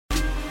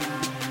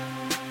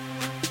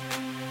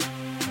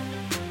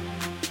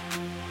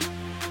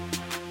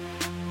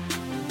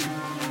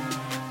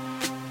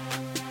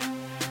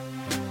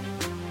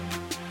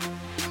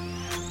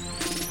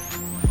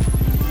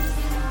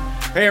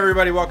Hey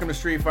everybody, welcome to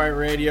Street Fight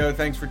Radio.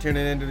 Thanks for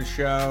tuning into the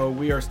show.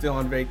 We are still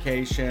on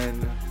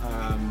vacation,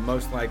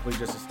 most likely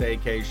just a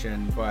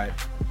staycation, but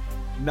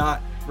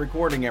not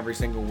recording every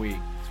single week.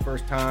 It's the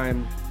first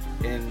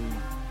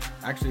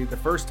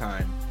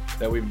time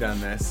that we've done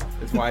this.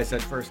 That's why I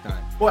said first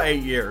time. Well,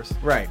 8 years.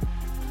 Right.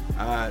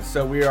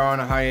 So we are on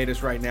a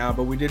hiatus right now,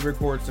 but we did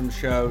record some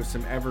shows,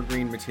 some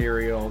evergreen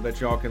material that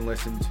y'all can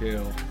listen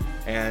to.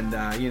 And,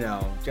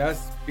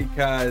 just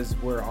because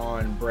we're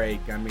on break,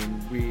 I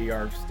mean, we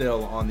are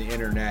still on the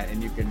internet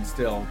and you can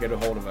still get a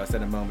hold of us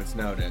at a moment's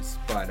notice.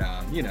 But,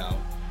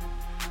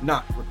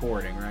 not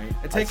recording, right?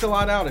 It takes a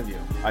lot out of you.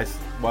 I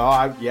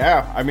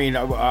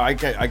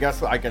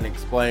guess I can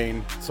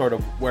explain sort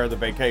of where the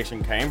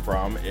vacation came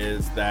from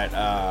is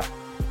that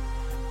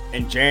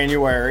in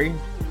January,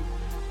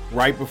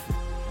 right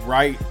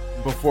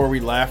before we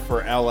left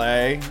for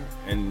LA,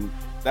 and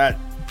that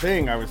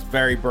thing, I was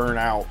very burnt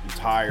out and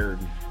tired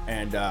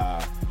and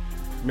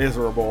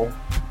miserable,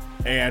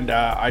 and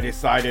I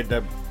decided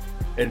to,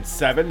 in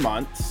 7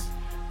 months,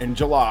 in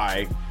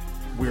July,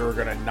 we were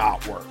gonna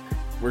not work.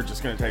 We're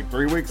just gonna take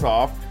 3 weeks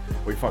off.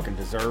 We fucking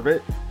deserve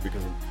it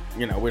because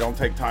we don't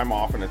take time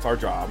off and it's our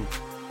job.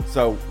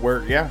 So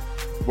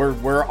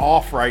we're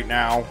off right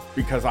now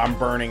because I'm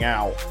burning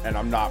out and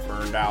I'm not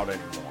burned out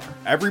anymore.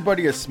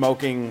 Everybody is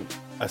smoking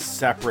a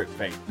separate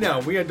vape. No,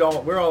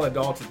 we're all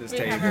adults at this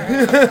table.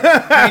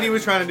 Katie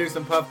was trying to do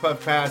some puff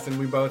pass, and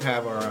we both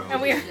have our own.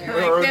 And we're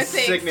our own no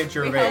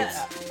signature thanks.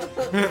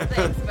 vapes.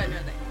 Thanks, but no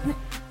thanks.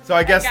 So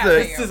I guess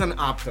This is an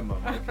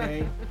optimum,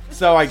 okay?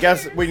 So I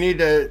guess we need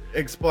to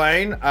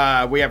explain.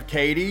 We have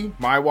Katie,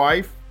 my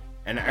wife,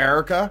 and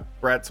Erica,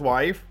 Brett's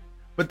wife.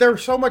 But they're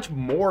so much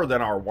more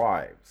than our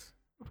wives.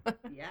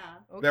 Yeah.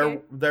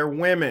 Okay. They're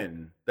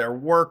women. They're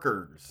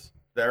workers.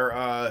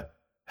 They're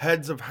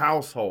heads of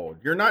household.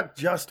 You're not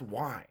just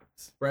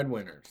wives.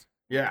 Breadwinners.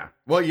 Yeah.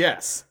 Well,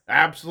 yes,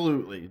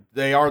 absolutely.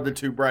 They are the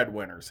two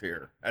breadwinners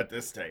here at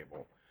this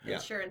table. Yeah.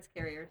 Insurance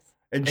carriers.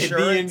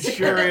 Insurance. The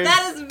insurance.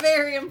 That is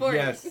very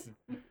important. Yes.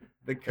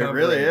 The coverage.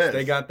 really is.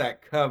 They got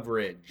that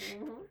coverage.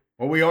 Mhm.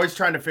 Well, we always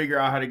trying to figure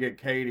out how to get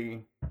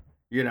Katie,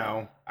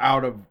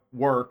 out of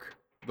work,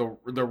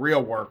 the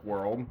real work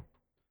world,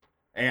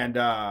 and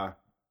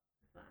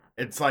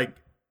it's like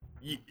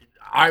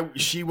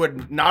she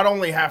would not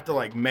only have to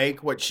like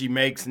make what she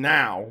makes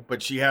now,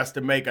 but she has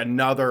to make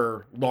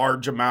another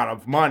large amount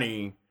of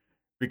money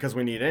because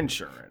we need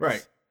insurance.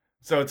 Right.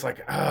 So it's like,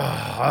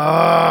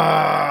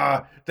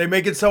 they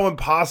make it so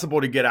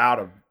impossible to get out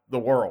of the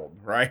world,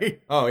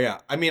 right? Oh, yeah.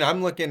 I mean,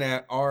 I'm looking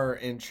at our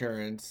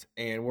insurance,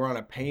 and we're on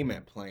a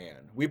payment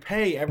plan. We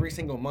pay every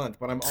single month,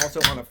 but I'm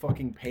also on a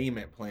fucking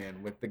payment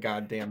plan with the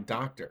goddamn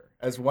doctor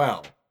as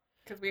well.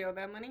 Because we owe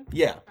them money?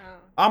 Yeah.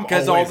 Oh.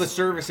 Because all the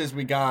services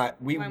we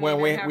got, we When went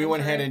we didn't have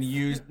ahead and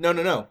insurance? used...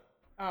 No.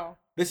 Oh.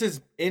 This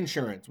is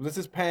insurance. This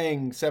is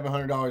paying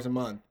 $700 a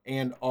month,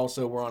 and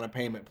also we're on a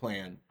payment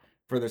plan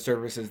for the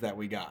services that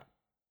we got.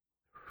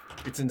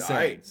 It's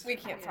insane. Nice. We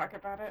can't talk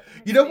about it.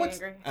 You know Makes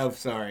me what's- angry. Oh,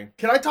 sorry.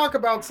 Can I talk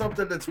about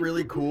something that's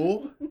really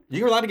cool?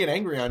 You're allowed to get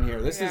angry on here.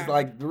 This is Yeah.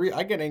 like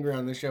I get angry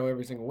on this show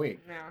every single week.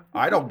 No.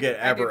 I don't get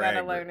I do ever that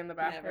angry. alone in the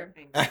bathroom.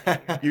 Is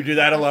You do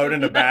that alone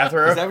in the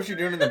bathroom? that what you're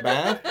doing in the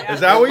bath? Yeah.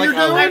 Is that what Like you're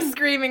how- doing? I'm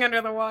screaming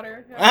under the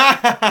water.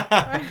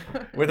 Yeah.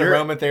 With You're-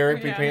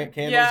 aromatherapy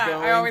candles yeah,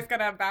 going? I always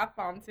got a bath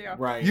bomb too.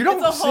 Right. You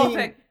don't It's a whole seem.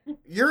 thing.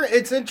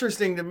 It's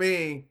interesting to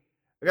me.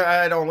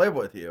 I don't live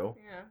with you.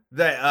 Yeah.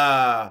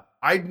 That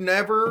I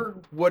never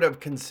would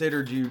have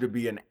considered you to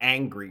be an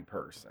angry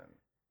person.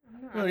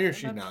 No,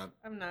 she's not.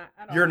 I'm not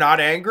at all. You're not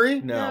angry?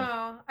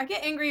 No. I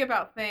get angry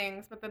about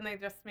things, but then they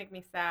just make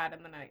me sad,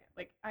 and then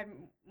I'm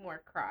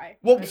more cry.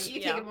 Well, Like, You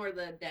take it more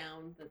the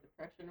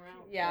depression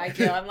route? Yeah, I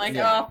do. I'm like,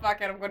 Yeah. oh fuck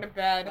it, I'm going to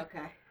bed.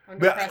 Okay. I'm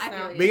But depressed I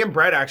now. feel Me and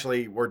Brett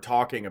actually were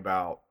talking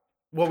about.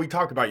 Well, we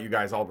talk about you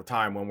guys all the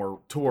time when we're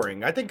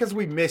touring. I think because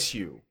we miss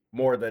you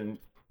more than.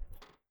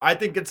 I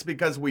think it's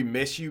because we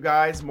miss you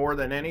guys more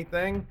than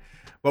anything.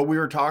 But we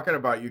were talking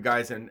about you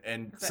guys, and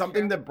that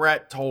something true? that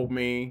Brett told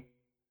me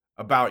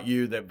about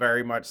you that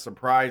very much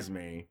surprised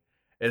me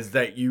is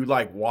that you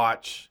like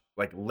watch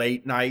like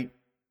late night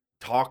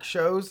talk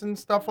shows and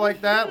stuff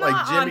like that, like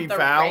Not Jimmy on the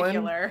Fallon.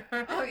 regular.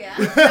 Oh, yeah.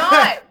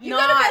 Not. You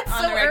go to not bed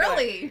on so the regular.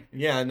 early.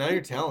 Yeah, now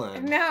you're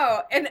telling.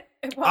 No, and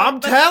well, I'm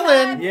the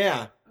telling. sad-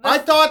 Yeah. I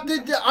thought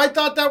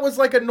that was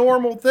like a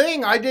normal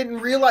thing. I didn't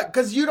realize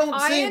because you don't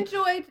seem.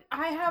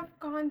 I have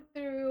gone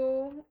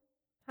through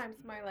times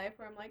in my life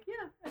where I'm like,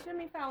 yeah, a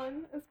Jimmy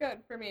Fallon is good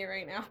for me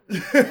right now.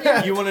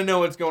 You want to know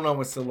what's going on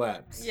with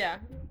celebs? Yeah.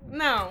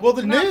 No. Well,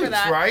 the not for news,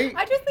 that. right?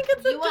 I just think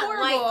it's You want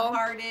adorable.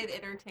 lighthearted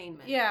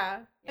entertainment. Yeah.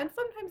 Yeah. And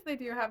sometimes they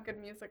do have good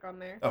music on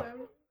there. Oh.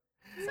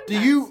 So Do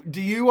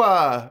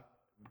you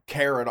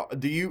care at all?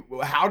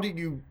 How do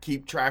you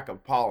keep track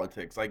of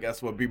politics? I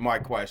guess would be my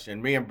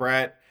question. Me and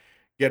Brett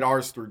get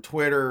ours through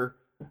Twitter,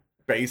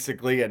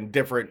 basically, and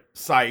different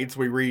sites.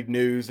 We read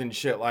news and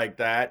shit like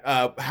that.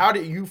 How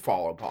do you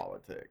follow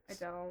politics? I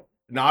don't.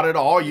 Not at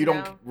all. You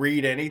don't No.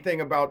 read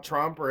anything about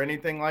Trump or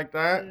anything like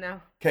that.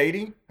 No.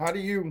 Katie, how do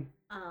you?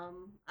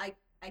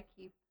 I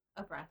keep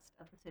abreast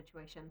of the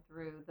situation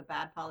through the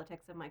bad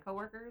politics of my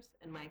coworkers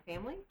and my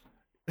family.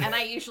 And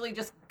I usually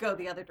just go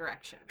the other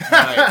direction.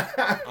 Right.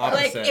 Like,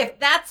 Opposite. if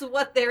that's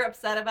what they're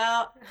upset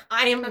about,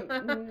 I am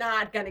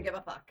not going to give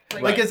a fuck.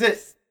 Like,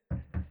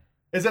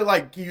 is it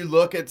like you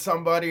look at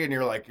somebody and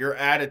you're like, your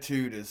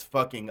attitude is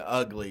fucking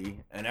ugly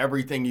and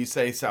everything you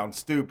say sounds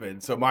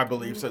stupid, so my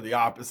beliefs are the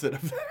opposite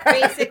of that?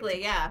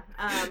 Basically, yeah.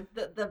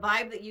 The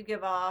vibe that you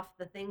give off,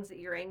 the things that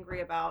you're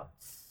angry about,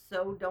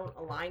 so don't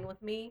align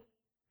with me.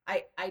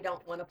 I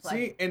don't want to play.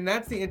 See, and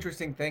that's the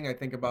interesting thing I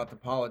think about the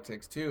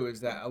politics too, is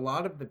that a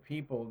lot of the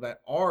people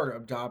that are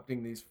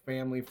adopting these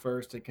family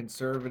first and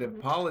conservative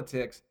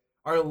politics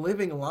are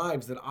living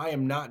lives that I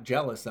am not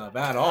jealous of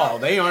at all.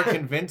 They aren't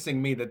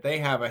convincing me that they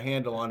have a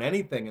handle on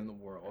anything in the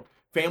world.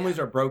 Families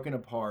are broken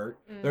apart.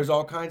 There's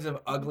all kinds of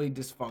ugly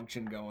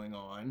dysfunction going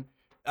on.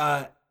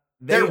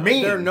 They're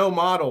mean. They're no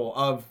model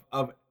of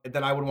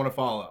that I would want to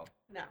follow.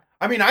 No.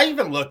 I mean, I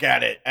even look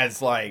at it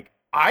as like,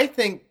 I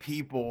think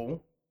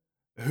people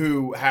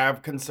who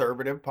have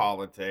conservative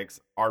politics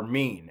are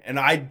mean. And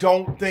I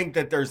don't think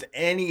that there's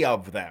any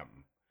of them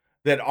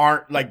that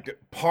aren't, like,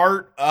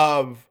 part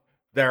of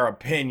their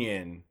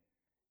opinion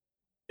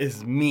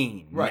is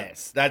meanness.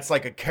 Right. That's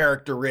like a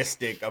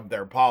characteristic of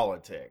their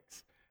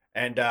politics.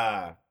 And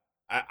I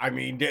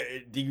mean,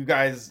 do you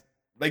guys,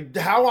 like,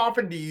 how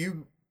often do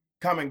you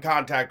come in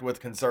contact with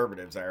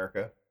conservatives,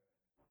 Erica?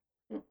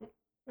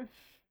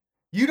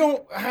 You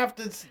don't have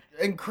to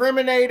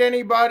incriminate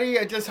anybody.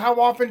 Just how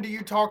often do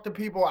you talk to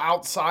people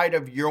outside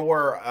of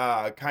your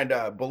kind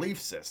of belief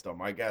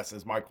system, I guess,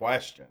 is my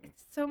question.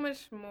 It's so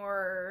much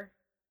more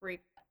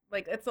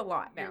like it's a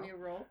lot now. Your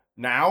new role?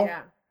 Now?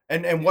 Yeah.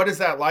 And what is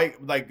that like?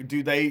 Like,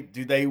 do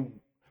they,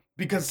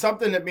 because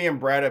something that me and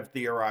Brett have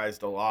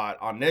theorized a lot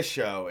on this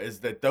show is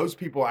that those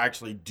people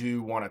actually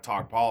do want to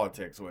talk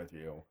politics with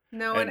you.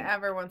 No one And-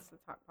 ever wants to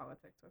talk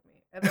politics with me.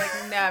 It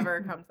like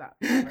never comes up.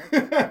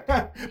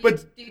 Never.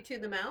 But Do you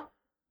tune them out?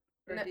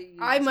 Or No, do you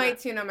I just might not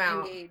tune them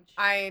out. engage?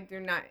 I do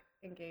not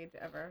engage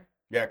ever.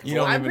 yeah, 'cause You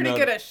don't I'm even pretty know-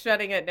 good at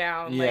shutting it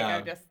down. Like Yeah.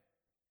 I just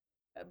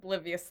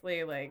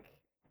obliviously like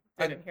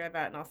didn't hear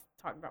that, and I'll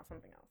talk about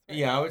something else. right?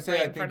 Yeah, I would say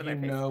Right I in front think of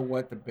you their face. know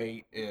what the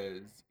bait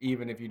is,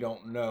 even if you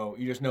don't know.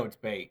 You just know it's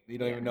bait. You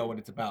don't even know what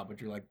it's about,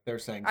 but you're like, they're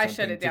saying I something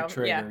shut it to down.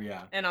 trigger.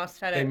 Yeah. And I'll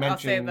shut They it. I'll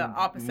say mentioned the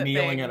opposite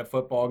kneeling thing. at a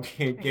football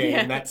game.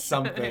 Yeah. That's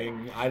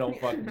something I don't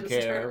fucking Just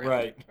care. turn around.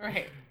 Right.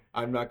 Right.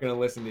 I'm not gonna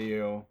listen to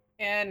you.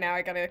 And now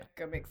I gotta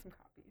go make some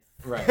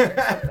copies. Right.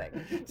 Or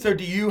something. So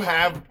do you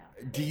have,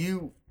 do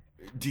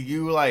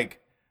you like,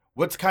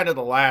 what's kind of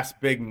the last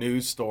big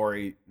news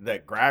story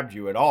that grabbed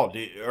you at all?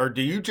 Or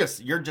do you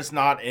just, you're just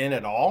not in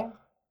at all?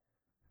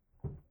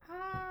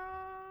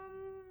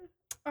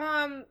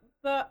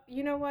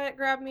 You know what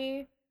grabbed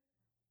me?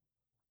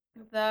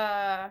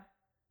 The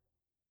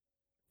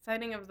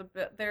signing of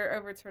they're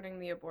overturning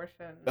the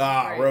abortion.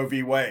 rights. Roe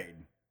v. Wade.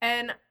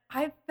 And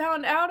I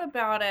found out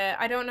about it.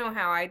 I don't know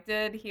how. I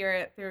did hear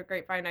it through a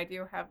grapevine. I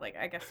do have, like,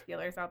 I guess,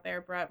 feelers out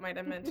there. Brett might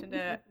have mentioned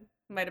it.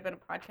 Might have been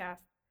a podcast.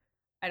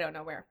 I don't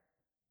know where.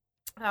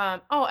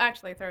 Oh,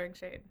 actually, throwing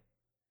shade.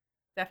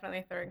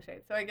 Definitely throwing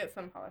shade. So I get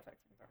some politics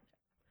from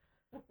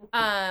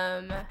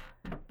throwing shade.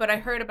 But I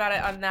heard about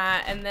it on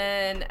that, and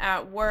then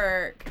at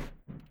work,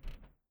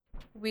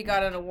 we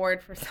got an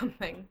award for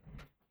something,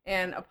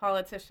 and a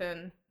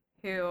politician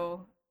who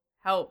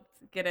helped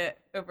get it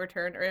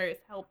overturned, or is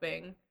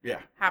helping, Yeah.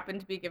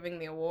 happened to be giving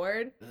the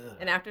award.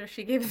 And after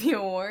she gave the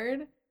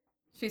award,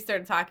 she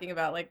started talking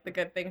about like the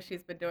good things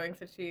she's been doing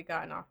since she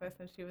got in office,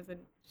 and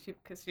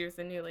because she was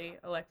a newly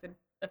elected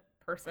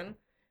person,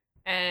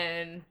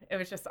 and it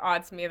was just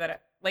odd to me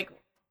that like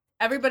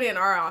everybody in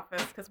our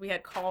office, because we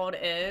had called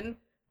in,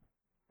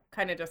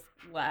 kind of just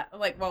left.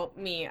 Like, well,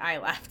 I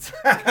left.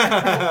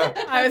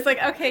 I was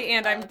like, okay,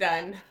 and I'm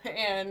done,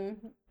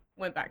 and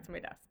went back to my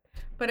desk.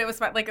 But it was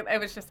fine. Like, it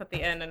was just at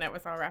the end, and it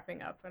was all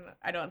wrapping up. And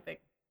I don't think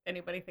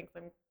anybody thinks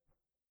I'm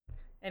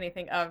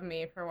anything of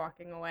me for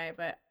walking away,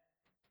 but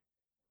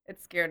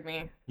it scared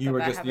me. You were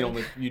that just the happened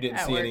only. You didn't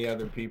at see any work.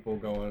 other people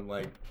going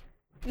like,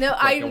 No,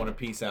 I want to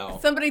peace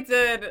out. Somebody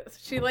did.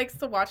 She likes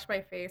to watch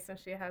my face, and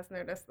she has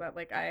noticed that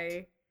like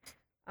I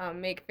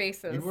make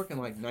faces. You work in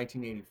like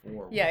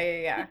 1984.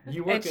 Yeah.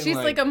 You work And in she's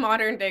like like a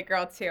modern day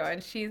girl too,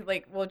 and she's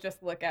like will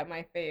just look at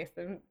my face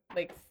and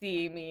like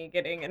see me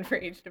getting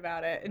enraged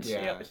about it, and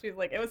Yeah. she's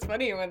like, it was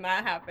funny when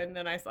that happened,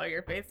 and I saw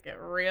your face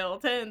get real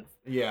tense.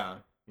 Yeah.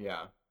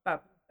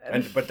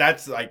 But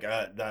that's like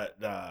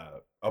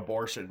the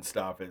abortion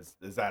stuff is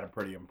that a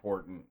pretty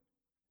important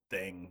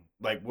thing?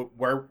 Like,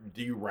 where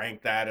do you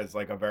rank that as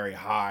like a very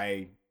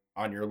high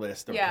on your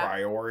list of Yeah.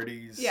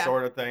 priorities Yeah.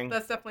 sort of thing?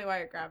 That's definitely why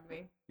it grabbed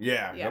me.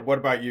 Yeah. Yeah. What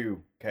about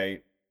you,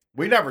 Kate?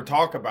 We never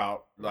talk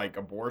about like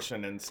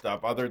abortion and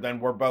stuff other than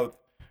we're both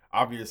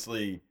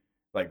obviously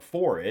like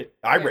for it.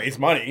 I Yeah. raise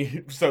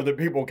money so that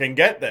people can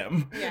get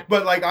them. Yeah.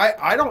 But like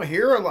I don't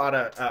hear a lot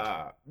of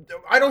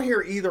I don't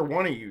hear either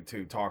one of you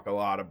two talk a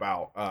lot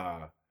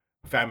about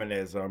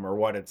feminism or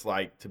what it's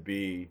like to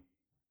be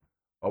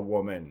a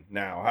woman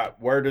now.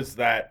 Where does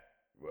that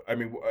I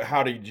mean,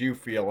 how did you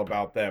feel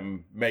about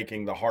them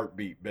making the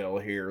heartbeat bill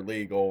here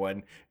legal?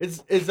 And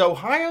is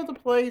Ohio the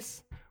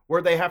place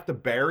where they have to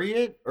bury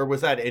it, or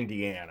was that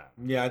Indiana?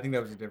 Yeah, I think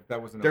that was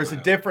that wasn't. There's Ohio.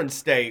 a different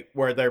state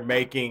where they're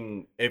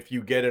making, if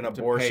you get an To pay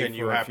abortion,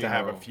 you for a have to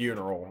have a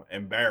funeral. funeral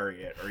and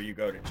bury it, or you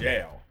go to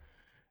jail.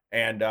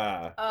 And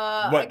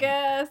I what?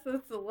 guess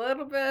it's a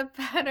little bit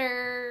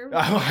better.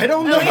 I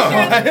don't know.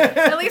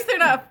 At least they're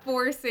not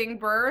forcing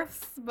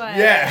births, but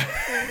Yeah.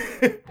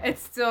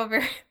 it's still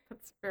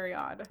it's very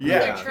odd. Yeah.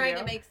 They're trying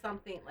to make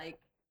something like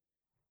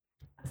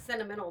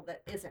sentimental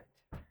that isn't.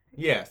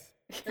 Yes.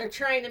 They're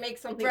trying to make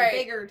something Right.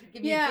 bigger to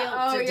give you Yeah. guilt.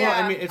 Oh to yeah.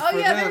 Well, I mean, it's oh for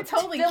yeah. them. They're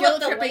totally Fill up guilt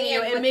the tripping you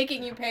land and with-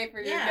 making you pay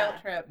for your Yeah.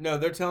 guilt trip. No,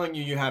 they're telling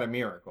you had a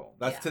miracle.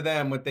 That's Yeah. to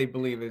them what they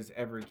believe is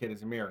every kid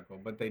is a miracle,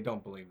 but they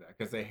don't believe that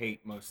because they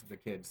hate most of the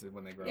kids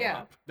when they grow Yeah.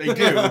 up. They do.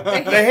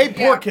 They hate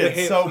poor Yeah. kids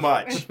They hate- so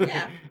much.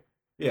 Yeah.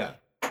 Yeah.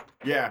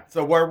 Yeah.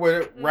 So where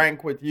would it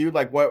rank with you?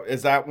 Like, what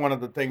is that one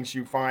of the things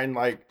you find,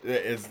 like,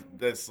 is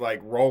this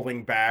like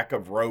rolling back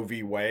of Roe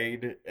v.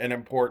 Wade an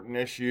important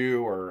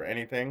issue or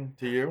anything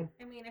to you?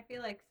 I mean, I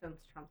feel like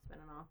since Trump's been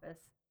in office,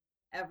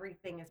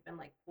 everything has been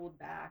like pulled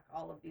back.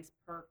 All of these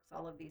perks,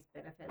 all of these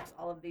benefits,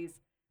 all of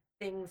these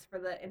things for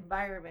the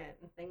environment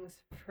and things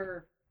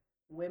for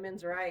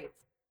women's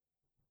rights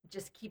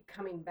just keep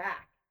coming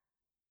back.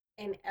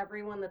 And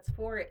everyone that's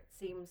for it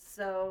seems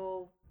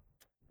so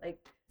like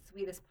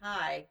sweet as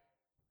pie,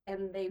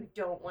 and they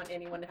don't want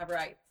anyone to have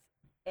rights.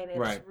 And it's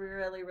Right.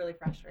 really, really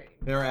frustrating.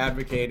 They're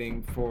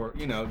advocating for,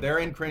 they're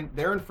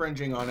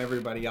infringing on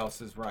everybody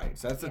else's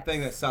rights. That's the thing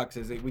that Yes. sucks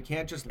is that we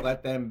can't just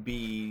let them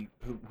be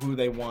who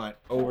they want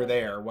over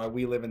there while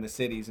we live in the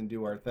cities and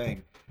do our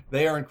thing.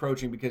 They are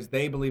encroaching because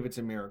they believe it's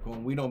a miracle,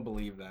 and we don't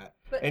believe that.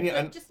 But, And yeah, but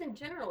and- just in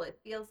general, it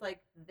feels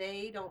like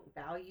they don't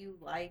value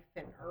life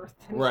and earth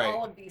and Right.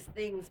 all of these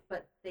things,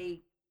 but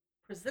they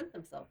present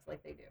themselves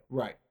like they do.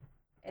 Right.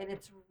 And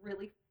it's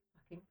really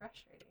fucking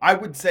frustrating. I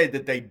would say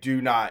that they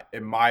do not,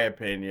 in my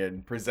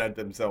opinion, present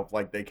themselves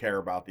like they care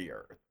about the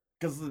earth.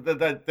 Because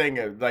that thing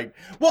of like,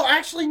 well,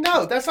 actually,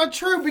 no, that's not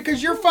true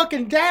because your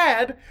fucking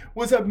dad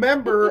was a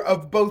member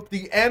of both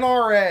the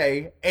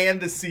NRA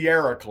and the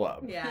Sierra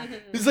Club. Yeah.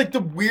 It's like the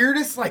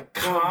weirdest like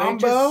Well,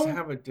 combo. they just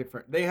have a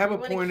different. They have We a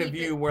wanna point of keep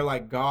view it- where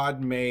like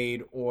God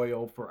made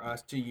oil for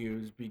us to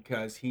use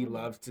because He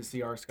loves to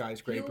see our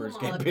skyscrapers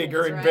Fuel get molecules,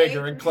 bigger and right?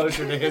 bigger and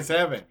closer to His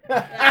heaven.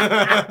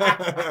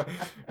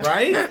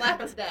 Right?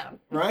 Slap us down.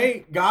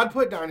 Right? God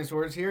put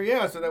dinosaurs here,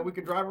 yeah, so that we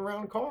could drive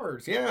around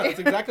cars. Yeah, that's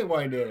exactly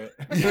why He did it.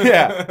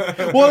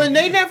 Yeah. Well, and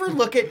they never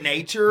look at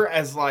nature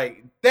as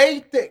like they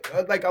think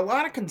like a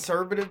lot of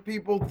conservative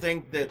people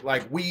think that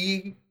like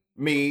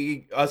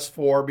us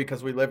four,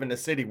 because we live in the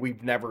city, we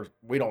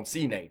don't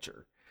see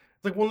nature.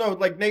 It's like, well, no,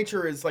 like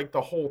nature is like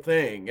the whole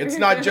thing. It's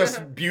not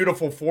just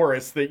beautiful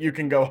forests that you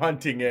can go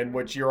hunting in,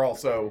 which you're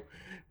also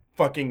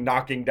fucking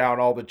knocking down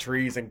all the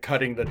trees and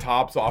cutting the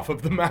tops off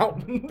of the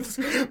mountains.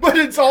 But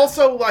it's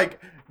also like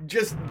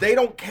just they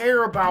don't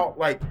care about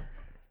like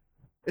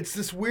it's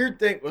this weird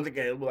thing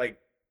like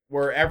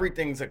where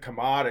everything's a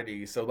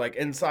commodity. So like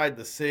inside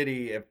the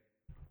city, if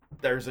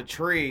there's a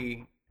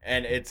tree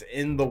and it's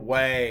in the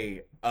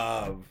way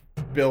of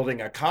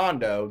building a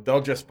condo,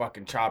 they'll just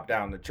fucking chop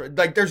down the tree.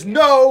 Like there's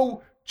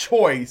no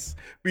choice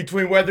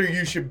between whether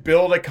you should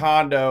build a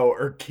condo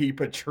or keep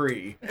a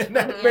tree. And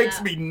that Yeah.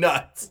 makes me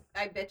nuts.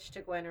 I bitched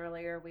to Gwen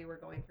earlier. We were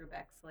going through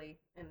Bexley,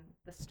 and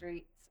the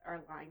streets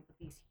are lined with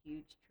these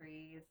huge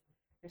trees.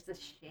 There's this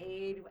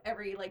shade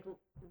every like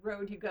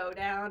road you go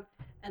down,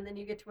 and then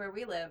you get to where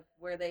we live,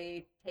 where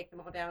they take them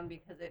all down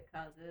because it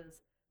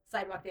causes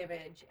sidewalk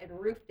damage and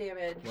roof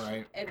damage.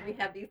 Right. And we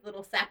have these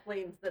little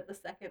saplings that the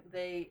second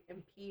they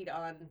impede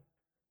on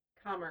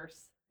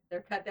commerce,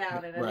 they're cut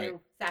down and a Right.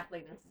 new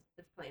sapling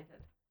is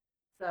planted.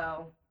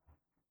 So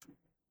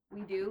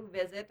we do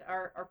visit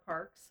our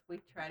parks. We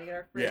try to get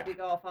our frisbee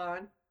golf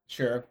on,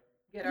 Sure.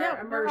 get Yeah, our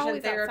we're immersion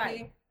always therapy.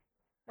 outside.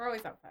 We're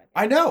always outside.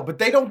 I know, but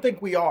they don't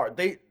think we are.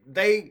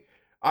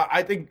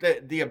 I think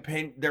that the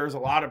opinion, there's a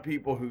lot of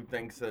people who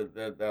thinks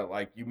that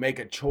like you make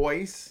a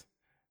choice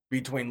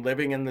between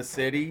living in the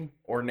city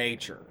or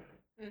nature,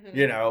 Mhm.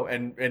 you know,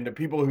 and the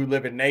people who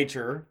live in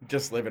nature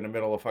just live in the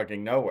middle of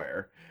fucking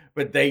nowhere,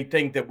 but they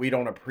think that we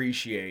don't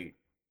appreciate.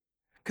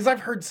 Because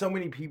I've heard so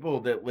many people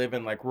that live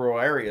in like rural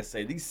areas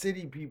say these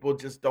city people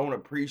just don't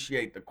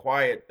appreciate the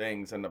quiet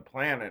things and the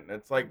planet. And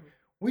it's like,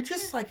 we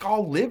just like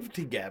all live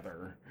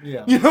together.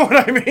 Yeah. You know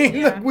what I mean?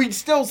 Yeah. Like, we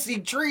still see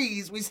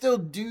trees. We still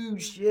do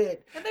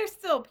shit. And there's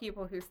still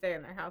people who stay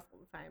in their house all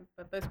the time,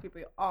 but those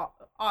people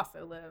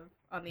also live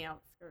on the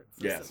outskirts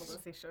of Yes.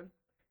 civilization.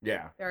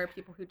 Yeah. There are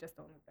people who just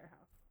don't leave their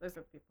house. Those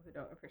are people who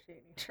don't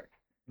appreciate nature.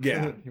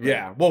 Yeah. Right.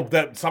 Yeah. Well,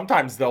 that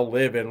sometimes they'll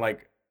live in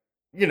like,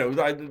 you know,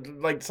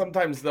 like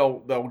sometimes they'll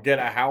get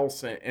a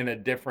house in a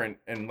different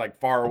and like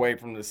far away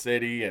from the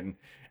city and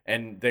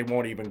they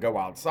won't even go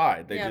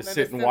outside. They Yeah, just they're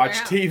sit just and in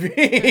watch their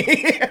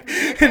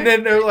TV. And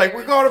then they're like,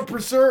 we're going to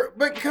preserve,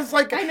 because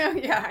like I know,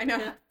 yeah, I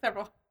know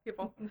several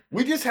people.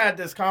 we just had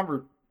this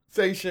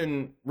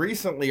conversation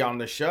recently on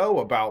the show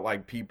about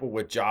like people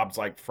with jobs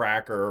like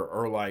frack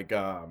or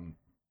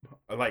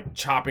like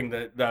chopping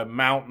the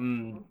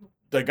mountain,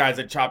 the guys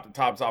that chop the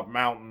tops off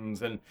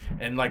mountains and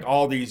like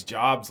all these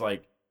jobs.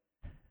 Like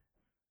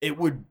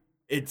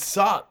it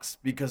sucks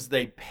because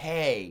they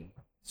pay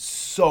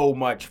so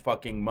much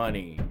fucking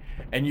money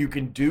and you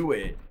can do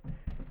it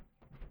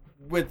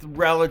with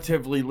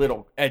relatively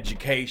little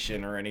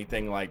education or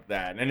anything like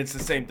that. And it's the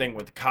same thing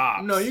with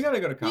cops. No, you got to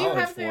go to You college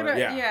have for to, it.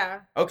 yeah.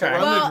 Okay. Run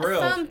the Well,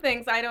 drills. some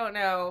things I don't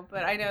know,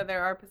 but I know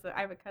there are.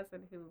 I have a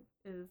cousin who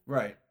is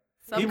Right.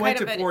 some He kind went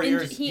of to an 4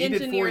 years. He He did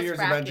 4 engineers years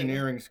of fracking.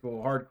 engineering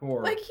school,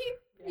 hardcore, Like he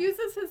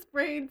uses his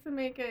brain to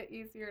make it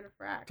easier to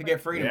frack. to Like,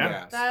 get freedom Yeah.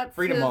 gas, That's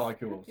freedom his-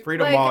 molecules.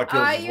 Freedom like,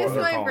 molecules I is what use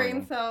they're my calling brain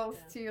them. cells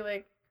to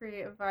like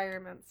create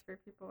environments for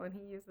people, and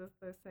he uses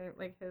those same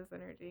like his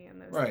energy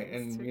and those Right,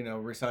 things and to,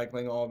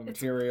 recycling all the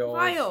it's materials.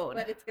 wild.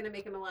 But it's going to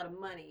make him a lot of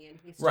money, and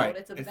he's Right. told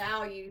it's of It's-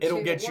 value It'll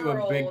to get the you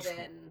world,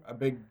 a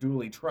big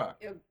dually truck.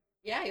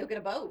 yeah, you'll get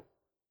a boat.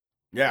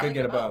 Yeah. Could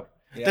get a boat.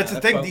 Yeah, that's the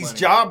thing. boat These money.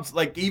 jobs,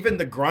 like even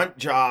the grunt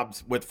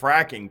jobs with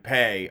fracking,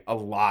 pay a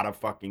lot of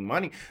fucking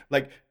money.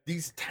 Like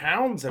these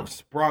towns have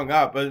sprung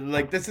up.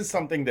 Like this is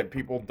something that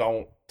people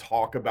don't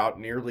talk about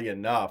nearly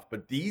enough.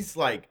 But these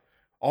like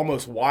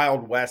almost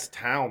Wild West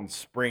towns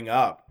spring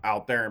up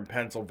out there in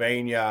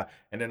Pennsylvania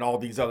and in all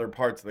these other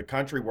parts of the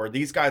country where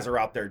these guys are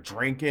out there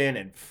drinking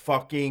and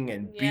fucking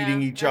and Yeah,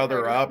 beating each I've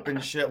other heard of up and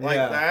that. shit like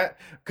Yeah. that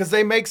because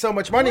they make so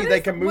much money. What They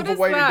is- can move what is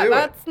away that?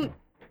 to do it.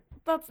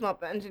 That's not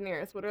the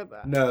engineers. What are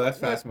that? No, that's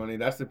fast money.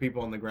 That's the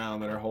people on the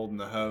ground that are holding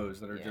the hose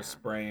that are Yeah. just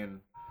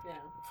spraying Yeah.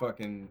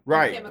 fucking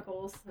Right.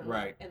 Chemicals.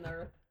 Right. In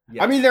the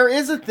Yes. I mean, there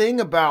is a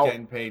thing about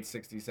getting paid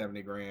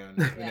 60-70 grand.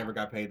 They Yeah. never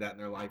got paid that in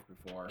their life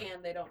before.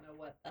 and they don't know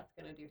what that's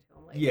going to do to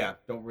them later. Yeah,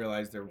 don't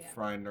realize they're Yeah.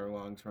 frying their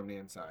lungs from the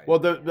inside.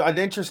 Well, an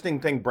interesting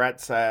thing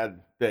Brett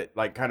said that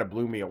like kind of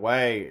blew me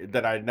away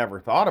that I'd never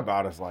thought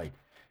about is like,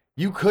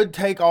 you could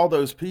take all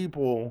those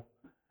people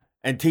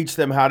and teach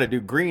them how to do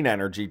green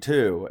energy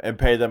too, and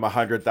pay them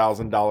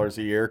 $100,000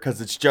 a year because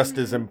it's just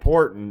as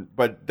important.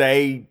 But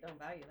they, Don't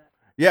value that.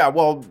 yeah,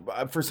 well,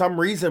 for some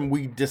reason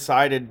we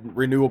decided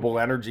renewable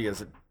energy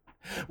is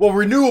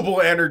renewable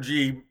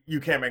energy you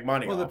can't make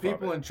money. Well, the off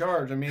people of it. in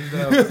charge. I mean,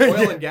 the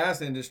oil and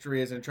gas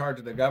industry is in charge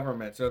of the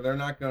government, so they're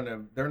not going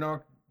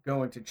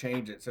to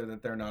change it so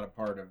that they're not a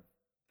part of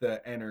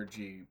the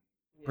energy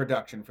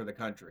production for the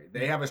country.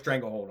 They have a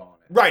stranglehold on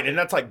it. Right, and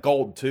that's like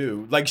gold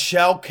too. Like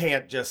Shell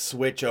can't just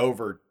switch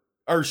over,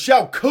 or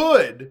Shell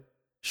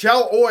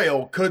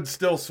Oil could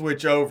still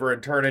switch over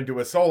and turn into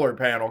a solar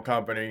panel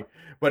company.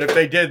 But if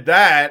they did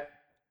that,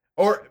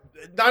 or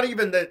not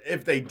even that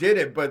if they did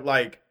it, but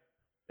like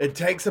it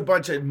takes a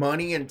bunch of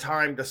money and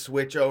time to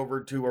switch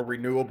over to a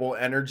renewable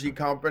energy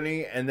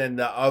company. And then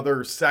the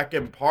other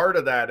second part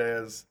of that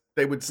is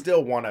they would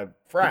still want to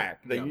frack.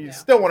 Yeah. You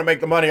still want to make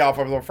the money off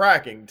of the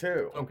fracking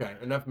too. Okay,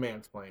 enough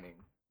mansplaining.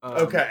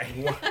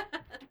 Okay.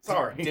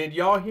 Sorry. Did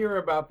y'all hear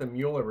about the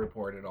Mueller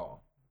report at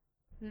all?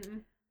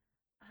 Mm-mm.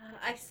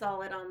 I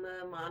saw it on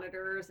the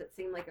monitors. It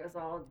seemed like it was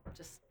all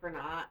just for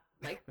naught.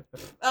 Like,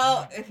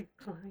 oh,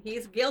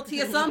 he's guilty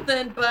of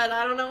something, but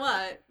I don't know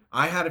what.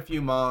 I had a few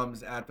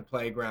moms at the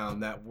playground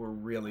that were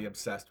really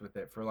obsessed with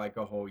it for like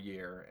a whole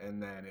year,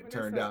 and then it What is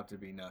turned it? out to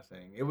be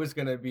nothing. It was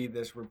going to be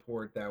this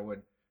report that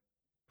would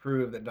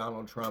prove that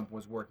Donald Trump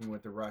was working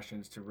with the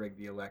Russians to rig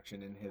the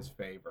election in his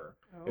favor.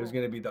 It was Oh.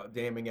 going to be the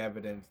damning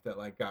evidence that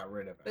like got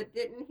rid of him. But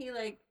didn't he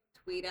like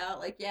tweet out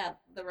like, yeah,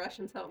 the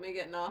Russians helped me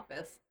get in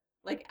office?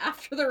 Like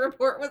after the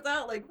report was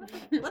out, like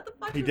what the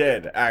fuck? He is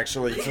did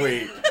actually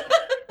tweet.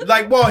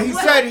 Like, well, he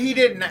Well, said he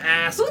didn't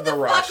ask Who the the fuck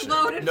Russians.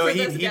 voted No, for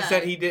he this guy?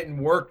 said he didn't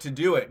work to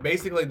do it.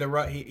 Basically,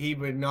 he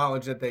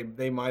acknowledged that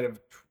they might have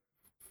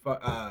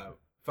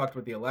fucked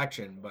with the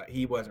election, but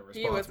he wasn't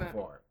He responsible wasn't.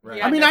 for it. Right?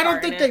 Yeah, I mean, no I don't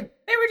part in think it.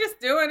 they. They were just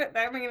doing it.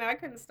 I mean, I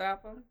couldn't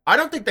stop them. I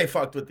don't think they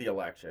fucked with the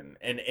election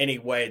in any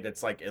way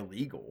that's like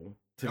illegal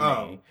to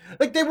Oh. me.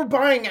 Like they were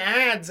buying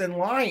ads and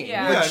lying.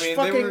 Yeah. Yeah, which I mean,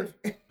 fucking,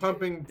 they were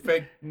pumping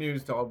fake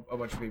news to a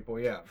bunch of people.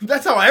 Yeah.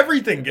 That's how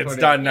everything gets Put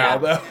it- done now, Yeah.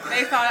 though.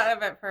 They thought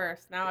of it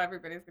first. Now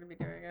everybody's gonna be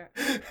doing it.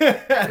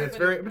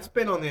 It's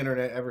been on the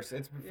internet ever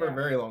since for a Yeah.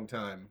 very long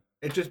time.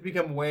 It's just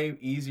become way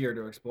easier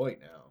to exploit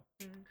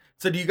now.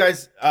 So do you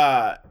guys,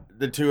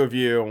 the two of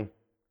you,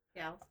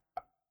 Yeah.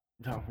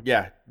 oh,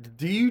 yeah,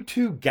 do you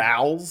two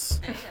gals,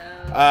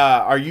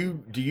 Uh,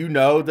 do you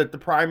know that the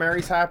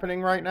primary's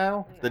happening right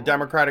now? The No.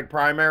 Democratic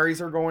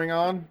primaries are going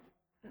on?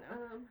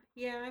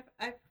 yeah,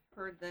 I've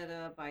heard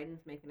that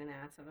Biden's making an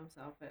ass of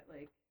himself at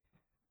like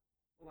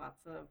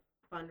lots of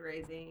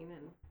fundraising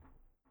and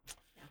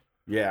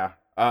Yeah.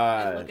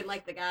 he's looking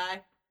like the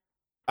guy.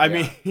 I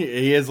mean,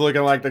 he is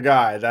looking like the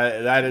guy.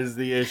 That is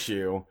the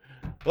issue.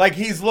 Like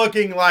he's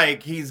looking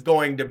like he's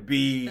going to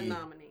be The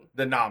nominee.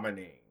 the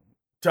nominee.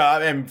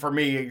 And for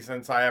me,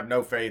 since I have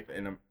no faith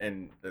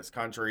in this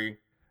country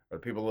or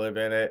the people who live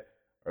in it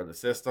or the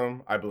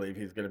system, I believe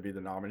he's going to be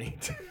the nominee.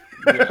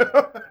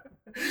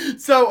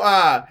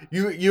 So,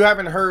 you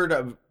haven't heard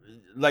of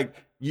like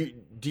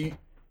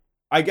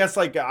I guess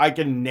like I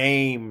can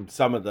name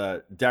some of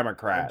the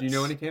Democrats. Do you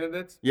know any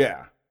candidates?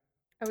 Yeah.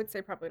 I would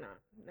say probably not.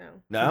 No.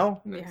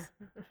 No? Yeah.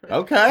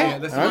 Okay. Yeah,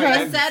 this is Okay. my I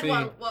end said scene.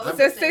 one. What was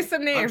So his say name? some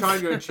I'm names.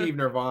 trying to achieve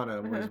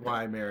nirvana, was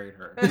why I married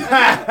her.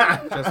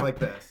 Just like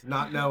this.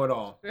 Not know it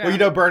all. Yeah. Well, you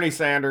know Bernie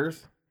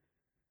Sanders.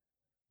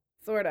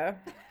 Sorta.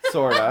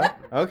 Sorta.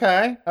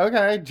 Okay.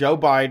 Joe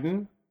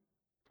Biden.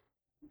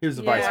 He was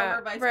the vice. Yeah,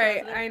 Former vice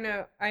right.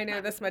 president. I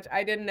know this much.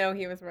 I didn't know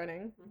he was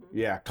running.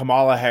 Yeah.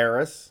 Kamala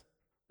Harris.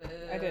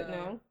 I didn't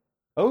know.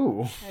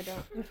 Oh. I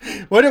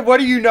don't. What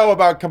do you know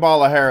about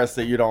Kamala Harris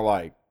that you don't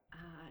like?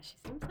 She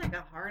seems like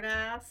a hard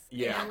ass.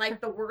 Yeah. In like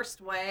the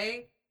worst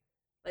way.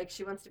 Like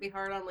she wants to be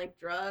hard on like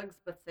drugs,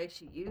 but say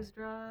she used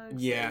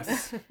drugs.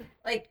 Yes.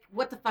 Like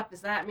what the fuck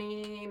does that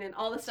mean? And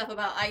all the stuff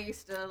about I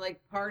used to like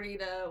party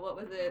to what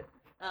was it?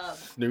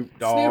 Snoop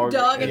Dogg.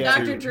 Snoop Dogg and Yeah.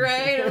 Dr.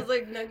 Dre. And I was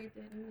like, no, you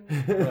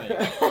didn't.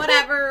 Right.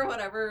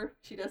 Whatever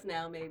she does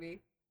now,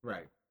 maybe.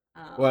 Right.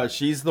 Well,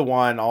 she's the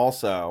one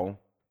also.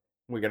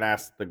 We can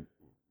ask the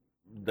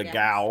Yes.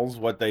 gals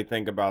what they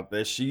think about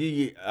this.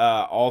 She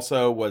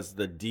also was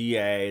the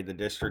DA, the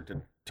district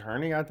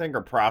attorney, I think,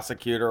 or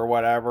prosecutor or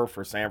whatever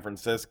for San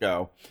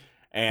Francisco.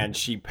 And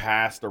she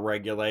passed a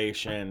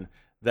regulation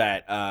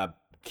that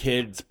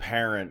kids'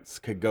 parents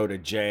could go to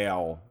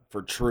jail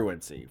for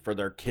truancy, for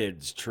their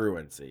kids'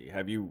 truancy.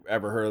 Have you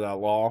ever heard of that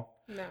law?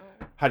 No.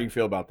 How do you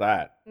feel about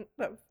that?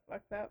 That was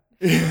fucked up.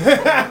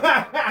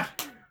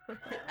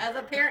 As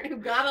a parent who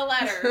got a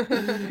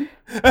letter.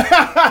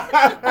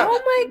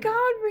 Oh my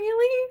god,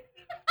 really?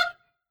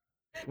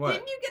 What?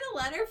 Didn't you get a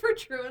letter for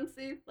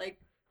truancy? Like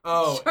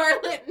Oh,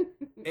 Charlotte.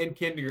 in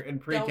kindergarten, in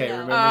pre-K, Don't know.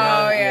 remember Oh,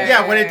 that? yeah.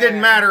 Yeah, when it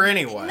didn't matter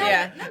anyway.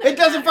 Yeah. It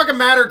doesn't fucking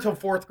matter till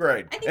 4th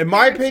grade. I think In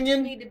my parents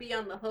opinion, need to be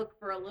on the hook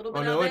for a little Oh,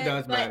 bit no, of it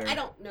does but matter. I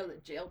don't know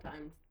that jail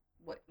time's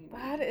what you need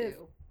That to is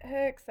do.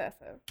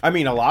 excessive. I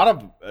mean, a lot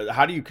of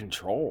how do you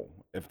control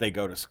if they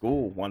go to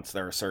school once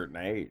they're a certain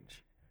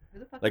age? Who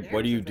the fuck Like, what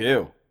cares do you if they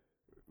do?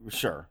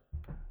 Sure.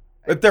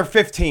 If they're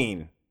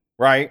 15,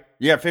 right?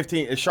 Yeah,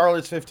 15. If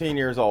Charlotte's 15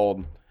 years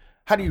old,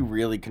 how do you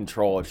really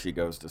control if she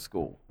goes to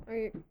school?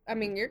 I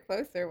mean, you're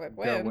closer with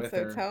Go Gwen, with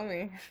so her. tell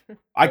me.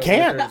 I Go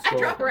can't. with her. I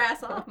drop her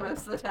ass off most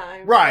of the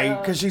time. Right, so-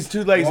 because she's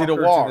too lazy Walk to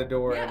her walk. to the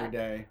door Yeah. every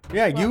day.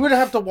 Yeah, you would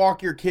have to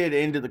walk your kid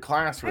into the I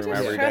classroom just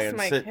every day trust and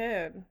my sit.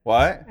 kid.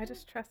 What? I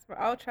just trust.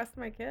 I'll trust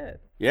my kid.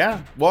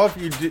 Yeah. Well,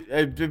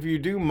 if you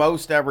do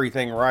most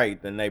everything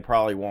right, then they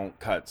probably won't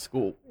cut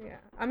school. Yeah.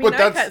 I mean, But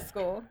I that's- cut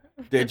school.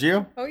 Did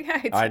you? Oh yeah,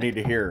 I need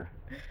to hear.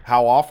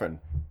 How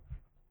often?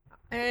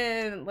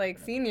 And like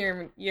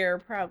senior year,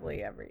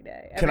 probably every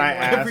day. Can I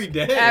morning. ask- Every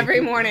day. Every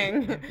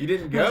morning. You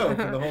didn't go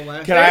for the whole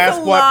last Can I There's ask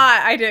a what-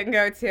 lot I didn't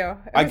go to. It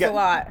I was get- a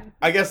lot.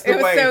 I guess the It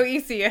was way. so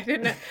easy. I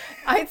didn't.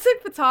 I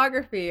took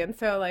photography, and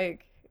so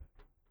like,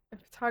 in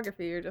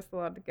photography, you're just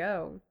allowed to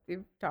go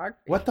do photography.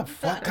 What the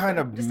fuck kind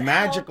of Just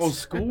magical out.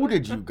 school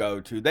did you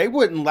go to? They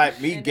wouldn't let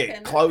me get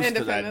Independence. close to that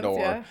Independence, door.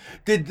 yeah.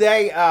 Did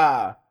they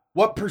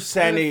what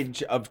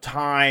percentage of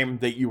time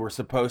that you were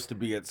supposed to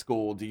be at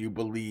school do you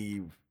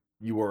believe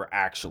you were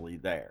actually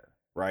there,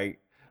 right?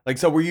 Like,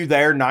 so were you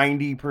there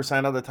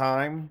 90% of the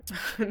time?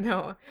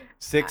 No,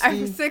 60?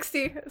 I'm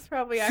 60. It's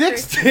probably accurate.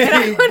 60? And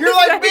I wouldn't You're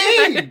like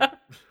say- me! I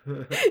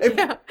know. If-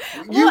 Yeah.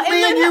 You, Well, and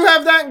me and then you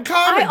have that in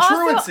common,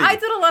 truancy. I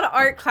did a lot of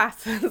art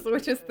classes,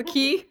 which is the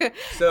key.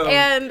 So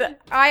And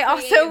I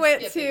also Creative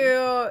went skipping.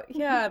 to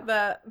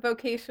the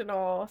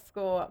vocational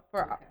school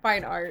for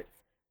fine arts,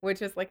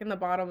 which is like in the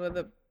bottom of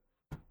the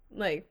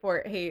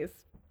Fort Hayes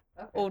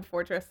Okay. old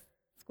fortress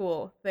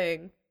school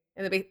thing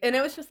in the base, and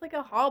it was just like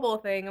a hobble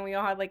thing, and we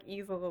all had like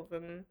easels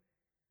and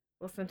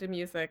listened to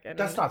music, and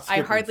That's not I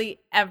skipping. hardly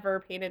ever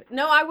painted.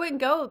 No, I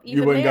wouldn't go. Even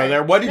You wouldn't go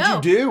there. What did No.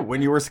 you do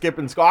when you were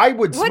skipping school? I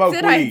would What smoke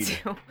did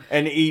weed I do?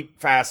 and eat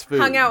fast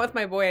food. Hung out with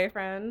my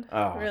boyfriend.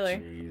 Oh, really,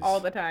 jeez. all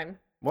the time.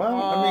 Well,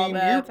 all I mean,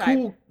 the you're time.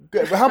 cool.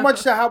 Good. How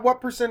much?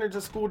 What percentage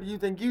of school do you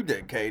think you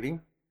did,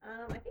 Katie?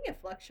 I think it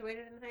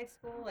fluctuated in high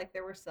school. Like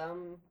there were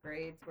some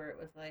grades where it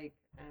was like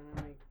I don't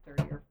know, like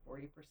 30 or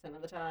 40%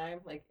 of the time,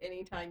 like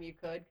anytime you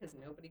could, because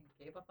nobody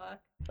gave a fuck.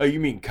 Oh, you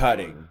mean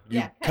cutting? You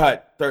Yeah,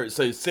 cut.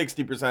 So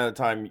 60% of the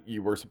time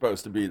you were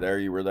supposed to be there,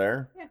 you were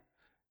there. Yeah.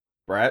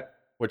 Brett,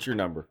 what's your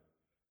number?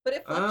 But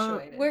it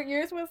fluctuated. Where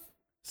yours was?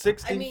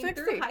 60. I mean,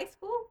 60. through high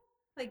school,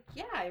 like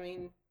yeah, I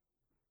mean,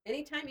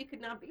 anytime you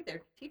could not be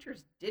there,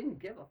 teachers didn't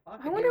give a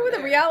fuck. I if wonder you were what the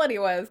there. reality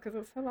was because it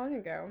was so long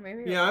ago.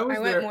 Maybe Yeah, I was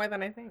went there- more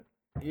than I think.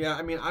 yeah,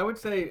 I mean, I would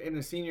say in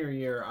the senior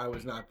year, I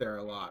was not there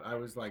a lot. I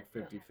was like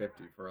 50-50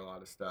 for a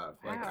lot of stuff.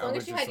 Like, Wow. As I long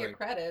was as you just had your like,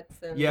 credits.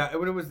 And yeah,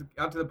 when it was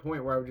out to the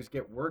point where I would just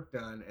get work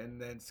done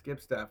and then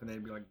skip stuff, and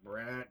they'd be like,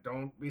 "Brett,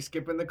 don't be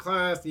skipping the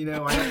class. You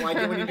know, I don't like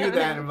it when you do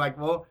that." And I'm like,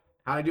 "Well,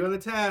 how I do on the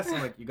test?"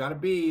 I'm like, "You got to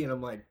be," and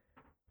I'm like,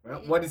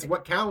 "Well,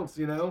 what counts?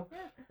 You know, Yeah.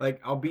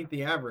 like I'll beat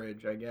the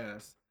average, I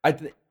guess." I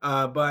think.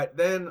 But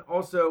then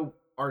also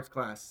arts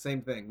class,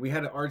 same thing. We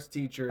had an arts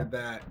teacher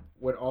that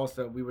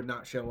we would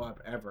not show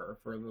up ever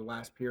for the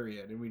last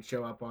period, and we'd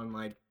show up on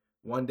like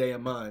one day a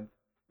month,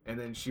 And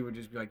then she would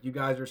just be like, "You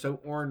guys are so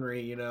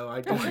ornery, you know.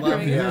 I just love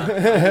Ornery. you. I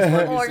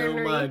just love you so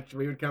Ornery. much."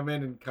 We would come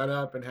in and cut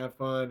up and have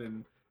fun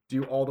and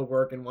do all the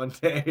work in one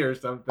day or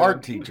something.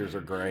 Art teachers are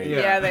great.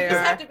 Yeah, they You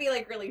just are. have to be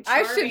like really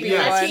I charming should be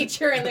to a one.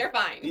 teacher, and they're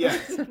fine. Yeah.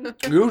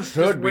 You should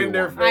Just be win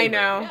their one. favor. I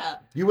know. Yeah.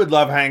 You would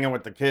love hanging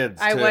with the kids,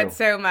 I too. would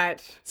so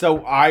much. So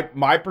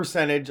my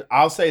percentage,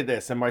 I'll say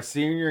this, in my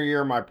senior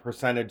year, my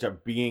percentage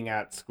of being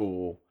at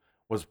school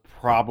was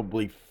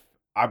probably,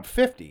 I'm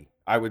 50,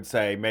 I would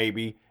say,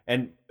 maybe.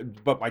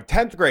 But my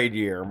 10th grade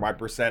year, my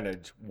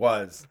percentage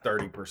was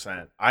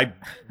 30%. I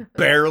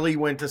barely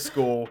went to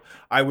school.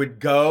 I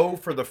would go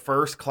for the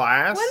first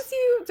class. Once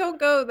you don't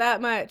go that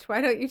much, why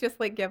don't you just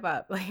like give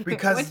up? Like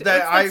Because what's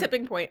that- the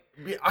tipping point?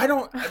 I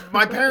don't,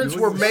 my parents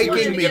were It was the making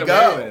shit me you get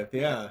go. away with,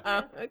 yeah.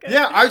 Oh, okay.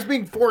 Yeah, I was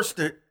being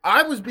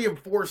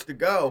forced to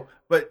go,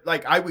 but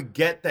like I would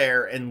get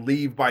there and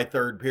leave by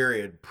third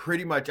period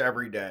pretty much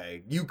every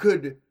day. You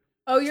could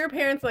Oh, your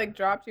parents like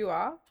dropped you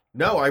off?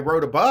 no, I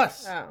rode a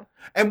bus. Oh.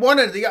 And one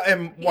of You got my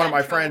in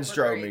trouble friends for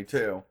drove me grades?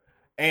 too.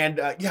 And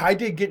yeah, I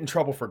did get in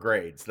trouble for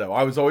grades though.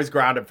 I was always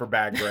grounded for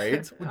bad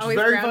grades, which is Always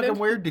very grounded? fucking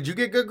weird. Did you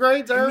get good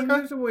grades, I mean, Erica?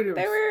 there's a way to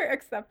They were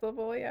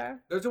acceptable, yeah.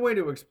 there's a way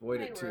to exploit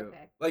They it were too.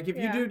 okay. Like if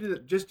Yeah. you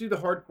just do the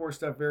hardcore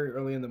stuff very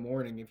early in the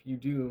morning. If you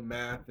do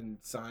math and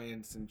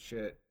science and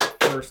shit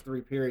first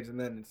 3 periods, and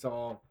then it's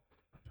all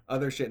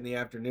other shit in the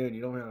afternoon,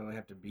 you don't really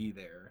have to be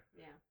there.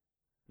 Yeah.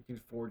 You can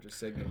forge a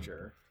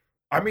signature.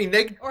 I mean,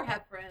 they Or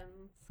have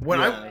friends. when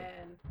Yeah. I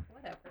And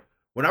whatever.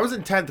 when I was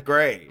in 10th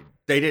grade,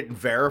 they didn't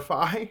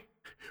verify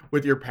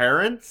with your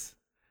parents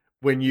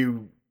when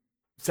you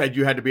said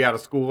you had to be out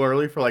of school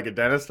early for like a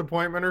dentist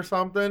appointment or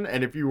something.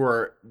 And if you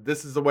were,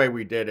 this is the way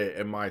we did it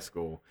in my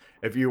school.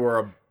 If you were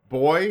a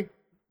boy,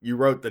 you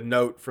wrote the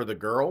note for the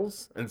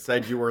girls and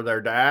said you were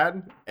their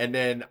dad. And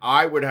then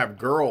I would have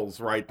girls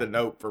write the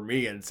note for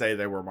me and say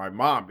they were my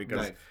mom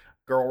because Nice.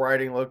 girl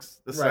writing looks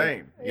the Right.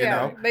 same. You yeah.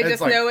 know? They It's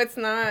just like- know it's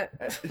not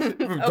a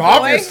boy.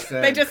 Obvious.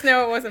 They just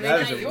know it wasn't me.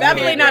 That is a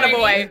Definitely not a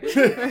boy.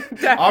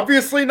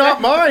 Obviously not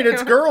mine.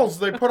 It's girls.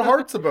 They put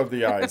hearts above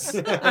the eyes.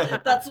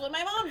 That's what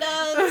my mom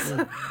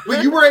does.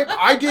 But you were able,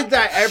 I did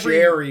that every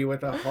Sherry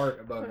with a heart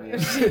above the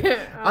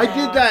eye. I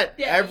did that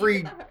Yeah, every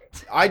you get the heart.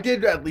 I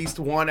did at least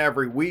one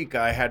every week.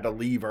 I had to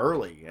leave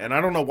early. And I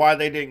don't know why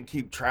they didn't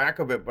keep track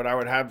of it, but I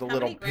would have the How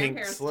little many pink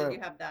grandparents slip. did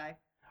you have die?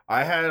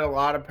 I had a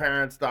lot of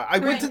parents die. I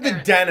went to the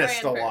Grandparents, dentist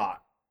a grandparents.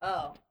 lot.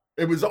 Oh.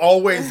 It was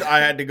always I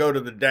had to go to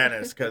the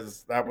dentist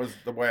because that was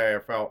the way I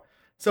felt.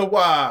 So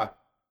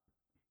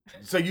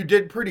you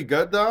did pretty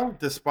good though,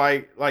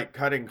 despite like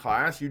cutting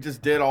class. You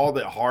just did all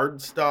the hard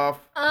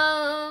stuff.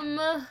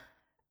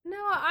 No,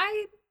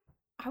 I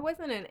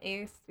wasn't an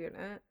A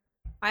student.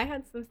 I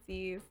had some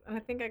C's, and I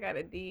think I got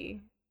a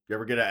D. You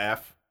ever get an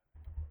F,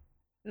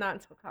 Not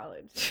until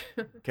college.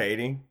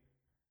 Katie?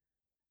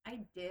 I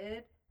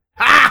did.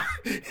 Ah!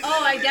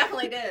 Oh, I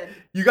definitely did.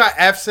 You got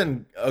F's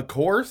in a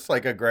course,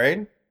 like a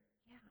grade?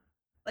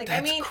 Like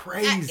That's I mean,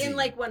 crazy. in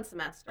like one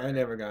semester. I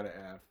never got an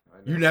F.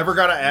 You never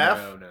got an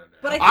F? No.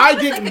 But I think I it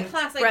was like didn't- a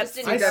class I Brett's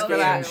just I didn't go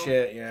scam to.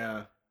 shit,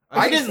 yeah.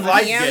 I didn't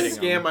like scam? getting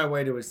scam them. my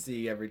way to a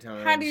C every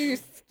time. How do you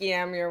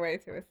scam your way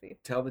to a C?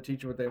 tell the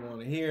teacher what they want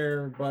to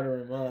hear,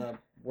 butter them up,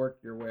 work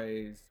your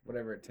ways,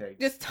 whatever it takes.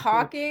 Just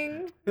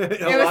talking? a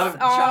It lot was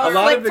of, all a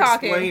lot slick of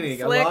talking. explaining.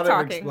 Slick a lot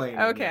talking. of explaining.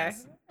 Okay.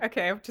 yes.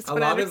 Okay, just A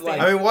want to lot of, understand.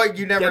 like, I mean, what,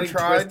 you never Getting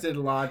tried?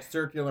 twisted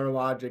circular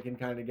logic and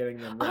kind of getting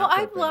them. Oh, wrapped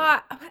I've up in it.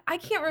 lied. I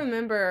can't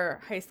remember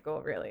high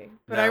school really,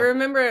 but I No.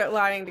 remember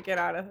lying to get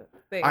out of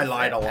things. I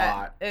lied a at-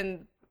 lot.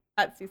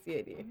 at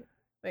CCAD.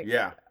 Like,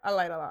 Yeah. I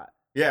lied a lot.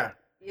 Yeah.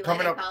 You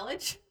Coming like in up-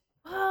 college?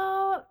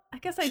 Well, I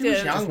guess I She was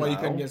did. young. Just why you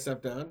couldn't though. get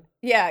stuff done.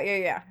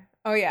 Yeah.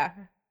 Oh yeah.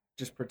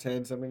 Just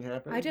pretend something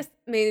happened. I just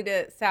made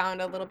it sound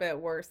a little bit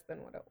worse than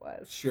what it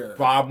was. sure.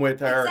 Bob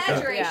with Erica.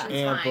 Exaggeration's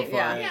Yeah. fine. Amplify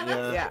Yeah, it,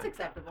 that's, yeah. that's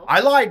acceptable. I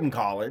lied in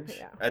college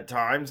Yeah. at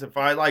times. If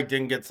I like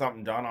didn't get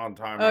something done on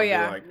time, Oh, I'd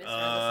yeah. be like, Mr.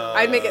 Episode.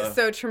 I'd make it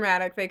so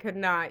traumatic they could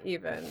not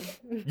even.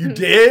 You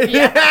did?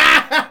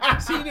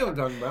 See, you know what I'm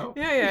talking about.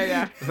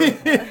 Yeah.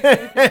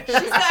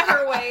 She's got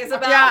her ways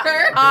about Yeah,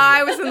 her.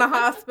 I was in the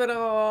hospital.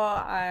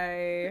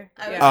 I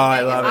I was yeah. Oh,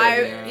 I love I-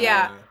 it.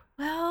 yeah.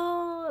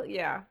 Well,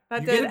 yeah,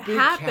 that You get a did big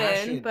cash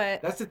happen, in.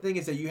 but That's the thing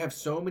is that you have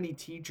so many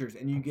teachers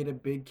and you get a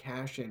big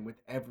cash in with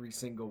every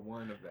single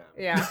one of them.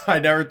 yeah. I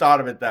never thought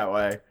of it that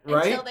way.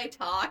 Right? Until they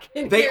talk.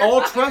 and They hear all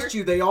about trust your-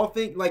 you. They all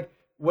think like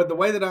what the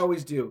way that I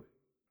always do.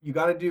 You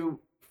got to do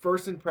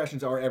first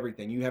impressions are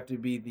everything. You have to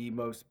be the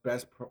most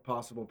best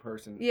possible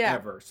person Yeah.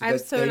 ever. So I'm that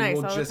so they nice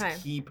will all the just time.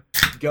 keep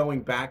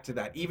going back to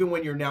that. Even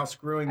when you're now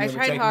screwing I them and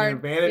tried taking hard.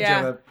 advantage Yeah.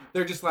 of them,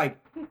 they're just like,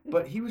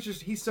 but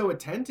he's so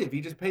attentive.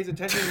 He just pays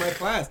attention to my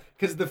class.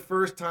 Because the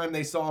first time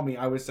they saw me,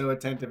 I was so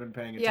attentive and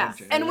paying Yeah,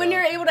 attention. and you when know?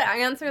 you're able to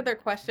answer their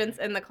questions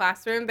in the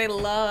classroom, they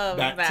love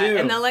That that, too.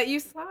 and they'll let you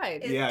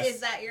slide. Is, Yes. is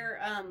that your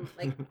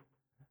like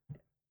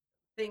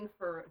thing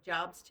for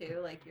jobs too,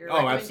 like your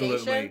Oh,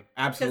 recommendation?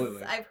 absolutely.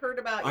 Because I've heard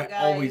about you I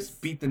guys. always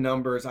beat the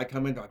numbers. I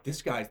come in like,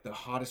 this guy's the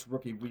hottest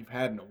rookie we've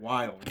had in a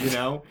while, you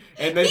know?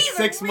 And then He's a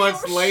 6 real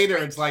months later,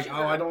 it's like, straight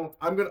oh,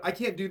 I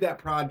can't do that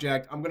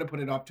project. I'm going to put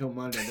it off till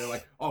Monday. They're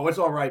like, oh, it's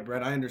all right,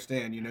 Brett. I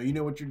understand. You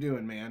know what you're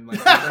doing, man.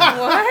 Like,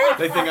 What?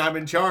 they think I'm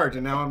in charge,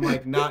 and now I'm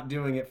like not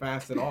doing it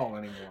fast at all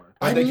anymore.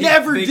 I They keep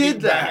never thinking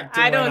did that. back to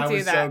I when don't I do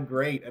was so that.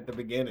 great at the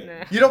beginning.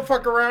 Nah. You don't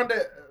fuck around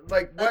at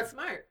like That's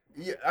what? smart.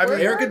 Yeah, I mean,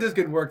 Erica does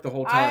good work the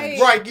whole time.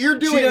 right? You're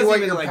She doing doesn't what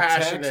even you're like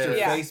passionate. text or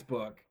Yeah.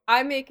 Facebook.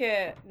 I make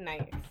it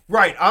nice.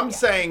 Right. I'm Yeah.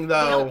 saying You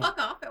though, don't fuck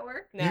off at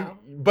work. No.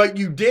 but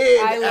you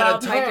did I at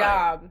love a my time.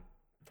 job.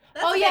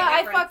 That's Oh a big yeah,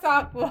 I difference. fucked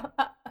off. Well,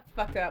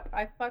 fucked up.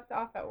 I fucked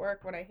off at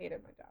work when I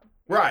hated my job.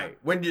 Right.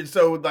 When you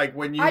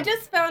when you I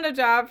just found a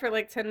job for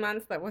like 10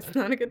 months that was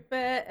not a good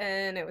fit,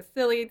 and it was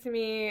silly to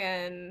me,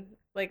 and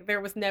like there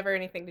was never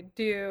anything to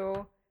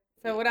do.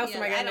 So what else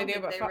am I don't gonna do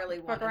think but they fuck, really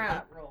fuck wanted around?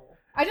 that role.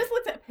 I just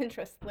looked at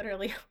Pinterest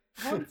literally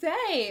all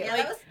day. Yeah, like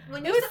that was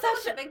when it you was said that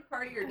such was a big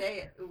part of your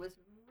day. It was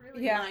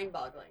really Yeah.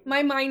 mind-boggling.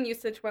 my mind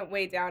usage went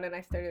way down, and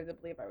I started to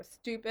believe I was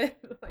stupid.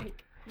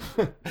 Like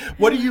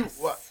what do you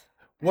yes.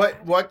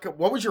 what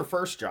was your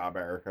first job,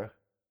 Erica?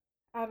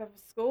 Out of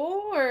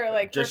school or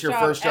like Just your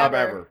first job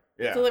ever.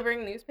 Yeah.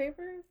 delivering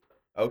newspapers?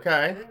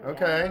 Okay.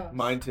 Okay. Yeah.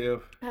 Mine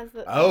too. As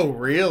the, Oh,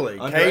 really?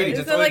 Underage. Katie, It's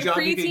is the it only like job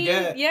you can preteen?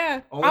 get.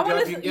 Yeah. Only I job want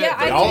you to. can get. Yeah,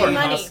 I y'all need are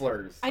money.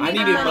 hustlers. I I need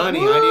needed money. money.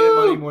 I needed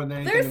money more than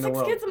anything There's in the 6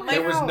 world. kids in my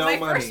There was house. no my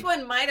money. first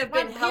one might have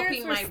My been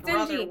helping my parents were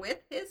brother stingy. with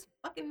his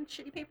fucking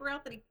shitty paper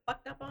route that he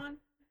fucked up on.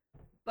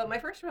 But my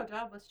first real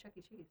job was Chuck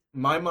E. Cheese.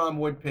 My mom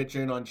would pitch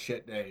in on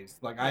shit days.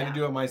 Like I had Yeah. to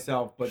do it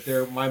myself, but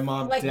my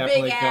mom Like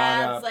definitely big got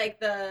ads, up like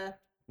the.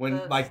 when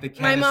the- like the My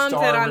Ken mom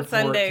Star did on report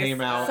Sundays.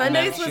 came out. and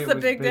Sundays that was shit the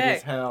big day.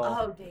 as hell.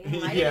 Oh damn! I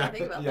didn't Yeah, even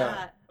think about yeah.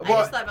 that. I Well-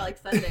 just thought about like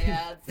Sunday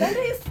ads. Sunday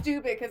is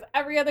stupid because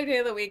every other day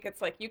of the week it's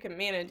like you can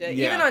manage it.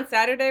 Yeah. Even on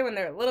Saturday when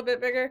they're a little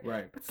bit bigger.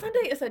 Right. But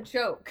Sunday is a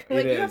joke. It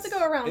Like you have to is.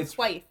 go around It's-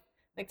 twice.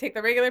 Like take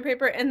the regular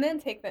paper and then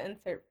take the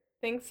insert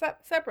thing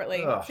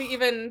separately Ugh. to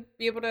even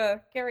be able to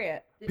carry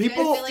it. Did you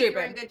People- guys feel like you were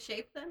in Stupid. good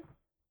shape then?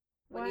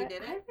 When you What?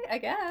 did it? I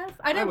guess.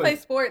 I didn't play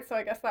was- sports, so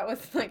I guess that was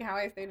like how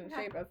I stayed in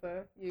shape as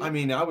a youth. I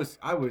mean, I was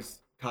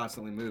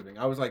constantly moving.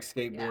 I was like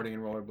skateboarding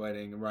and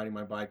rollerblading and riding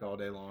my bike all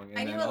day long,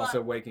 I and knew then a lot-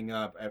 also waking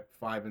up at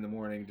 5 in the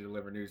morning to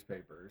deliver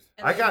newspapers.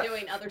 And I then got-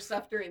 doing other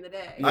stuff during the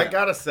day. Yeah. I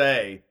gotta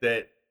say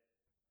that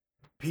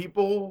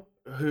people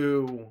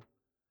who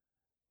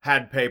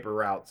had paper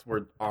routes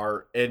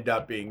end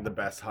up being the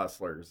best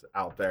hustlers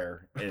out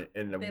there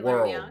in the They learn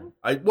world. young?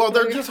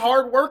 They're just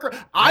hard workers.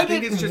 I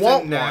think didn't it's just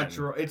want a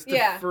natural. It's the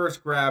Yeah.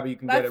 first grab you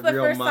can That's get the a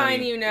real first money.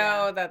 sign you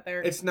know that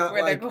they're It's not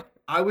where like they're going.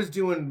 I was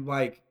doing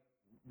like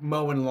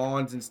mowing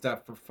lawns and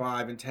stuff for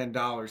 $5 and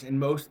 $10, and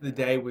most of the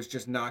day was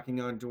just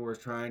knocking on doors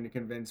trying to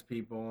convince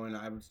people, and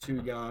I was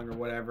too young or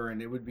whatever,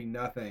 and it would be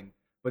nothing.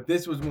 But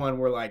this was one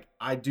where like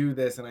I do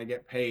this and I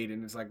get paid,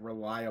 and it's like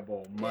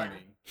reliable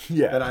money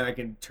Yeah, that I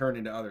can turn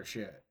into other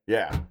shit.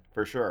 yeah,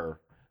 for sure.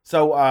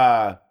 So,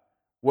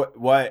 what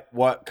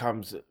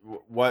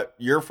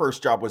your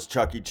first job was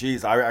Chuck E.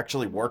 Cheese. I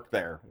actually worked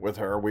there with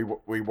her.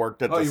 We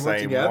worked at Oh, the you worked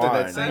same together? one.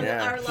 That's it.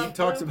 Yeah. Our He love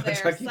talks bloomed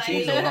about there. Chuck E.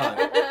 Cheese a Psych.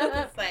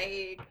 lot.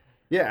 Psych.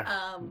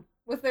 Yeah.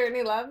 Was there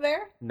any love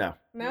there? No.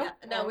 No.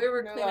 No, Oh, we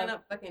were no cleaning love.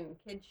 up fucking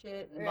kid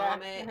shit and Yeah.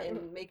 vomit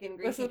and making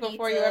This greasy is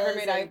before you ever pizzas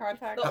made eye and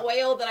contact. The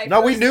oil that I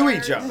No, we first knew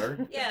learned. each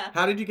other. Yeah.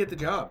 How did you get the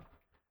job?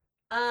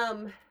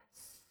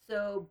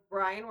 So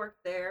Brian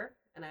worked there,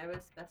 and I was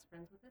best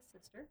friends with his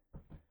sister,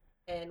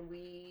 and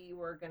we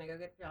were gonna go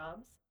get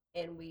jobs,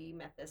 and we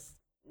met this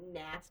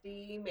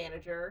nasty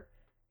manager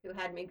who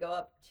had me go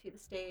up to the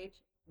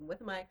stage with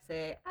a mic,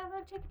 say, "I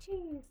love Chuck E.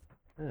 Cheese."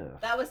 Ugh.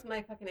 That was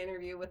my fucking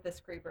interview with this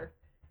creeper.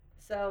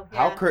 So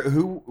How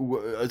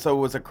yeah. so it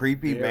was a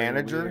creepy Very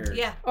manager? weird.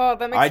 Yeah. Oh,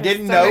 that makes I my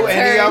didn't stomach know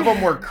any turn. of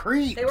them were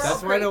creeps. They were all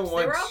That's why I don't creeps. They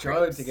were want all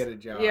Charlotte creeps. to get a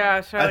job.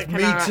 Yeah, Charlotte That's me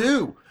cannot.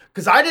 too.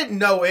 Because I didn't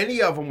know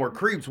any of them were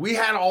creeps. We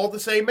had all the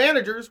same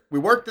managers. We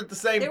worked at the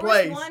same There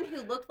place. was one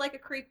who looked like a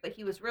creep, but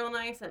he was real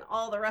nice, and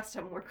all the rest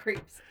of them were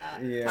creeps.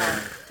 Yeah.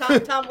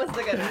 Tom was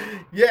the good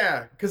one.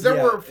 Yeah, because there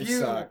Yeah, were a it few.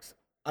 sucks.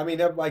 I mean,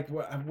 like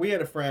we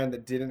had a friend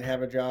that didn't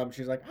have a job.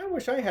 She's like, I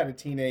wish I had a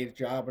teenage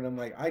job, and I'm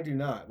like, I do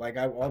not. Like,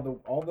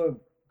 all the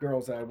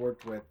girls that I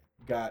worked with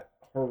got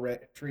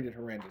treated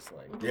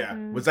horrendously. Yeah.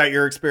 Mhm. Was that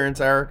your experience,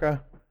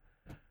 Erica?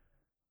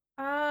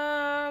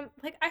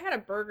 Like I had a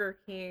Burger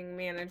King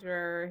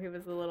manager who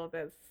was a little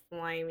bit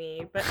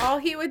slimy, but all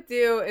he would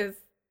do is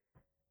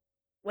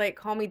like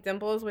call me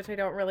Dimples, which I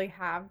don't really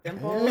have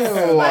dimples. Ew.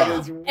 That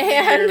is And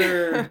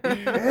weird.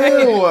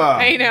 Ew.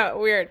 I know,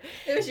 weird.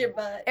 It was your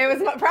butt. It was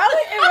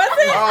probably it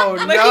wasn't. Oh,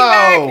 Looking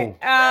no.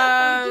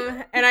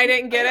 back, and I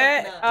didn't get I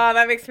it. hope Oh,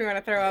 that makes me want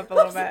to throw up a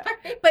little bit.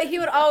 Sorry. But he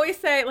would always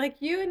say, like,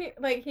 you and your,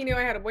 like, he knew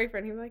I had a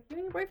boyfriend. He was like, you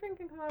and your boyfriend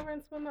can come over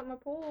and swim at my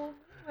pool.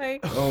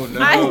 Like, Oh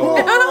no. I know.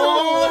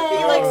 Oh,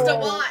 he likes to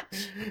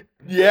watch.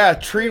 Yeah,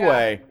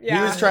 Treeway. Yeah.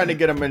 He was trying to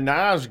get a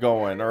menage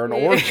going or an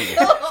orgy.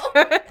 Oh,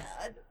 God.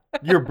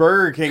 Your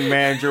Burger King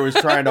manager was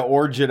trying to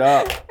orgy it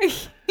up. and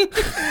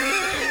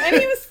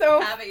he was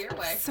so Have it your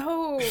way.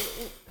 so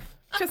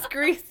just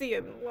greasy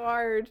and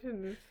large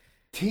and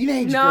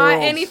Teenage not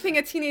girls. anything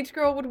a teenage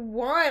girl would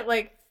want.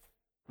 Like,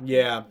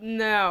 Yeah.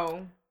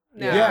 no.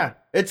 Yeah,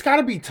 it's got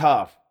to be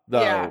tough though,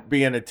 Yeah.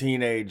 being a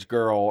teenage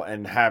girl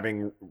and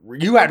having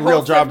you had real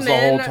Impulsive jobs the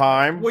whole men.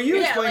 time. Well, you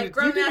Yeah, explained like it. You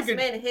grown did a ass good-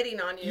 men hitting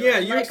on you. Yeah,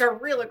 in, you like ex- a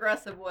real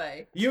aggressive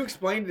way. You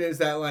explained it as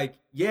that, like,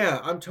 yeah,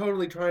 I'm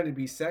totally trying to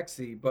be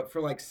sexy, but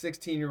for like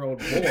 16-year-old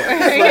boys. Like,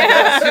 Yeah.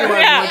 that's who I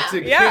Yeah. want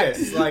to Yeah.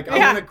 kiss. Like, I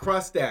Yeah. want a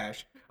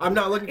crustache. I'm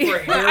not looking for a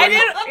hairy, I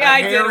did. Yeah,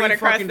 I did hairy want a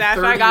fucking crustache.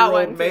 I got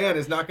 30-year-old one. man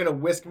is not going to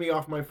whisk me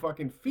off my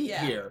fucking feet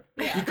Yeah. here.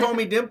 Yeah. You call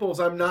me Dimples,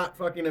 I'm not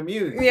fucking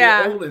amused.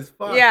 Yeah. You're old as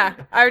fuck. Yeah,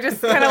 I would just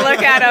kind of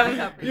look at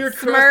him, You're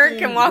smirk,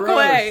 crusty and walk gross.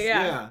 away.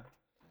 Yeah.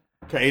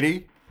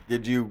 Katie,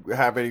 did you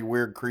have any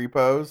weird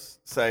creepos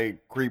say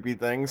creepy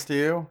things to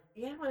you?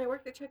 Yeah, when I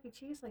worked at Chuck E.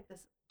 Cheese, like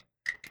this,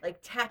 like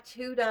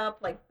tattooed up,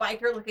 like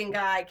biker looking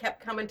guy kept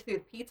coming through the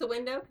pizza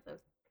window because I was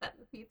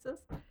cutting the pizzas.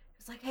 He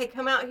was like, "Hey,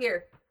 come out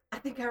here. I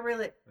think I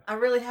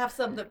really have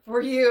something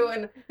for you."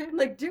 And I'm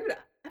like, "Dude,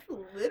 I've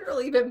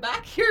literally been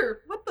back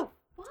here. What the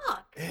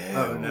fuck?"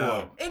 Oh,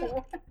 no. And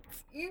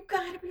you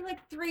gotta be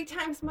like 3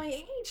 times my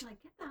age. Like,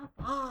 get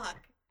the fuck.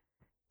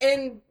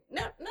 And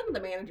none of the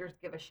managers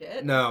give a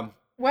shit. No.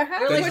 What They're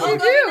happened? like, What'd "Oh, you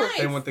very do? nice."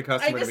 They want the I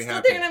customer to just be stood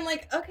happy. there and I'm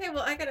like, "Okay,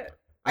 well, I gotta."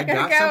 I gotta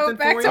got go something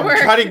back for to you. work.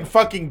 I'm cutting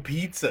fucking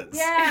pizzas.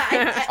 Yeah.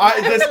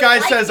 This really guy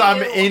like says I'm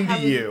you. into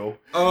Having- you.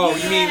 Oh,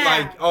 Yeah.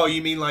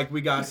 you mean like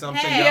we got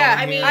something Hey, going Yeah,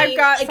 I mean, here? I've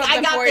got like, I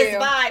something got for this you.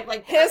 vibe.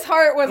 Like His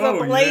heart was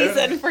Oh,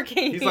 ablazing yeah. for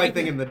Katie. He's like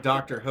thinking the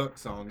Dr. Hook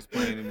songs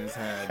playing in his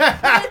head.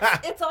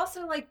 But it's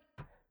also like,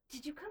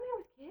 did you come here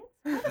with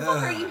kids? What the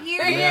fuck are you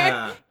here?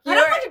 Yeah. I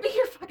don't want to be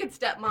your fucking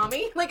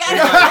stepmommy. Like I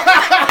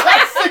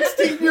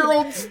don't.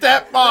 16-year-old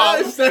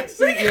stepmom.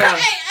 Sexy. Hey, Yeah.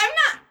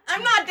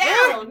 I'm not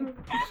down.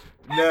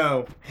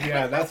 No.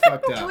 Yeah, that's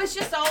fucked It up. was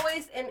just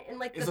always, and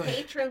like It's the like-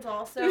 patrons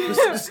also.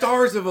 The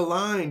stars have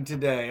aligned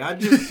today. I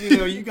just,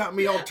 you got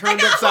me all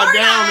turned got upside hard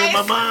down in my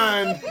eyes.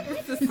 mind.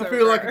 This is I so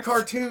feel like a gross.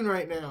 cartoon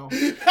right now.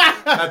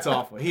 That's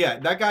awful. Yeah,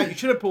 that guy, you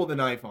should have pulled the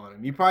knife on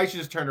him. You probably should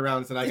just turn around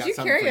and said, I Did got you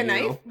something carry for a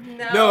you.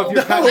 knife? No, if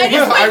you're cutting, I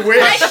just I went,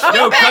 wish. I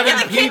No, went back cutting in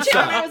the kitchen pizza.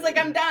 and I was like,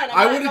 I'm done.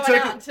 I I'm would've not going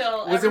took- out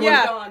until was it everyone's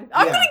Yeah, gone.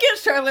 I'm Yeah. gonna get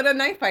Charlotte a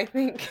knife. I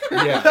think.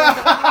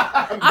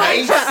 Yeah.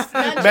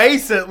 Mace,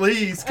 Mace at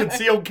least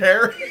concealed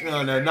carry.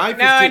 No, knife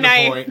No, is to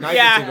knife. the point. Knife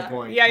Yeah. is to the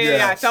point. Yeah.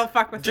 Yes. Don't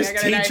fuck with Just me.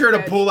 I got a teach knife, her to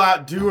bitch. pull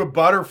out, do a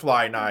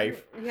butterfly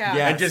knife, Yeah.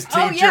 Yeah. and just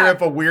Oh, teach yeah. her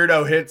if a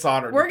weirdo hits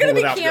on her. We're to gonna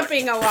pull be it out.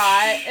 camping a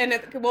lot, and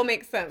it will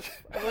make sense.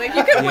 Like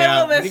you can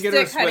Yeah, whittle we this need to get her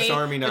a stick, Swiss honey,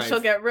 Army and knife she'll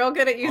get real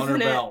good at using her it.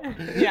 belt.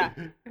 Yeah.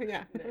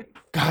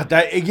 God,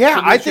 that yeah,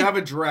 So I you should think have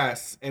a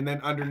dress, and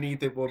then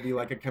underneath it will be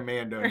like a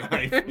commando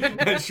knife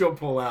that she'll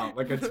pull out,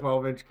 like a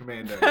 12-inch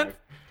commando knife.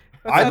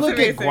 I That's look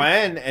amazing. at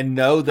Gwen and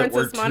know that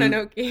Princess we're two.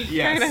 Mononoke.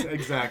 Yes,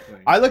 exactly.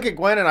 I look at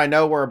Gwen and I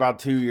know we're about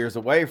 2 years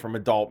away from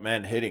adult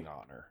men hitting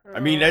on her. I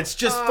mean, it's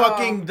just Oh,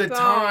 fucking the don't.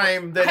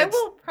 time that I it's.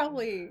 will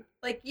probably.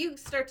 Like you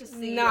start to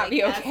see Not like,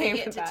 be as okay they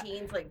get with to that.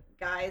 teens, like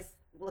guys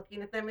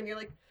looking at them, and you're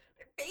like,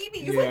 they're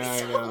babies. Yeah, like I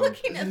stop know.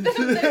 looking at them.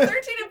 They're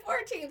 13 and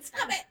 14.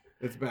 Stop it.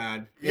 It's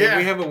bad. Yeah.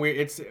 We have a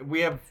weird. We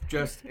have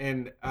just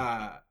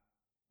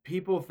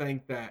people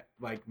think that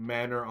like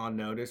men are on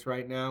notice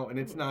right now, and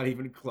it's not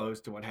even close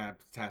to what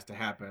has to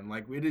happen.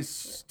 Like it is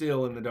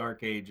still in the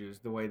dark ages.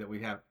 The way that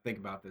we have to think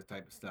about this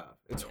type of stuff.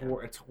 It's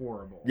it's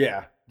horrible.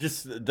 Yeah,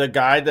 just the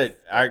guy that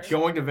actually.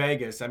 Going to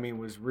Vegas, I mean,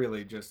 was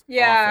really just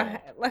Yeah.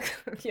 awful. Like.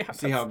 Yeah.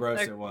 See how that's- gross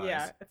like, it was.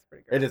 Yeah, it's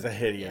pretty gross. It is a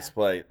hideous Yeah.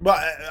 place. But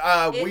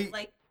It we.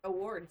 like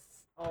awards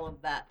all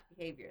of that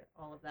behavior,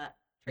 all of that.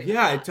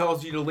 Yeah, it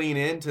tells you to lean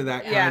into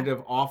that Yeah. kind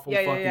of awful Yeah,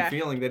 yeah, fucking yeah.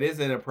 feeling that is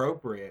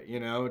inappropriate.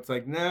 It's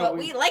like no, But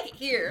we like it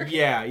here.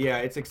 yeah,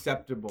 it's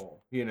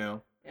acceptable. Yeah.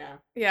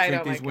 Yeah, I Treat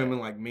don't these like women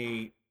it. like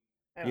meat.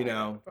 I don't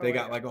like it. They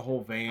got like a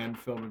whole van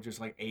filled with just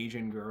like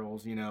Asian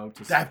girls. To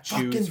That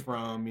choose fucking-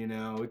 from.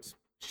 It's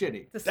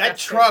shitty. That Disgusting.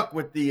 truck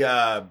with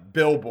the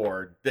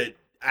billboard that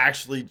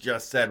actually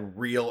just said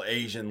real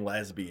Asian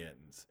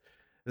lesbians.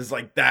 It's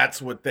like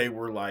that's what they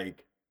were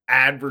like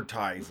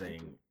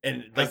advertising.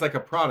 And It's like a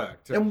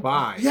product to and-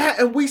 buy. Yeah,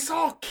 and we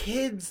saw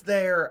kids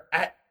there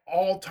at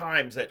all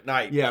times at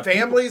night. Yeah,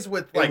 families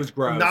with it like was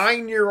gross.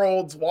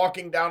 9-year-olds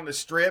walking down the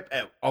strip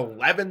at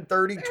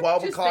 11:30,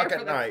 12 Just o'clock there at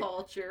for the night.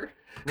 culture.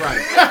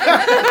 Right.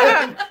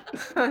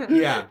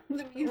 Yeah.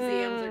 The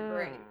museums are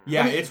great.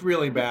 Yeah, it's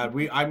really bad.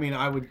 I mean,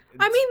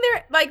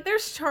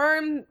 there's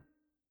charm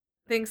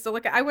things to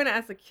look at. I went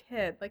as a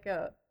kid, like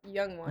a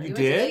young one. You went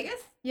to did?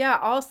 Vegas? Yeah,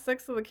 all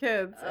 6 of the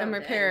kids Oh, and my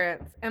dang.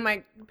 parents. And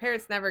my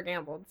parents never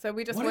gambled, so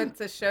we just What went an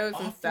to shows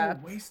and stuff.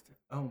 Waste.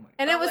 Oh my.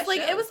 And Oh, it was what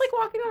like shows?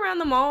 walking around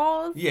the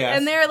malls. Yes.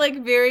 And they're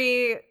like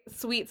very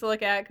sweet to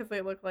look at because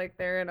they look like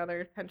they're in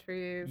other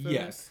countries. and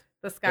Yes.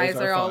 The skies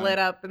Those are are all fun. lit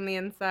up in the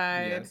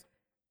inside. Yes.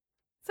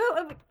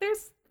 So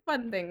there's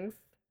fun things.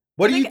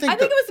 What do you I think?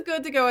 think it was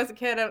good to go as a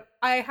kid.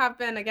 I have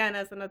been again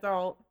as an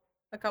adult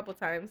a couple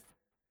times.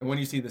 And when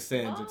you see the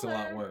sins, it's a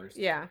lot Baller. worse.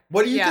 Yeah.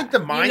 What do you think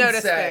the You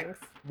notice mindset? things.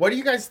 What do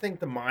you guys think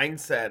the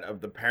mindset of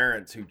the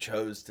parents who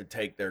chose to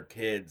take their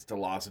kids to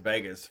Las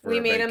Vegas for We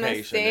a made a vacation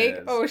mistake.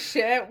 is? Oh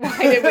shit! Why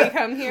did we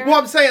come here? Well,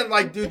 I'm saying,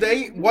 like, do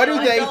they? What do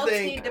they Adults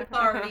think? need to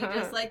party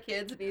just like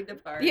kids need to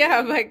party.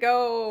 Yeah, but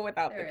go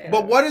without the There kids. is.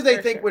 But what do they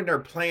for think sure. when they're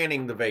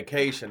planning the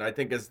vacation? I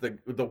think is the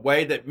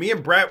way that me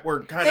and Brett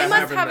were kind They of must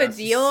having have a this.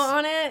 deal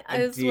on it. A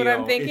Is what I'm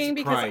deal. thinking It's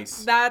because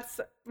price. that's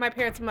my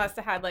parents must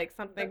have had like The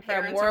something from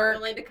parents are work.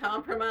 willing to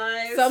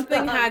compromise.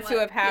 Something on had to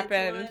what have kids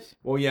happened. want.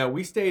 Well, yeah,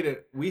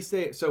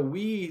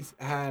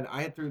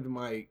 I had through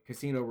my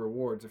casino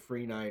rewards a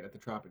free night at the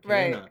Tropicana.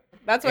 Right.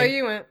 That's why And-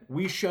 you went.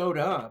 We showed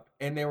up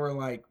and they were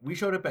like, we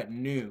showed up at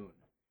noon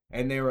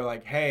and they were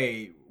like,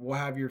 hey, we'll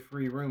have your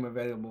free room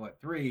available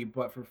at 3,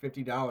 but for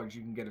 $50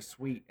 you can get a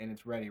suite and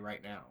it's ready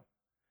right now.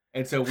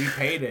 And so we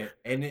paid it,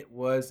 and it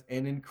was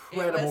an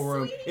incredible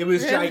room. sweet. It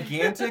was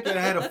gigantic. It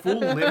had a full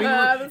living room.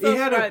 That's so It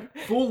had fun. a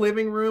full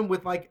living room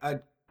with like a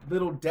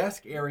little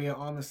desk area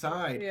on the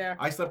side. Yeah.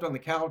 I slept on the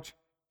couch,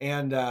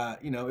 and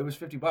it was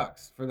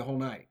 $50 for the whole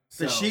night.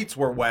 The So- sheets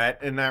were wet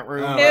in that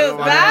room. Oh, by the Ew,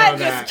 way. that know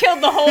just that.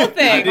 killed the whole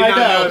thing. I did not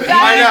know that.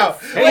 I know.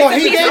 Hey, Well, listen,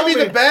 he he gave told me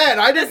me- the bed.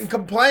 I didn't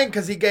complain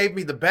because he gave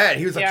me the bed.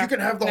 He was like, Yeah. "You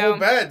can have the No. whole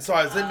bed." So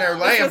I was in there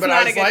This laying, was but not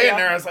I a was good laying deal.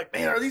 there. I was like,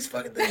 "Man, are these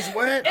fucking things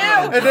wet?" Ew.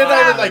 And then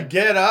I would like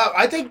get up.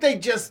 I think they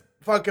just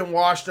fucking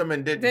washed them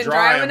and didn't Didn't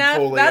dry dry them enough.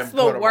 fully. That's and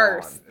the put 'em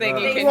worst on. thing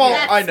you Uh, can Well, do.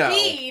 That I know.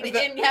 speed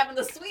and having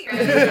the suite.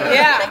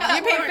 Yeah,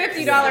 you pay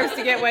 $50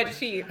 to get wet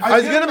sheets. I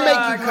was gonna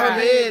make you come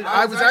in.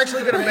 I was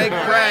actually gonna make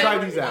Try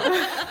Brett. these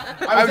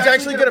out. I was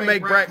actually gonna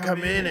make Brett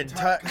come in and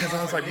touch because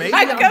I was like, maybe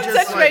I I'm come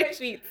just touch like, my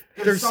sheets.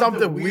 there's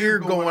something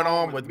weird going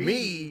on with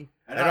me.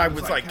 And I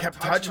was like, kept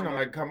touching them.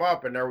 I'd come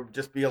up and there would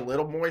just be a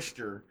little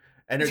moisture.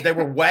 And they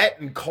were wet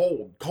and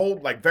cold,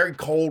 like very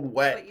cold,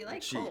 wet But you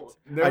like sheets. cold.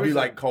 There I do was a-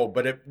 like cold,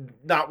 but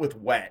not with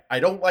wet. I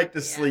don't like to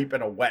Yeah. sleep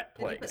in a wet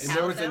Did you put place. And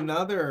there was Towels down?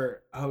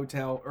 another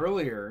hotel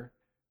earlier.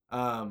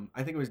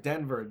 I think it was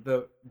Denver.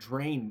 The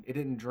drain, it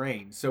didn't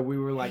drain, so we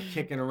were like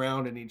kicking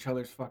around in each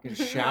other's fucking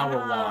shower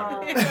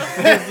water. It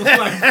was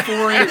like 4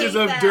 I inches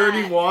hate of that.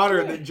 dirty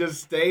water that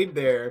just stayed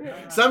there.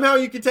 Somehow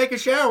you could take a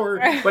shower,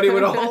 but it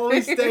would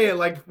always stay at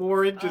like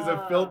 4 inches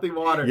of filthy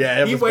water.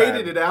 Yeah, it he was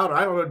waited bad. it out.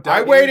 I don't know. I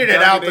Doug, waited you it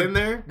dug out in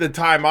there. the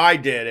time I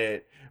did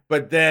it,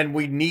 but then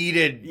we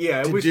needed Yeah,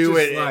 it to was do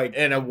just it like,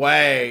 in a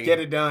way. Get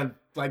it done.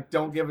 Like,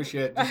 don't give a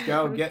shit. Just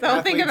go get.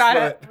 Don't think athlete's about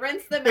it. foot.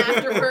 Rinse them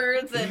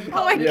afterwards and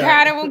Oh my Yeah.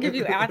 god, I won't give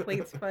you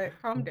athletes, but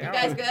calm down. You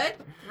guys good?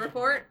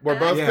 Report? We're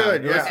both Yeah,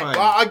 good. it was Yeah. fine.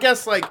 Well, I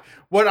guess like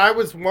what I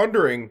was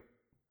wondering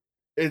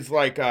is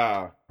like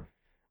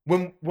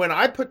when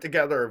I put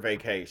together a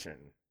vacation,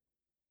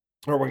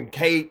 or when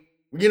Kate,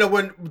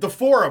 when the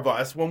four of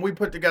us, when we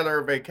put together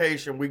a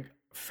vacation, we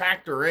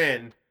factor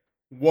in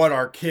what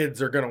our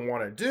kids are gonna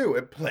want to do.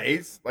 It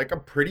plays like a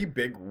pretty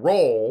big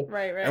role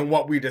Right. and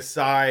what we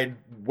decide,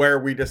 where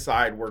we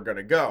decide we're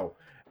gonna go,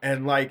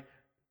 and like.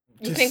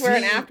 You to think we're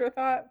an see-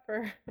 afterthought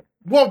for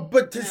Well,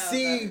 but to No,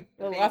 see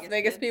the Las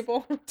Vegas kids.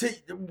 people?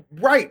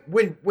 right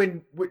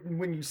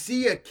when you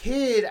see a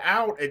kid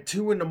out at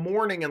 2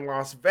 a.m. in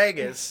Las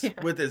Vegas Yeah.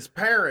 with his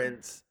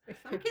parents,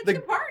 Some kids The-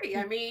 can party.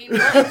 I mean,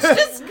 it's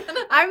just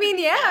gonna. I mean,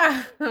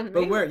 yeah.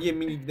 But where? You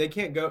mean they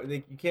can't go?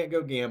 You can't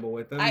go gamble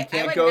with them. You I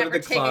can't would go never to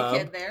the take club. a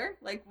kid there.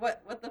 Like,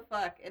 what the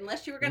fuck?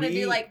 Unless you were gonna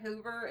We- do like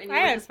Hoover and you I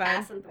were had just fun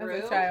passing as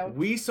through. a child.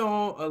 We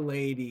saw a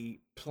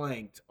lady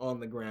planked on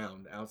the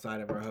ground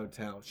outside of our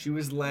hotel. She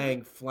was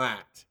laying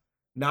flat,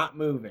 not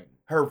moving.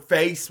 her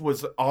face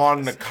was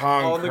on the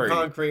concrete, On the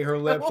concrete, her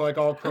lips like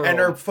all curled. and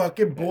her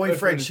fucking Listen.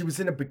 boyfriend. She was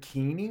in a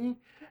bikini.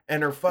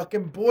 And her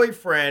fucking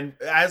boyfriend,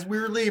 as we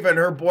were leaving,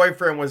 her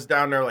boyfriend was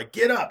down there like,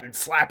 get up, and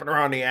slapping her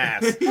on the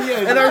ass. Yeah,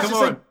 And I was come just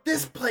on. like,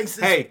 this place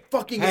is Hey,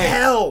 fucking hey,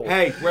 hell.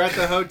 Hey, we're at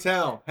the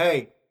hotel.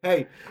 Hey.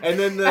 And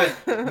then the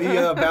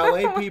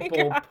valet Oh my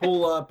people God.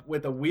 pull up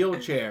with a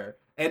wheelchair.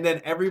 And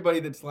then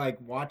everybody that's like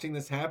watching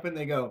this happen,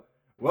 they go,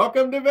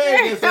 welcome to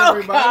Vegas, Oh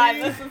everybody.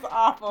 god, this is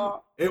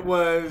awful. It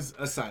was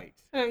a sight.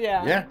 Oh,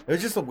 yeah. Yeah, it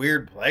was just a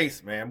weird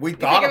place, man. We You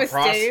thought think it of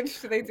was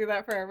staged? Do they do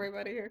that for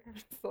everybody who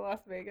comes to Las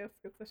Vegas?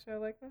 Gets a show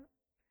like that?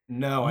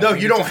 No, I No,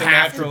 think you it's don't just a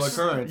have natural to.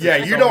 occurrence. Yeah,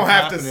 It's you always don't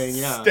have to happening,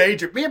 yeah.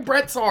 stage it. Me and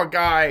Brett saw a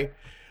guy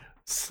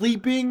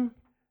sleeping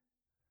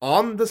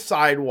on the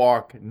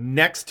sidewalk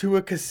next to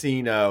a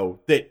casino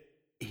that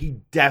he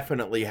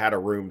definitely had a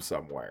room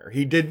somewhere.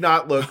 He did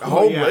not look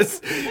Oh, yeah. homeless.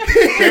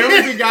 There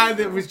was a guy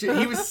that was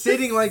he was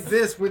sitting like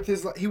this with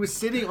his he was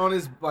sitting on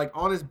his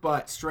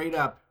butt straight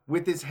up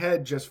with his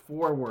head just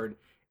forward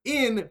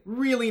in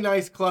really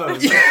nice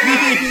clothes.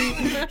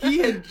 he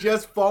had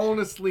just fallen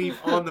asleep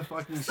on the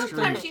fucking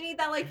Sometimes street. you need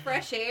that like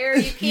fresh air.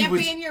 You He can't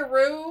was- be in your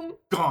room.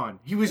 Gone.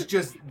 He was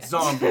just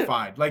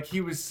zombified. Like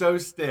he was so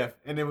stiff,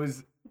 and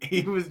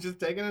he was just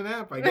taking a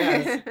nap. I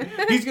guess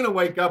he's gonna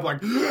wake up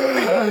like,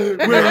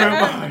 where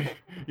am I?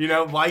 You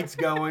know, lights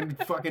going,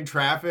 fucking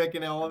traffic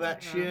and all of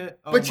that shit.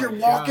 Oh But my you're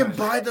walking gosh.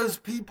 by those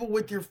people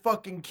with your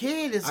fucking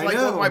kid. It's I like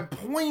know. what my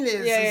point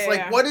is. Yeah, it's yeah, like,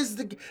 yeah. what is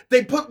the?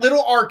 They put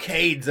little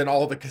arcades in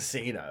all the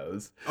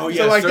casinos. Oh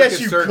yeah, So I guess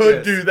Circus you Circus.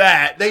 could do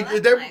that. Oh,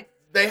 that's They nice.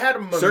 they had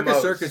them.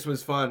 Circus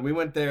was fun. We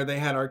went there. They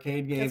had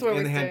arcade games what and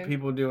we they had did.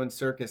 people doing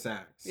circus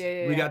acts.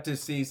 Yeah, We yeah. got to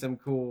see some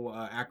cool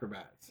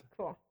acrobats.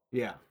 Cool.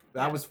 Yeah,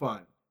 that was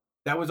fun.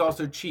 That was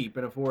also cheap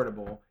and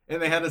affordable.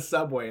 And they had a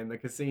Subway in the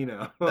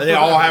casino. They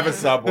all have a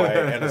Subway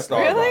and a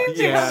Starbucks.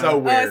 Really? Yeah. So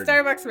weird.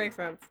 Starbucks makes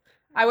sense.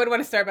 I would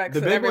want a Starbucks. The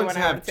so big everyone ones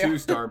had have one, 2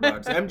 too.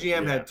 Starbucks.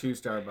 MGM Yeah. had 2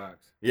 Starbucks.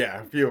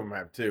 Yeah, a few of them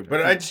have too.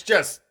 But it's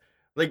just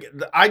like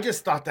I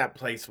just thought that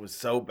place was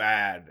so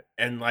bad,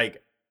 and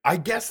like I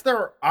guess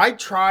I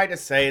try to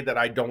say that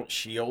I don't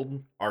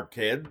shield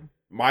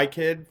my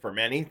kid, from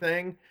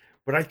anything,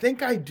 but I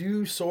think I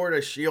do sort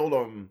of shield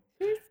them.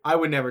 I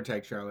would never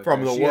take Charlotte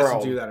From there. the She has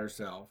world. to do that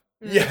herself.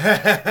 Yeah,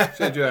 She has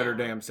to do that her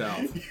damn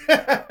self.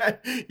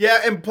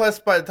 yeah, and plus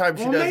by the time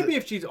she Well, does maybe it,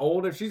 if she's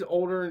older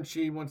and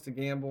she wants to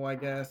gamble, I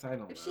guess. I don't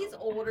know. If she's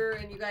older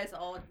and you guys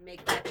all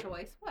make that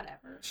choice,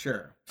 whatever.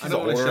 Sure. I She's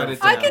don't want to older. shut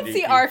it down. I Yeah. could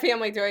see our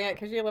family doing it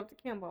because you love to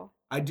gamble.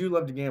 I do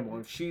love to gamble.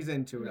 If she's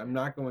into it, I'm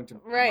not going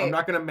to. Right. I'm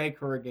not going to make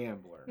her a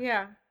gambler.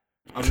 Yeah.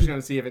 I'm just going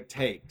to see if it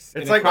takes.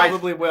 And It's it like my-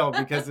 probably will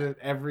because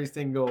every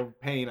single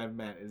pain I've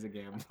met is a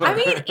gambler. I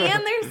mean,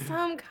 and there's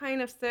some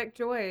kind of sick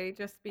joy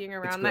just being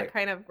around great. that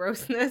kind of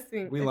grossness.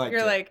 And We liked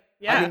You're it. like,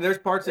 yeah. I mean, there's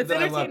parts of It's it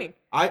that I love. entertaining.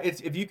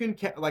 It's if you can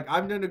like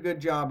I've done a good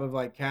job of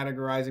like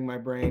categorizing my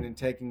brain and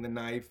taking the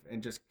knife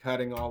and just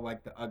cutting all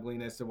like the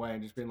ugliness away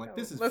and just being like,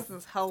 this is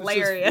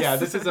hilarious. yeah,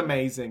 this is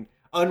amazing,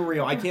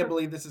 unreal. I can't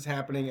believe this is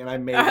happening and I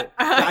made it.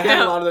 I had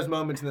a lot of those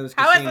moments in those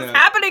How is casinos. this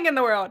happening in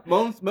the world?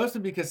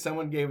 Mostly because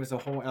someone gave us a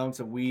whole ounce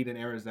of weed in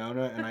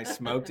Arizona and I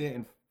smoked it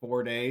in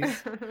 4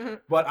 days.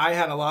 But I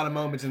had a lot of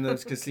moments in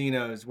those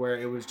casinos where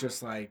it was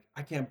just like,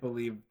 I can't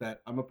believe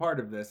that I'm a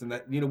part of this. And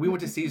that, we went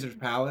to Caesar's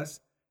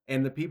Palace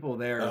and the people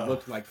there Ugh.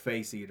 looked like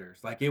face eaters.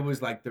 Like it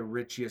was like the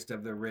richest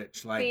of the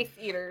rich. Like, Face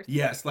eaters.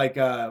 yes, like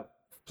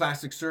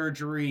plastic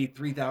surgery,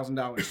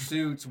 $3,000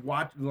 suits,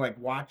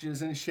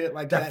 watches and shit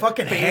like that. That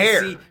fucking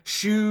Fancy hair.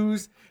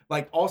 shoes.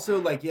 Like also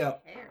like, yeah,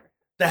 Hair.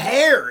 the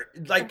hair,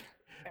 like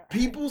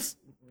people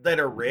that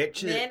are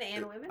rich, Men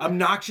and women.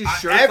 obnoxious I-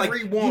 shirts,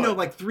 everyone.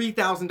 like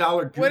 $3,000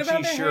 What Gucci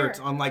about their shirts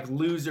hair? on like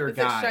loser Is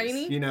it guys.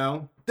 shiny? You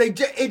it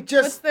What's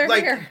just their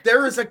like hair?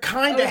 there is a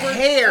kind of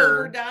hair.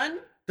 Overdone.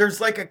 There's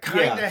like a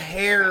kind Yeah. of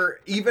hair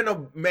even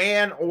a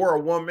man or a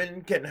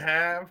woman can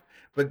have,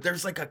 but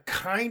there's like a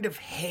kind of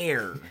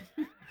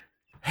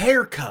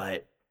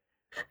haircut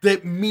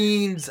that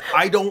means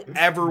I don't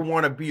ever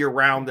want to be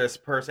around this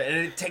person, and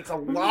it takes a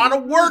lot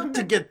of work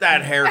to get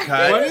that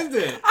haircut. What is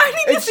it? I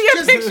need to It's see a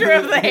just- picture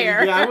of the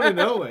hair. Yeah, I want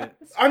to know it.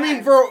 I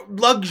mean, for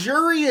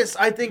luxurious,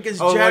 I think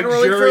is Oh,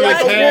 generally for luxurious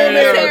like a hair.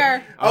 woman. Hair.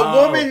 A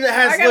Oh. woman that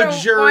has I gotta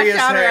luxurious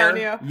watch out around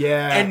hair. you.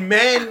 Yeah.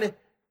 And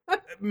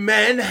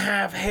men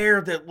have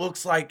hair that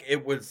looks like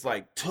it was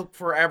like took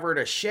forever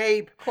to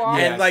shape, Qual-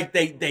 Yes. and like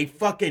they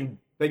fucking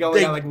they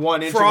only they got like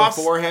 1 inch frost-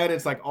 of a forehead.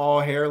 It's like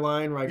all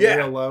hairline, like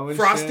real low and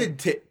frosted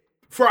tips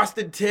Oh,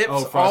 frosted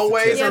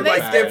always tips Yeah, are are they like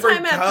bad. spend different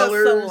time at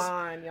colors. the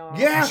salon, y'all.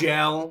 Yeah, shit.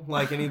 Gel,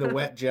 like any of the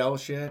wet gel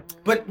shit.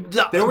 but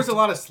There was a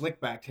lot of slick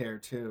back hair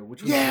too,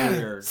 which was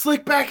weird.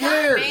 slick back God,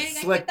 hair. man, you gotta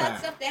Slick get that back.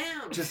 stuff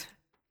down. Just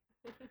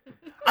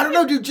I don't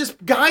know, dude.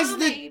 Just guys that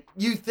Pomade.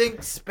 you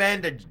think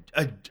spend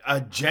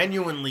a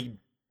genuinely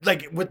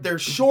like with their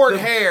short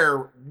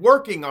hair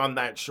working on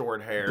that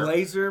short hair.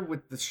 blazer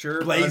with the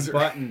shirt Blazer.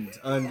 unbuttoned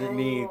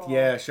underneath. Oh,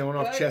 Yeah, showing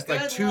off good- chest, like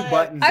good 2 one.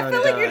 buttons. I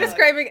feel like you're undone.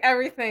 describing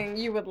everything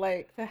you would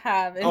like to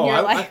have in Oh, your I-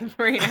 life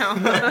right now.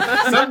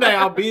 Someday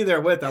I'll be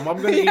there with them.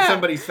 I'm gonna eat Yeah.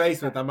 somebody's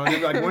face with them. I'm gonna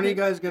be like, when are you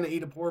guys gonna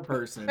eat a poor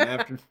person?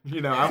 After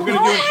I'm gonna Oh do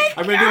my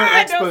I'm gonna do an God,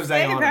 don't expose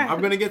say on them. that.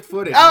 I'm gonna get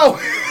footage. Oh,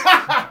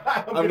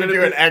 I'm gonna gonna do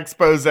be- an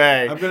expose.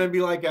 I'm gonna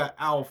be like a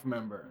ALF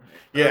member.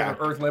 Yeah.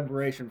 Earth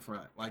Liberation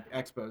Front, like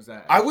expose.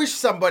 I wish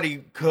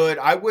somebody could.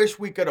 I wish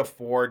we could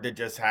afford to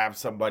just have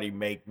somebody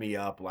make me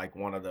up like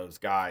one of those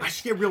guys. I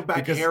should get real back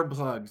Because- hair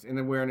plugs and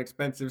then wear an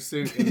expensive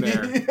suit in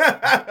there.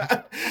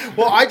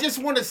 Well, I just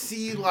want to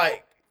see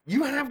like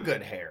you have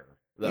good hair.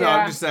 Though. No,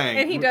 I'm just saying.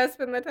 And he does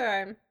spend the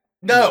time.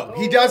 No,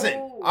 he doesn't.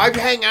 Oh. I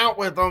hang out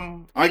with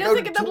him. He I go doesn't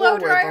to get the tour blow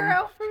with dryer him.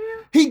 out for you?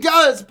 He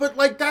does, but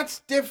like that's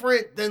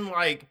different than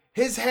like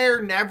his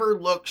hair never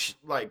looks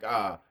like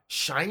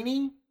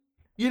shiny.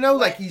 You know,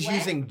 like he's wet?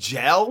 using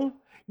gel.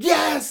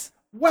 Yes,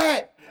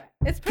 wet.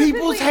 It's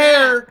People's perfectly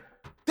hair.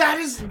 That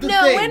is the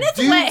No, thing. when it's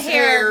Dudes' wet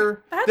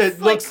hair, that's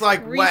that looks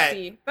like wet.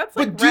 greasy. That's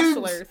But like dudes-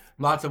 wrestlers.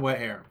 Lots of wet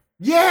hair.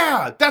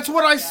 Yeah, that's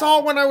what I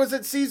saw when I was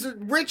at Caesar.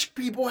 Rich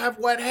people have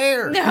wet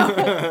hair. No.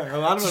 A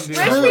lot of them do.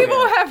 Rich True.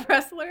 people have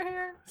wrestler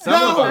hair. Some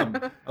No. of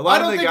them. A lot I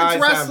don't of the think guys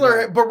it's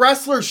wrestler, have but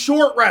wrestler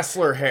short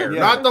wrestler hair, Yeah.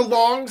 not the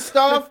long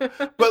stuff,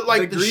 but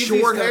like the greasy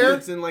short stuff hair.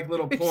 that's in like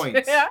little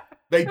points. Yeah.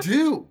 They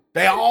do.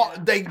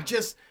 They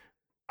just.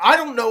 I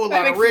don't know a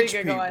That lot of makes me rich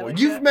giggle. I people. like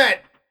You've it.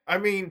 met. I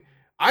mean,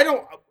 I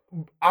don't.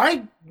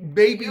 I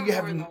maybe You're you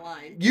more in have the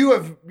line.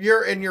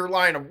 you're in your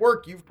line of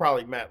work. You've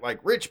probably met like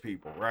rich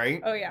people,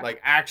 right? Oh, yeah. Like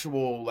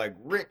actual like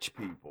rich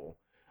people.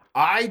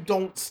 I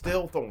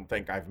still don't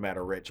think I've met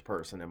a rich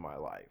person in my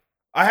life.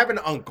 I have an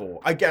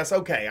uncle. I guess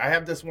okay. I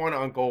have this one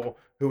uncle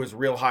who is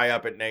real high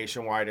up at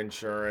Nationwide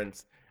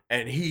Insurance,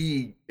 and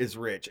he is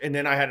rich. And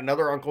then I had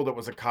another uncle that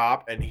was a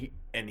cop, and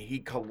he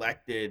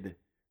collected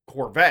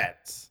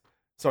Corvettes.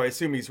 So I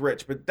assume he's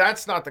rich, but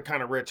that's not the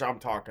kind of rich I'm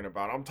talking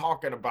about. I'm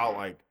talking about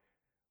like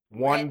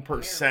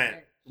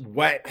 1%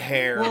 wet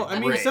hair. Well, I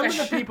mean, rich. some of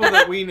the people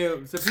that we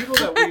knew, the people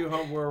that we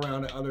were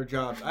around at other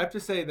jobs, I have to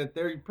say that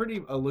they're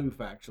pretty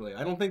aloof, actually.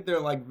 I don't think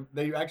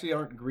they actually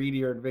aren't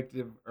greedy or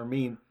vindictive or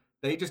mean.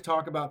 They just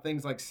talk about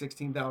things like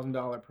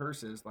 $16,000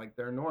 purses, like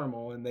they're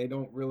normal, and they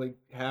don't really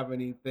have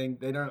anything.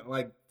 They don't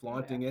like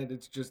flaunting it.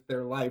 It's just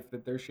their life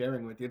that they're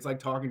sharing with you. It's like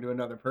talking to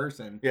another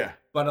person. Yeah.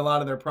 But a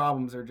lot of their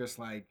problems are just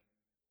like,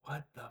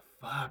 what the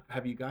fuck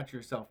have you got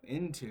yourself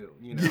into?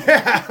 You know?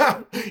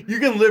 Yeah. You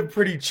can live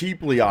pretty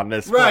cheaply on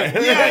this. Right.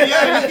 planet.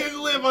 Yeah. You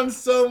can live on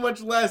so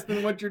much less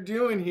than what you're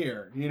doing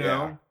here, you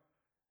know?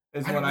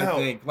 Is I what don't I know.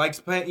 think. Like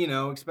I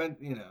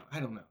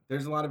don't know.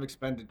 There's a lot of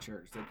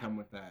expenditures that come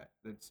with that.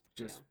 That's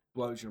just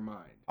blows your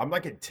mind. I'm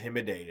like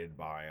intimidated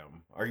by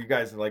them. Are you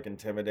guys like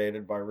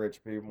intimidated by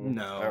rich people?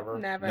 No. Ever?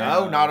 Never.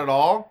 No, not at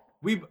all.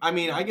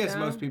 I guess No.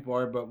 most people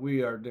are, but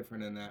we are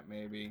different in that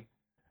maybe.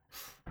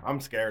 I'm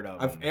scared of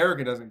them.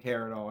 Erica doesn't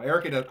care at all.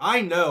 Erica does.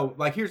 I know,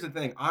 like, here's the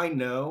thing. I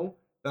know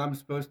that I'm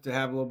supposed to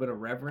have a little bit of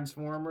reverence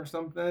for him or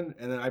something,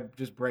 and then I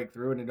just break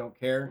through and I don't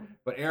care.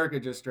 But Erica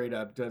just straight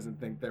up doesn't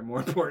think they're more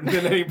important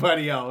than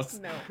anybody else.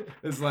 No.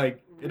 It's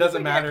like, it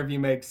doesn't matter if you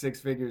make 6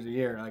 figures a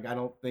year. Like, I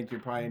don't think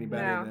you're probably any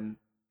better No. than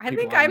I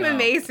people think I'm know.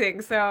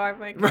 amazing, so I'm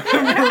like,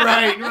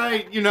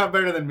 right. You're not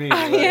better than me.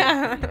 Right?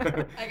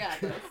 Yeah. I got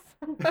this.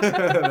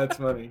 That's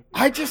funny.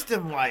 I just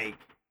am like,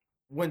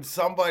 when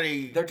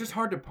somebody. They're just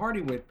hard to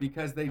party with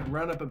because they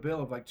run up a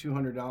bill of like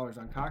 $200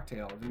 on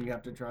cocktails, and you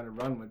have to try to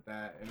run with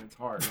that, and it's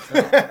hard.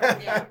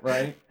 Yeah.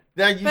 Right?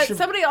 Now you But should.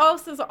 somebody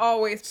else is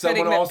always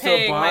Someone also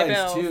paying my buys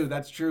bills. too.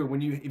 That's true.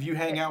 If you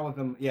hang out with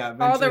them, yeah, All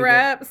eventually the they-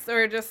 reps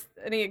or just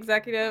any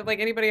executive, like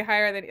anybody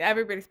higher than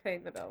everybody's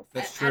paying the bills.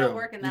 That's I true. don't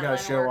work in You that gotta line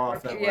of show work off where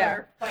that people way.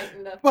 are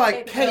fighting to pay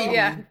But the Katie, bill.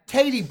 Yeah.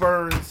 Katie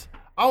Burns,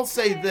 I'll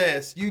say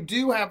this: you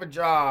do have a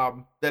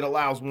job that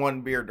allows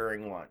one beer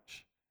during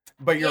lunch,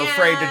 but you're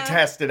afraid to Yeah.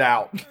 test it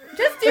out.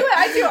 Just do it.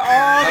 I do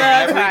all Like the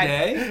every time.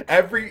 day,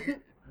 Every.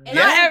 And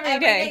Not Yeah. every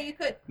day. you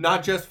could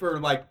not just for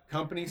like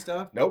company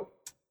stuff. Nope.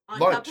 on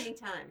Lunch. company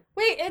time.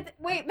 Wait,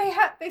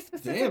 they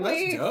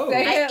specifically dope.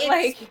 say I- it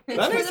like it's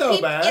That for ain't the so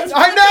peop- bad. it's for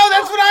I the know.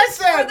 That's people- what I for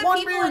said. the One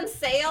people beer. in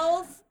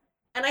sales,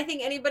 and I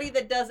think anybody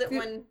that does it Do-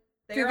 when do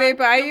they're they on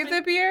buy you company-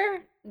 the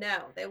beer? No,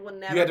 they will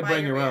never. You had to buy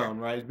bring your beer. own,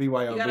 right? It's You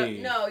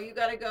BYOB.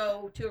 gotta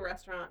go to a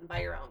restaurant and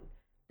buy your own.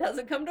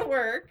 Doesn't come to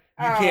work.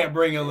 You can't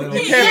bring a little.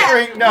 You can't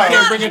bring- no. You We're can't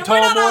not- bring a and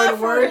tall we're not boy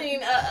to work.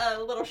 offering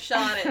a little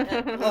shot at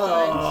lunch.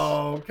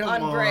 Oh, come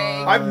On on. break.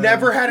 I've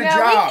never had a No,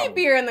 job. we keep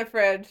beer in the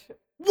fridge.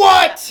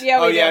 What? Yeah,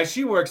 we Oh yeah, do.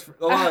 she works. For,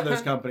 a lot of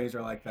those companies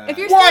are like that. If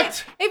you're What?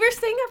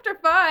 staying after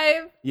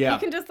 5, Yeah. you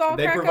can just all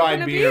They crack provide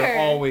open a beer, beer.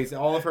 always.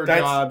 All of her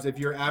That's- jobs. If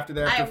you're after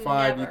there after I've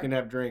 5, you never. can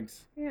have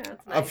drinks. Yeah.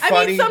 That's A nice. I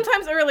funny- mean,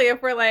 sometimes early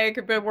if we're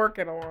like been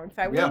working a long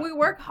time. Yeah. We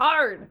work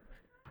hard.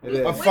 It is.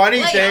 A We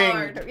funny play thing.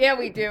 hard. Yeah,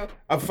 we do.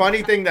 A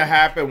funny thing that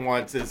happened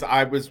once is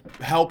I was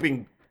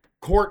helping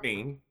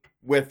Courtney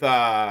with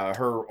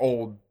her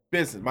old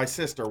business. My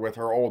sister with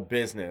her old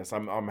business.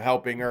 I'm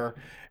helping her,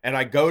 and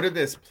I go to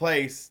this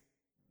place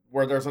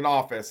where there's an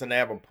office and they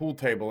have a pool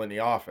table in the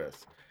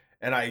office.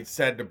 And I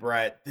said to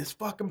Brett, "This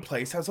fucking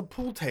place has a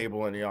pool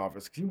table in the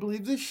office. Can you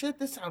believe this shit?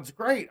 This sounds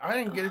great. I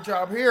didn't get a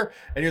job here."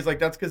 And he was like,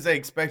 "That's because they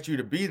expect you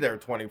to be there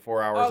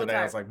 24 hours All a the day." I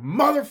time. was like,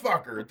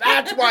 "Motherfucker,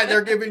 that's why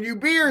they're giving you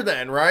beer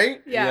then,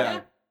 right?"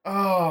 Yeah.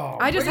 Oh,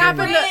 I just We're your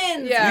happened to.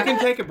 friends. Yeah. You can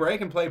take a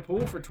break and play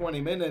pool for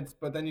 20 minutes,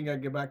 but then you gotta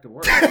get back to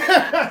work.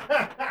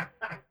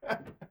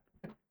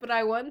 But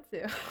I want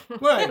to.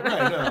 Right,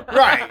 no.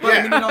 Right, But,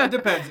 I mean, yeah. it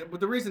depends. But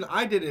the reason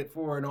I did it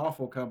for an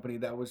awful company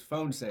that was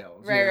phone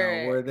sales, Right, you know,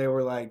 right. where they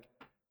were like,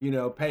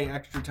 pay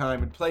extra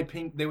time and play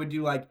ping. They would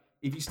do like,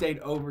 if you stayed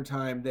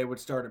overtime, they would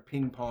start a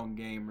ping pong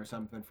game or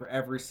something. For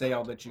every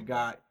sale that you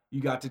got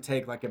to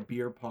take like a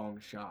beer pong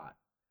shot,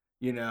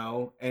 and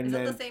Is then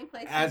it the same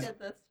place as- you did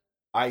this?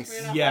 Ice.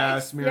 Smirnoff yeah,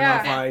 Ice. Smirnoff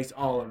Yeah. Ice,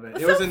 all of it.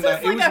 It It was sounds in the.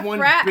 just It like was a one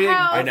frat big.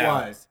 house. I know.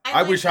 It was.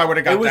 I wish I would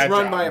have got It was that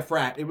run job. by a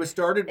frat. It was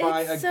started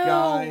by It's a so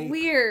guy.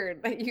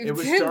 weird that you It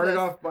was did started this.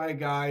 off by a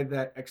guy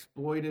that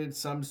exploited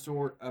some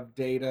sort of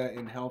data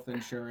in health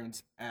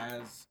insurance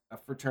as a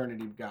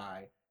fraternity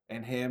guy,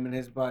 and him and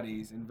his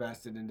buddies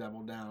invested and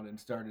doubled down and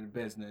started a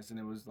business, and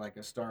it was like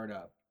a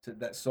startup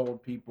that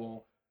sold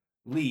people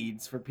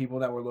leads for people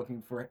that were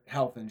looking for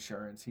health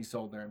insurance. He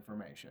sold their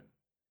information,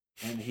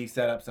 and he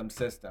set up some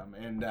system,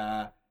 and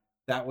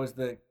that was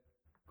the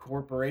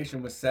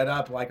corporation was set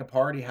up like a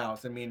party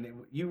house. I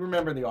mean, you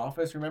remember The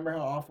Office? Remember how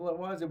awful it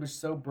was? It was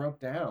so broke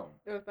down.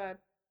 It was bad.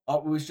 Oh,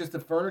 it was just the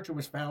furniture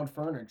was found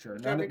furniture.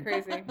 Drove me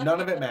crazy. None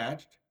of it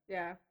matched.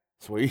 Yeah.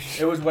 Sweet.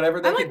 It was whatever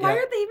they I'm could like, why get.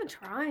 aren't they even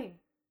trying?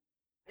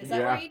 Is that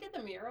Yeah. where you did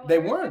the mural? They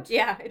Erica? weren't.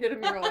 Yeah, I did a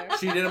mural there.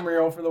 She did a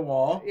mural for the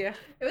wall. Yeah.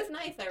 It was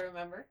nice, I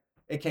remember.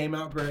 It came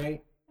out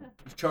great.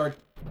 Charged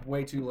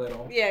way too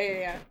little.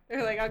 Yeah.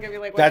 They're like, I'll give you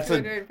like That's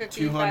a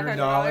 $250,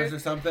 $200 or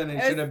something. It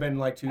It should was- have been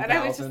like And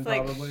I was just $2,000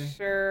 like, probably.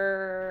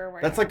 sure.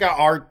 why That's not? like an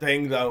art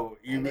thing, though.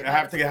 You And they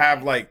have buy to the have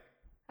supplies. like.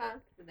 Huh?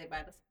 Did they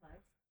buy the supplies?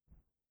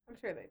 I'm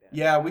sure they did.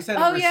 Yeah, we sent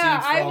Oh receipts yeah,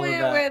 for I all of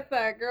went that. with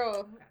that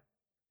girl,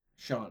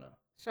 Shauna.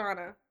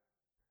 Shauna.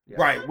 Yeah.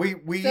 Right.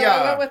 We So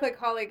I went with a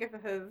colleague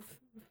of his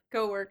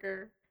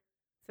coworker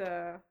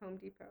to Home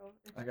Depot.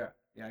 I got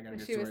a And good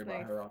she story was about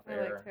nice. her off I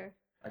liked air. her.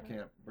 I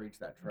can't breach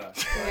that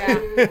trust. Yeah,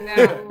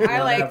 no,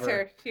 I liked Whatever.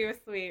 her. She was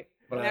sweet.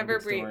 But I have a Never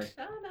good story. breached.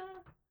 Shauna.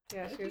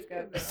 Yeah, she was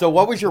good. So,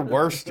 what was your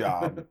worst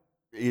job?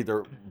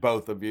 Either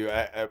both of you,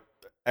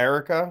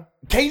 Erica.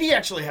 Katie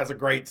actually has a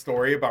great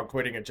story about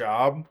quitting a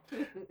job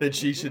that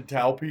she should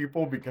tell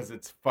people because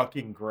it's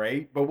fucking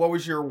great. But what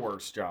was your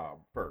worst job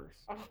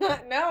first? No,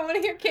 I want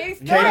to hear Katie's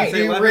Katie, story.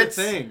 say, let her Ritz,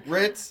 think.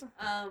 Ritz.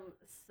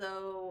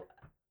 So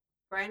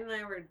Brian and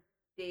I were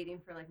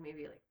dating for like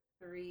maybe like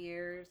 3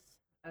 years.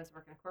 I was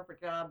working a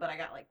corporate job, but I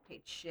got like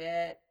paid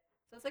shit.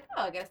 So it's like,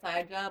 oh, I get a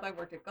side job. I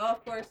worked at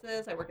golf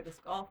courses. I work at this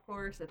golf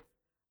course. It's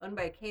owned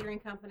by a catering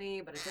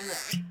company, but it's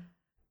in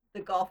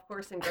the golf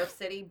course in Grove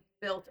City,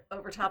 built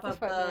over top of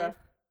the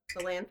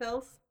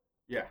landfills.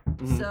 Yeah.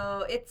 Mhm.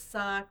 So it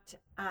sucked.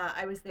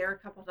 I was there a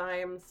couple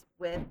times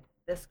with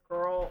this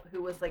girl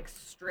who was like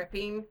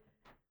stripping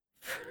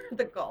for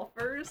the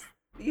golfers.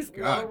 These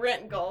God. low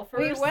rent golfers.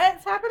 Wait,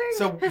 what's happening?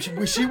 So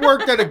she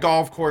worked at a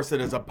golf course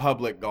that is a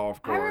public golf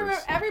I remember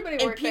course. everybody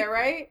And worked there,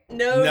 right?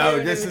 No,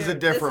 this is a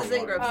different This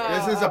is in one. Grove City.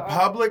 This is a Oh.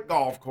 public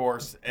golf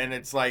course, and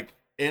it's like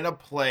in a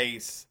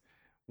place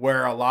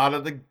where a lot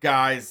of the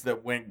guys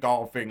that went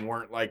golfing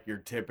weren't like your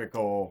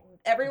typical.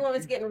 Everyone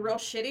was getting real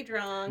shitty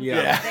drunk.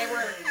 Yeah.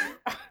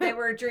 They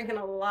were drinking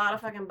a lot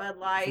of fucking Bud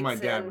Lights. My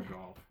dad and, would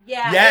golf.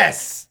 yeah.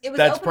 Yes, It was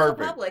that's open to the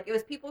perfect. public. It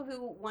was people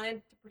who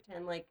wanted to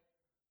pretend like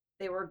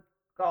they were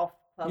golf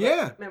club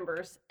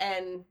members,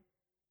 and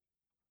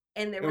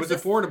there It was was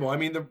this, affordable. I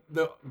mean,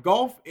 the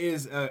golf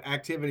is an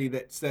activity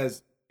that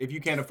says if you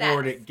can't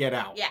afford Status. it, get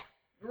out. Yeah,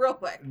 real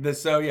quick.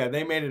 So yeah,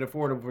 they made it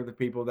affordable for the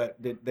people that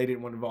they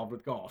didn't want involved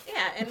with golf.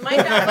 Yeah, and my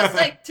job was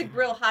like to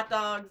grill hot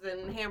dogs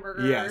and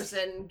hamburgers Yes.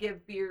 and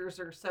give beers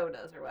or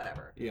sodas or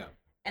whatever. Yeah.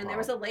 And there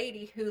was a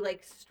lady who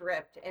like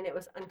stripped, and it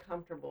was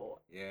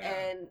uncomfortable. Yeah.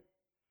 And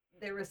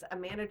there was a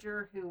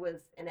manager who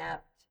was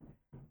inept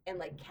and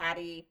like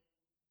catty.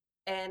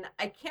 And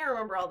I can't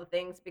remember all the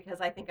things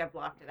because I think I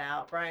blocked it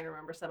out. Brian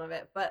remembers some of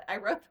it, but I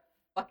wrote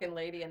the fucking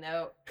lady a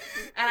note,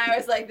 and I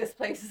was like, "This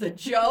place is a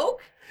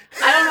joke.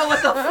 I don't know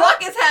what the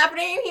fuck is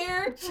happening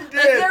here. Like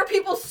there are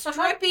people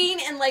stripping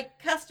and like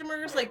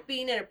customers like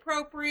being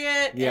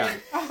inappropriate. Yeah.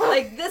 and,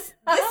 like this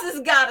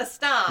has got to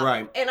stop.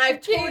 Right. And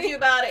I've told you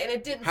about it, and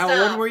it didn't How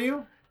stop. old were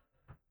you?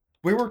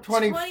 We were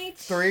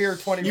 23 or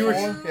 24. You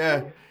were-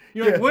 Yeah.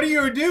 You're like, what are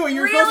you doing?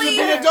 You're supposed to Really?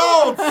 be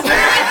adults. Really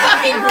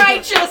fucking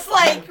righteous.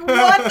 Like,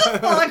 what the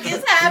fuck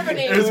is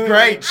happening? It was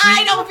great.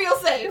 I don't feel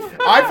safe.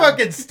 I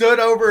fucking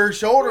stood over her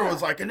shoulder and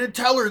was like, and then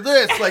tell her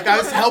this. Like, I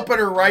was helping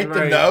her write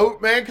the Right.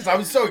 note, man, because I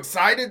was so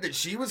excited that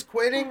she was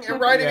quitting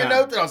and writing Yeah. a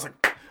note that I was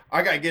like,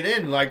 I gotta get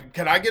in. Like,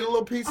 can I get a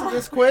little piece of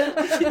this quit?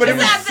 But it Just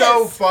was have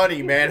so this.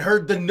 funny, man.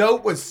 The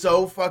note was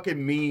so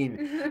fucking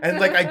mean. And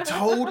like, I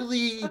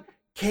totally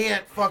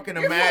can't fucking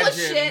You're imagine.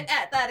 full of shit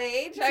at that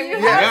age. I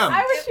mean, Yeah.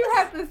 I wish you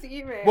had this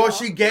email. Well,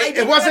 she I gave. did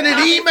It wasn't an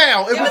not.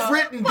 email. It It was was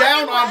written fucking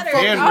down on letter.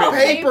 fucking Handwritten.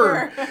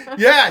 paper.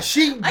 Yeah,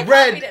 she I copied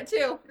read. it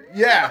too.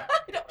 Yeah,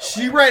 I don't know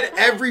she what read the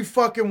hell. every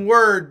fucking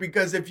word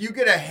because if you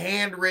get a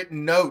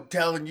handwritten note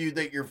telling you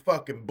that you're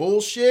fucking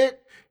bullshit,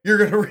 you're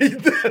gonna read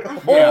that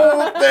whole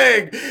Yeah.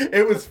 thing.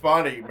 It was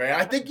funny, man.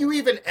 I think you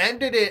even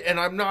ended it, and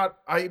I'm not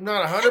 100%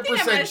 might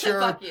have said,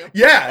 sure. "Fuck you."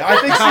 Yeah, I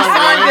think she Oh,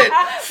 signed really?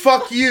 it.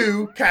 Fuck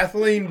you,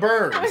 Kathleen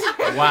Burns.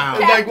 Wow.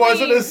 And like,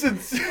 wasn't a Kathleen.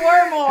 sincere.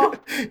 Formal.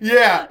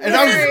 Yeah, and This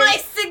I is was. my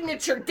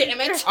signature,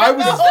 damn it. I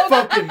was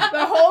fucking.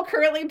 The whole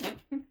curly.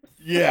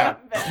 Yeah,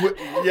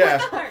 yeah.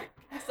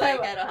 So I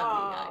don't have any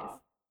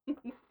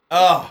eyes.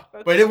 Oh,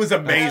 but it was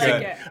amazing. I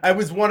like it. I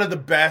was one of the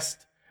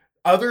best,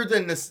 other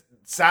than this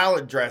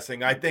salad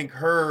dressing. I think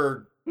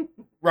her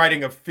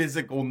writing a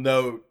physical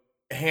note,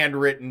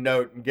 handwritten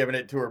note, and giving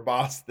it to her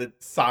boss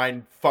that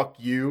signed "fuck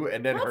you"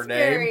 and then her That's name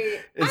very,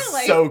 is I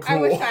like, so cool. I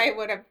wish I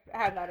would have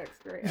had that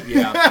experience.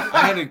 Yeah. I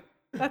had a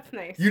That's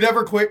nice. You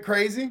never quit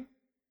crazy?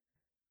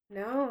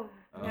 No,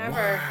 Oh, never.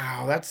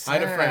 Wow, that's I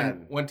had a sad.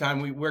 friend one time.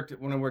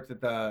 When I worked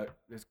at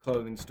this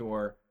clothing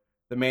store.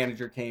 The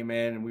manager came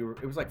in and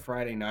it was like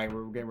Friday night.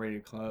 We were getting ready to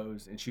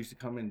close, and she used to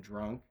come in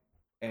drunk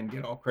and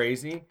get all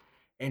crazy.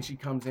 And she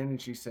comes in and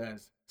she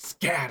says,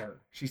 "Scatter."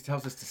 She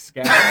tells us to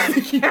scatter.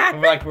 Yeah.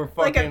 And we're fucking.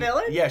 Like a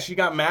villain? Yeah, she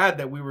got mad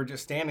that we were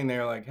just standing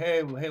there like,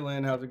 hey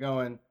Lynn, how's it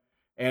going?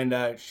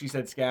 And she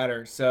said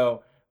scatter.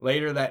 So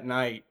later that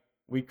night,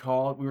 we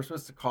were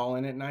supposed to call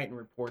in at night and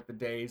report the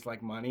days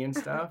like money and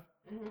stuff.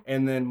 Mhm.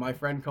 And then my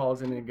friend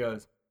calls in and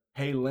goes,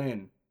 "Hey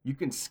Lynn, you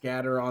can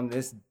scatter on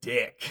this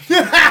dick.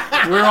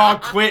 We're all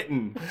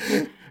quitting.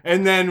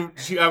 And then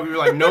we were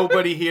like,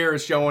 nobody here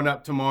is showing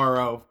up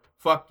tomorrow.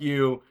 Fuck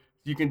you.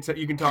 You can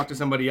talk to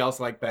somebody else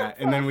like that.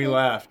 And then we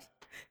left.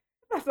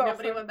 That's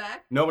Nobody awesome. went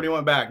back. Nobody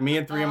went back. Me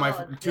and two dang.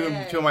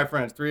 of my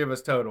friends. 3 of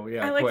us total.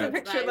 Yeah, I like quit. to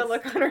picture the Nice.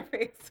 look on her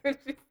face when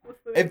she's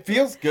listening. It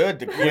feels good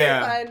to quit.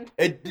 Yeah. Fun.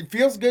 It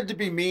feels good to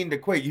be mean to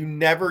quit. You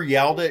never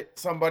yelled at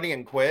somebody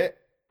and quit?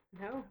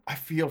 No. I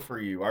feel for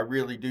you. I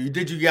really do.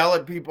 Did you yell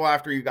at people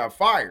after you got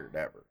fired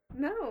ever?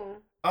 No.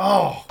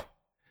 Oh,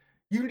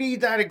 you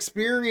need that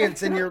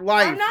experience in your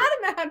life. I'm not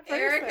a mad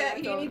person. Erica, I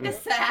you told need to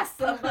sass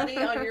somebody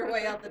on your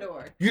way out the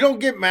door. You don't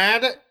get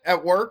mad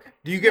at work?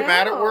 Do you get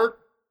mad at No. work?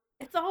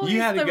 It's always You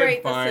had the a good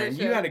right firing.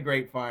 decision. You had a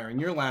great firing.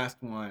 Your last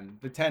one,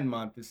 the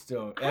 10-month, is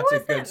still I that's a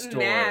wasn't good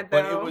story. mad,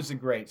 But though. it was a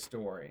great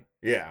story.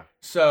 Yeah.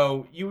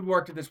 So you would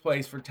work at this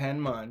place for 10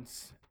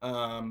 months.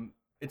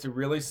 It's a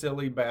really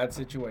silly, bad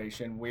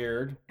situation,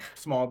 weird,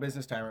 small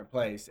business tyrant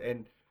place.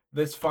 And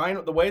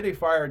the way they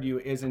fired you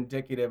is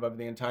indicative of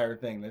the entire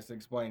thing. This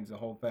explains the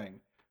whole thing.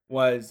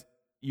 Was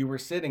you were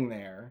sitting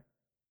there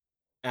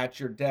at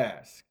your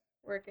desk,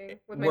 Working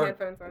with my work-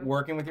 headphones on.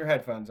 working with your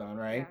headphones on,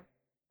 right?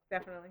 Yeah,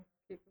 definitely.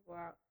 Keep people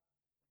out.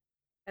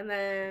 And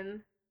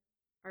then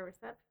our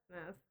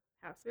receptionist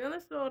taps me on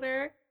the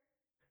shoulder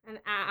and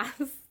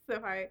asks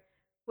if I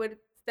would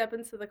step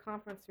into the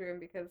conference room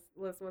because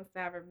Liz wants to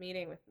have a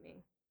meeting with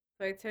me.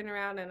 So I turn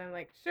around and I'm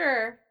like,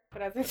 sure.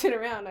 But as I turn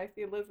around, I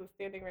see Liz is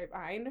standing right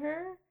behind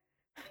her,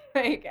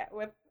 like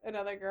with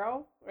another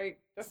girl,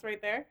 just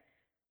right there.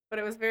 But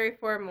it was very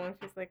formal, and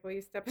she's like, will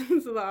you step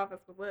into the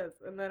office with Liz?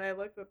 And then I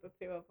looked at the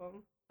two of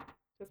them,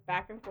 just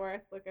back and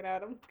forth, looking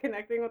at them,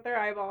 connecting with their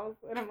eyeballs.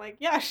 And I'm like,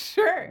 yeah,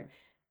 sure.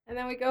 And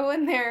then we go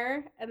in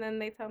there, and then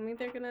they tell me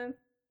they're going to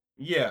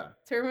Yeah.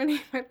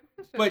 terminate my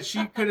position. But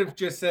she could have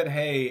just said,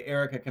 "Hey,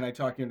 Erica, can I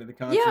talk you into the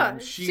conference?" yeah,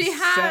 She she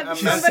had sent a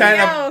somebody sent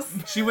a- else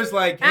She was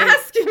like, "Hey,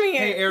 asking me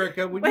hey it.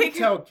 Erica, would Like- you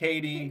tell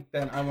Katie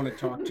that I want to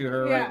talk to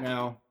her Yeah. right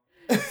now?"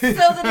 So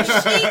that if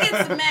she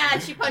gets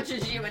mad, she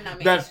punches you and not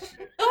me. That's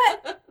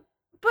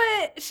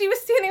But she was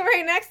standing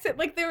right next to it.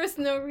 Like, there was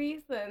no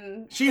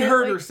reason. she But,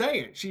 heard like, her say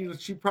it.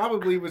 She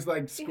probably was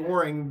like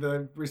scoring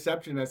the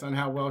receptionist on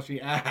how well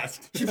she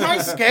asked. She's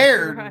probably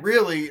scared, Right.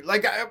 really.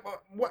 Like,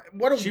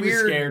 what a She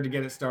weird... was scared to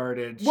get it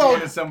started. She Well-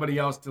 wanted somebody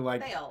else to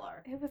like. They all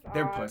are. It was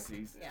They're odd.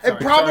 pussies. Yeah. Sorry,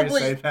 It probably- sorry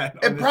to say that on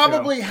It this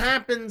probably show.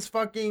 happens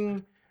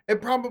fucking...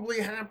 It probably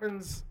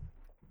happens,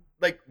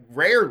 like,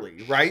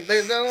 rarely, right?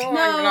 They're No,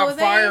 not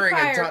they firing a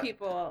fire ton...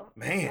 people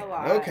Man, a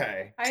lot.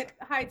 okay.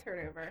 High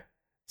turnover.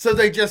 So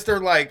they just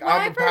are like, When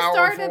I I'm first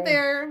powerful. started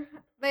there,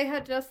 they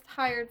had just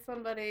hired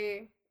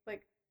somebody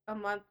like a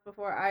month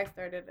before I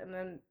started, and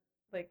then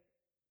like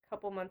a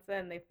couple months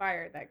in, they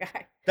fired that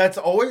guy. That's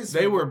always...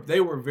 They were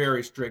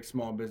very strict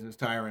small business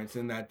tyrants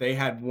in that they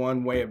had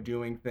one way of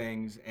doing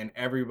things and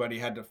everybody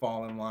had to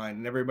fall in line,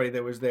 and everybody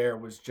that was there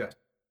was just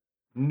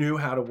knew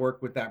how to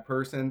work with that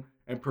person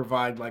and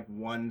provide like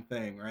one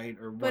thing, right?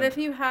 Or But one, if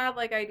you had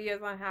like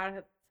ideas on how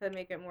to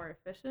make it more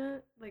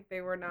efficient, like they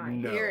were not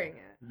No. hearing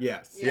it.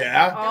 yes.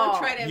 Yeah. Oh. Don't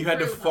try to You had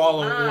to improve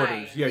follow my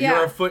orders. Yeah, Yeah.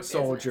 you're a foot business.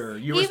 soldier.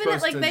 You were Even if,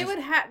 supposed like to they just-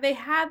 would have, they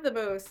had the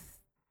most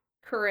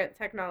current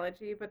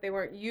technology, but they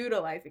weren't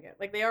utilizing it.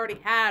 Like they already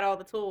had all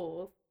the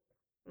tools.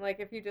 Like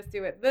if you just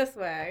do it this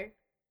way,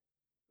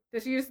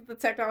 just use the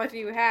technology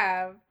you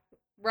have,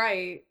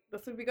 right?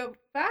 This would go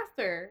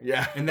faster.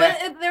 Yeah. and But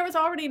that there was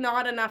already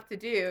not enough to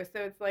do,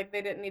 so it's like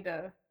they didn't need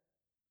to.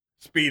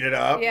 Speed it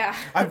up. Yeah,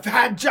 I've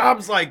had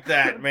jobs like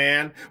that,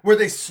 man, where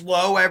they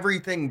slow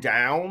everything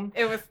down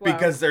it was slow.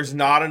 because there's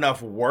not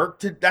enough work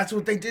to... That's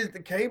what they did at the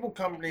cable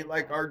company.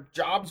 Like, our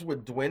jobs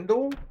would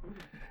dwindle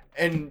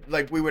and,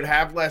 like, we would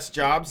have less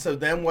jobs. So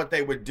then what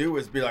they would do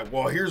is be like,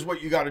 well, here's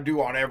what you got to do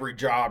on every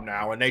job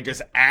now. And they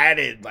just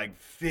added, like,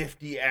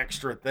 50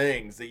 extra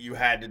things that you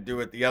had to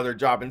do at the other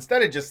job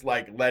instead of just,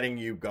 like, letting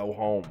you go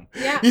home.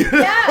 yeah, You know?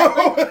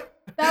 yeah. Like,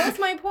 that was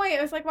my point.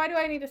 It was like, why do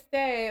I need to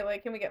stay?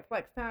 Like, can we get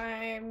flex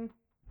time?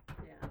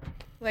 Yeah.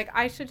 Like,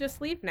 I should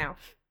just leave now.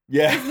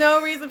 Yeah. There's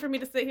no reason for me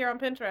to sit here on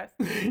Pinterest.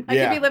 I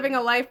Yeah. could be living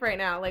a life right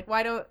now. Like,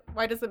 why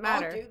does it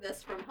matter? I'll do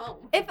this from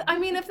home.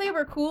 If they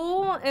were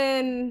cool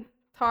and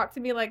talked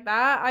to me like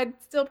that, I'd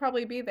still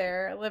probably be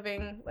there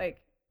living like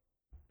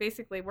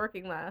basically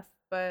working less,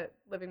 but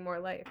living more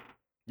life.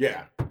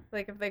 Yeah.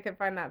 Like if they could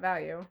find that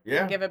value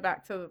Yeah. and give it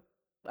back to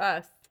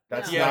us.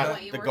 That's No, Yeah. I not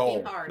want you the working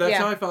goal. hard. That's Yeah.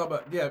 how I felt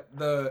about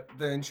the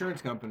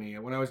insurance company.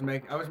 When I was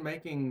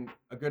making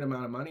a good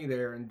amount of money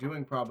there and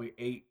doing probably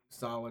 8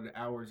 solid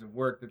hours of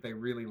work that they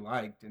really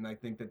liked and I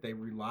think that they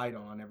relied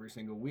on every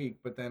single week.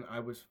 But then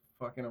I was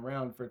fucking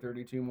around for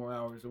 32 more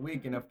hours a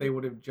week, and if they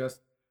would have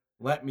just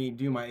let me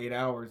do my 8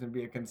 hours and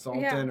be a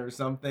consultant or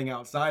something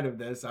outside of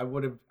this,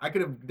 they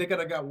could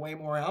have got way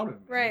more out of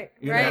me. Right,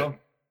 You right. know?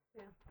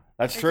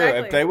 That's true. If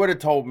Exactly. they would have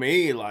told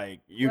me, like,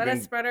 you Let can...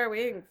 us spread our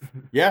wings.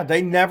 Yeah,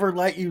 they never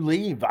let you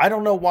leave. I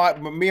don't know why.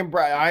 But me and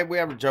Brad, we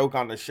have a joke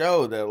on the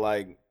show that,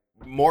 like,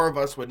 more of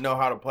us would know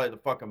how to play the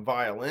fucking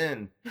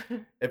violin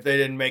if they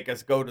didn't make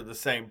us go to the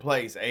same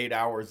place 8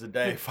 hours a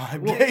day,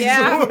 5 days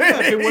yeah.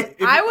 a week.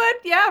 I would,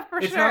 yeah, for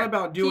It's sure. not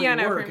about doing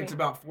Piano for work. me. It's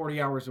about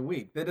 40 hours a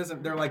week.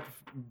 They're like,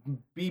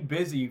 be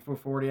busy for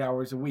 40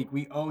 hours a week.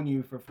 We own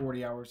you for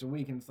 40 hours a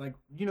week. And it's like,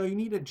 you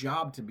need a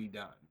job to be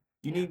done.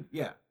 You need,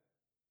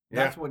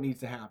 that's what needs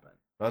to happen.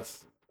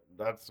 That's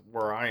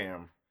where I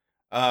am.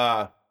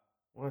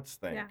 Let's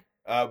think. Yeah.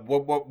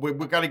 What we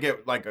got to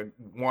get like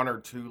one or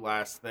two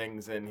last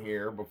things in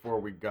here before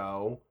we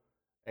go,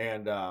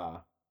 and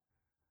but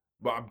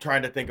I'm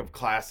trying to think of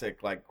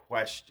classic like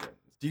questions.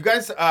 Do you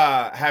guys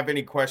have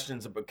any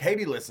questions about?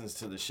 Katie listens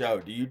to the show.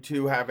 Do you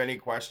two have any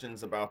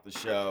questions about the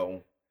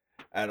show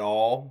at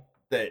all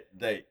that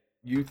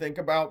you think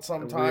about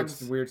sometimes?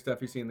 The weird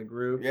stuff you see in the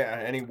group. Yeah,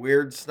 any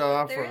weird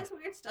stuff? There or- is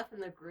weird stuff in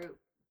the group,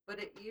 but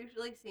it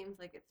usually seems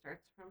like it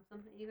starts from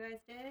something you guys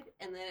did,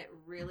 and then it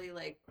really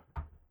like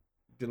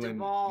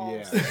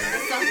devolves into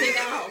something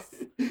else.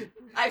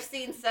 I've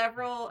seen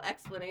several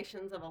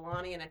explanations of a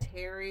Lonnie and a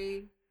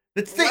Terry.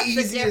 It's the What's the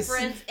easiest.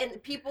 difference?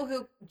 And people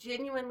who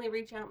genuinely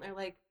reach out and they're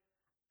like,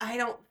 I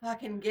don't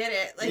fucking get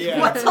it. Like, Yeah.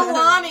 what's a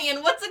Lonnie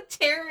and what's a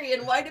Terry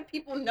and why do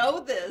people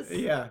know this?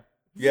 Yeah.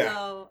 Yeah.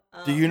 So,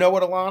 Do you know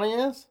what Alani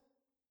is?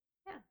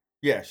 Yeah.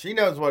 Yeah, she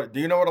knows what. Do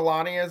you know what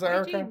Alani is, white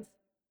Erica? jeans.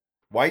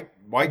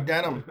 White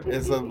denim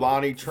is a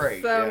Lonnie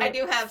trait. So- yeah. I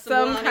do have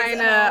Some Lonnies kind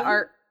at of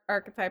home.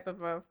 archetype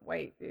of a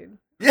white dude.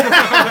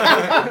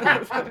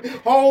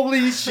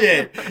 Holy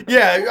shit!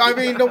 Yeah, I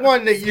mean the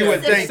one that you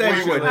would think we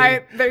would. Essentially.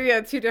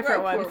 There, two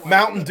different Right, ones. for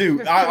Mountain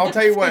Dew. I'll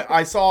tell you what.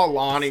 I saw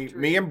Alani.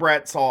 Extreme. Me and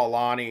Brett saw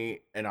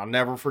Alani, and I'll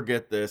never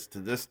forget this to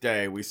this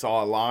day. We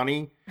saw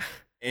Alani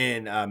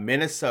in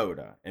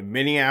Minnesota, in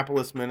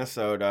Minneapolis,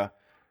 Minnesota.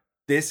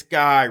 This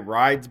guy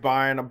rides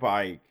by on a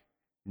bike,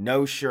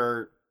 no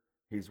shirt.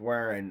 He's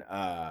wearing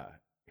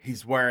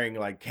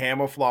like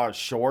camouflage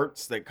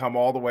shorts that come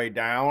all the way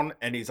down,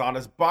 and he's on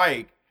his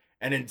bike.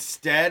 And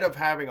instead of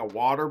having a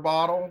water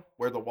bottle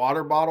where the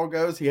water bottle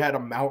goes, he had a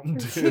Mountain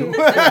Dew.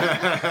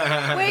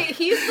 Wait,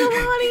 he's the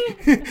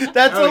Lonnie?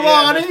 That's Oh, yeah,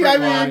 Alani. that's pretty I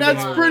mean, Lonnie.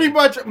 that's pretty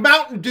much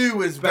Mountain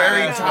Dew is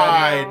very Badass.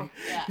 tied.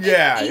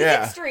 Yeah, He's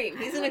yeah. extreme.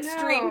 He's an I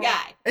extreme know.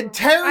 guy. And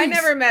Terry. I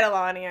never met a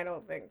Lonnie, I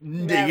don't think.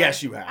 Never.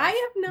 Yes, you have. I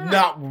have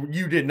not.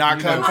 You did not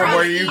You come never- from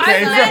where you I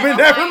came met from and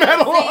never met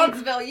Alani.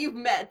 Zanesville, you've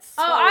met. So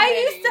Oh, I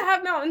many. used to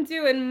have Mountain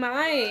Dew in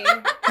my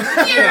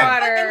Yeah.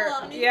 water. Fucking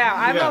Lonnie. Yeah,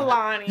 I'm Yeah. a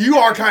Lonnie. You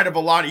are kind of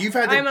Alani. You've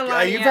had I'm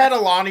Alani, you've yes. had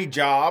Alani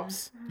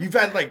jobs. You've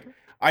had like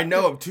I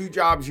know of 2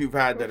 jobs you've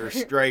had that are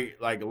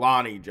straight like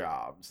Lonnie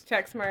jobs.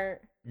 Check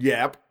Smart,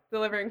 Yep.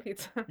 delivering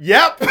pizza.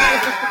 Yep.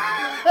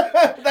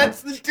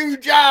 That's the 2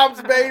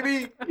 jobs,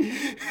 baby.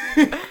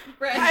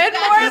 Brett, I had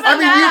that's more just than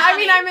mean, that.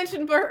 you- I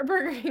mentioned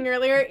Burger King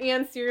earlier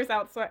and Sears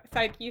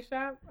outside Key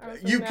Shop. I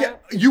was in You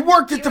that. you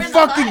worked at You the were in the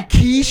fucking hut?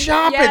 key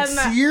shop at in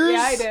that- Sears?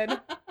 Yeah, I did.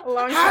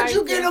 Alongside How'd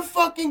you get a Sears.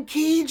 fucking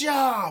key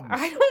job?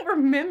 I don't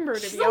remember,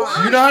 to be So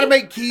honest. You know how to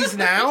make keys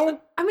now?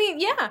 I mean,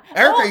 yeah.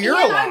 Erica, you're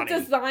a and I'm Lonnie.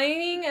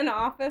 designing an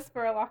office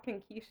for a lock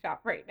and key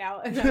shop right now,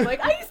 and I'm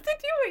like, I used to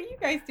do what you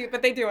guys do,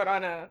 but they do it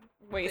on a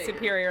way Bigger.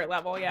 superior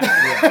level. Yeah.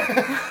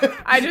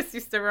 I just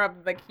used to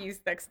rub the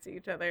keys next to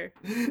each other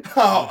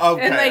Oh,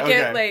 okay. and like okay.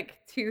 get like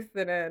toothed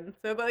it in.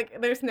 So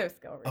like, there's no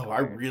skill. Oh, I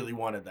required. really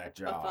wanted that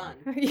for job. fun.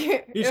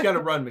 Yeah. You just got to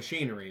run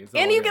machinery. is all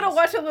And you it get to is.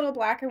 watch a little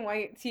black and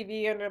white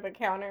TV under the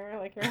counter,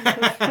 like you're.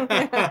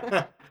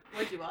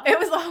 What'd you watch? It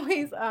was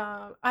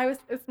always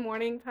it's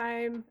morning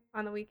time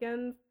on the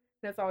weekends,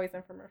 and it's always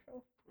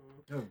infomercials.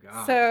 Oh,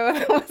 God. So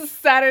it was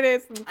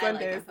Saturdays and I like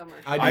Sundays. infomercials.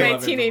 I do My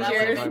love teenage infomercials.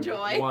 years. I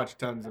Enjoy. watch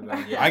tons of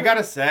them. I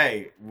gotta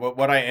say,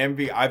 what I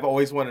envy, I've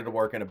always wanted to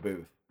work in a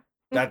booth.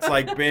 That's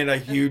like been a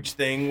huge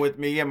thing with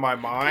me in my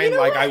mind. You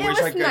know like what? I It wish was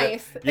I could.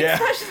 nice, Yeah.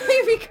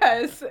 especially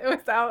because it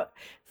was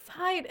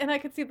outside and I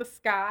could see the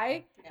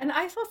sky, Yeah. and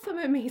I saw some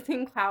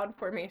amazing cloud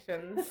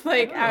formations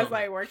like as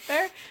I worked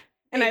there,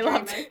 and I Daydreaming.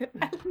 loved it.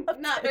 I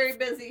loved Not it. very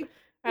busy.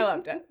 I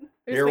loved it.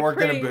 It was, You ever like,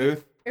 worked in a pretty-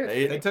 booth? it was-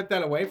 They took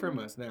that away from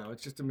us now.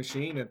 It's just a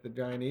machine at the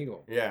Giant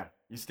Eagle. Yeah,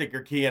 you stick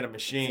your key in a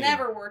machine. It's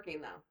never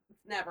working though.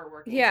 It's never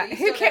working. Yeah, So you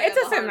who still cares? gotta It go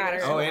the doesn't hard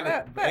matter. way. Oh,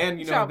 and that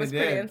you know job what was they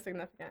pretty did?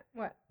 insignificant.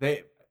 What?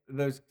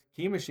 Those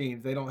key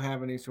machines, they don't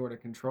have any sort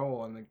of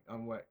control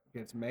on what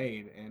gets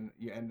made, and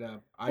you end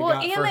up. I Well,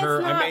 got and for it's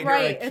her. not I made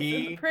right. her a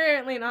key. It's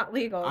apparently not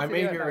legal. I to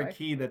made do it her that a way.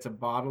 key that's a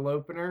bottle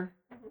opener.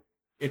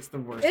 It's the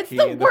worst. It's key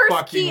the in worst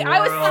fucking key. I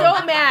was world.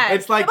 so mad.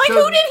 It's like I'm like,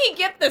 so- who did he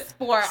get this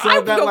for? So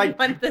I that don't like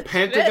want this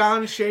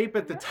pentagon shape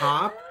at the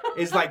top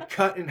is like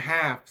cut in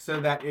half so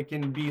that it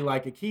can be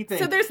like a key shit. thing.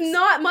 So there's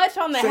not much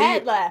on the So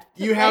head left.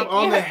 You have Like,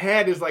 on you the have-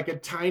 head is like a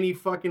tiny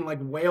fucking like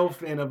whale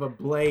fin of a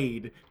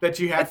blade that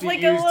you have It's to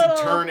like a use little-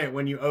 to turn it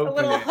when you a open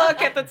little it.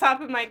 hook at the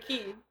top of my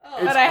key Oh,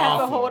 It's that I have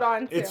to awful. hold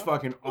on to. It's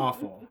fucking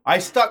awful. I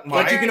stuck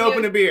my. But you can you-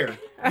 open a beer.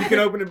 You can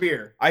open a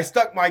beer. I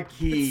stuck my It's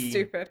key.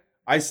 stupid.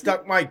 I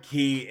stuck my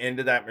key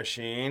into that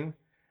machine,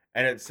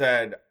 and it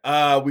said,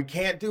 "We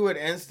can't do it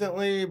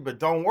instantly, but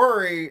don't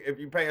worry. If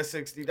you pay us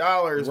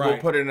 $60, we'll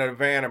Right. put it in a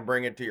van and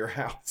bring it to your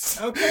house."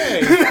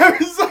 Okay. I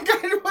was like,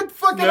 what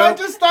fucking? Nope. I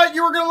just thought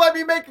you were gonna let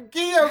me make a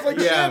key. I was like,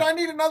 Yeah. shit, I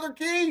need another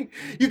key.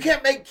 You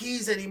can't make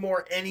keys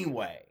anymore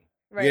anyway.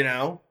 Right. You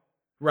know?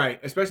 Right,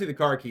 especially the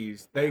car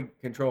keys. They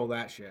control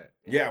that shit.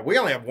 Yeah, we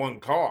only have one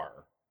car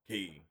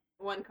key.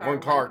 One car, One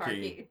car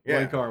key. Yeah.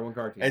 One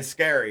car key. It's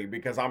scary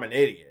because I'm an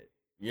idiot.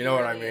 You know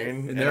what I It really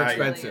mean? is. and they're I-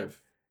 expensive.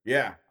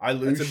 Yeah, I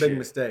lose. That's a big shit.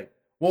 mistake.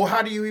 Well,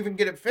 how do you even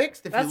get it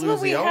fixed if That's you lose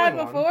what we the only had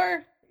one?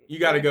 before. You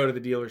got to go to the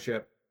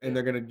dealership, and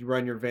they're gonna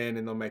run your VIN,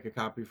 and they'll make a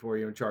copy for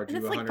you and charge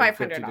And you it's like $150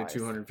 to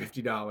 $500.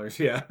 $250.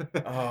 Yeah.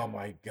 Oh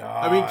my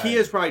god! I mean,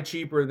 Kia's probably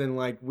cheaper than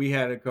like we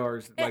had at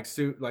cars like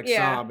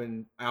yeah. Saab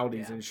and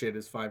Audis Yeah. and shit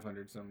is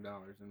 $500 some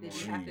dollars and more.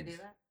 Did you have to do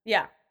that?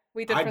 Yeah,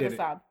 we did I for did the it.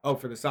 Saab. Oh,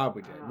 for the Saab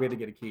we did. We had to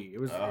get a key. It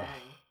was Ugh.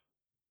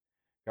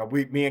 God,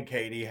 me and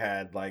Katie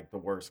had like the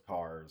worst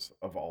cars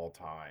of all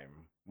time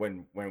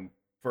when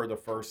for the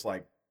first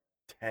like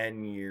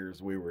 10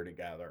 years we were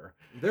together.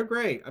 they're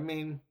great. I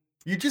mean,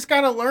 You just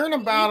gotta learn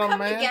about you them, come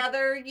man.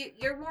 together.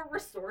 You're more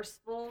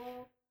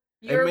resourceful.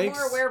 You're makes-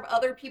 more aware of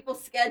other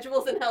people's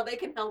schedules and how they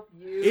can help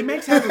you. it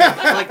makes having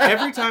like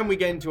every time we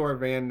get into our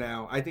van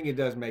now, I think it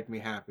does make me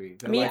happy.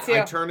 That, Me like, too.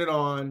 I turn it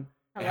on.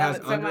 I It love has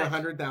it so under much.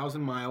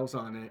 100,000 miles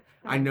on it.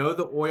 I know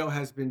the oil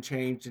has been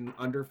changed in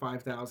under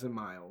 5,000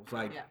 miles.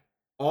 Like Yeah.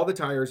 all the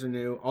tires are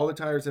new. All the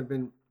tires have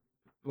been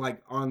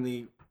like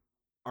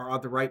are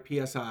at the right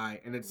PSI,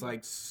 and it's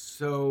like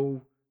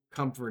so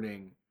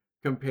comforting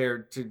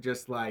compared to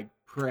just like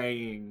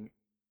praying,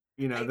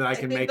 that I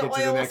can think make the it to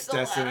the oil will next still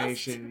last.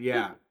 destination.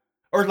 Yeah.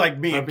 Or like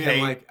me Or and being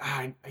Kate.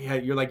 like, yeah,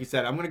 you're like you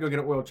said, I'm gonna go get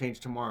an oil change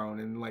tomorrow, and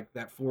then like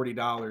that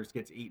 $40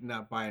 gets eaten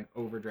up by an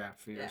overdraft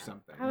fee Yeah. or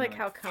something. I like You're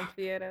how "Fuck."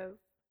 comfy it is.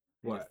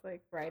 What? Just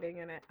like riding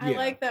in it. I Yeah.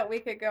 like that we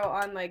could go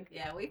on like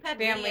Yeah, we've had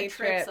Family many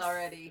trips trips.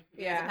 already.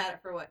 You guys Yeah. have had it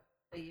for what,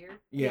 a year?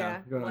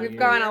 Yeah, going on we've a year.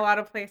 gone a lot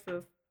of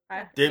places. We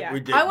I did.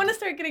 want to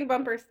start getting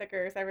bumper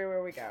stickers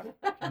everywhere we go.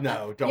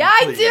 No, don't. Yeah,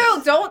 please. I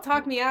do. Don't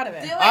talk me out of Do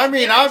it. it. I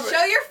mean, do it. I'm-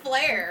 show your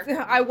flair.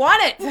 I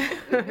want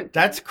it.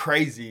 That's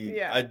crazy.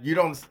 Yeah. You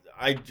don't.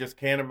 I just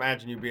can't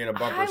imagine you being a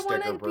bumper I sticker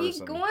want to be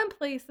person. going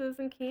places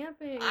and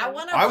camping. I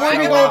want to. I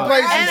wanna go go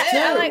places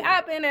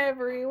I've too. been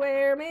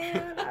everywhere,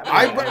 man.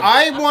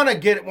 I want to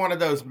get one of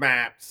those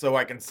maps so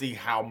I can see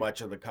how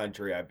much of the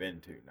country I've been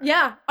to.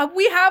 Now. Yeah,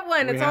 we have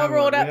one. We It's all have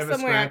rolled one. up We have a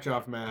somewhere. scratch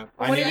off map.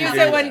 I I want need to to use do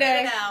it that. one Get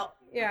day. it out.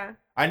 Yeah.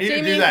 I need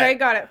Jamie to do and that. Craig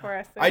got it for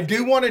us. I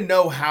do want to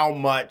know how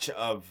much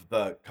of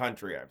the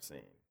country I've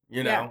seen.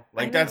 You know, Yeah,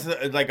 like I know.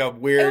 that's like a It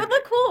weird. would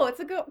look cool. It's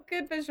a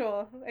good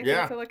visual. I Yeah.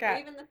 think, to look Or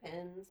at. even the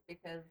pins,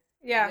 because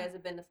Yeah. you guys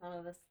have been to some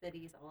of the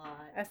cities a lot.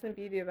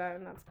 S&B do that,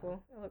 and that's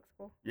cool. It looks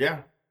cool. Yeah.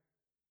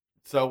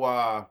 So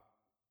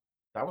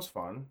that was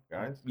fun,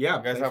 guys. Yeah,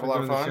 You guys thanks have a for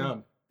lot of doing the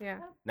fun. show. Yeah.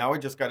 Now we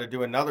just got to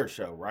do another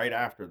show right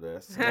after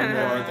this. And then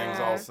everything's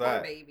all Poor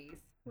set. babies.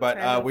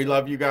 But we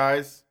love you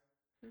guys.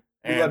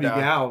 We love you,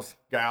 gals.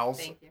 Gals.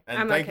 Thank you. And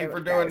I'm thank okay you for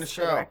with doing the guys,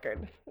 for show.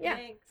 record. Yeah,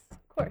 Thanks.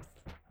 of course.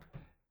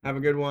 Have a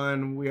good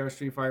one. We are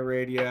Street Fight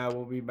Radio.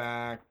 We'll be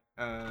back.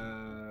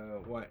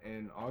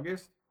 In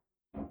August?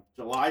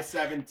 July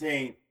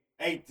 17th,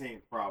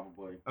 18th,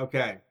 probably.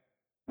 Okay.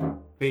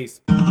 Peace.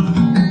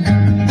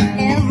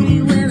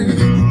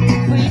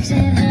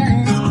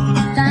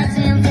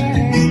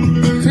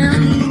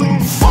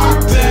 Fuck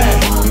that.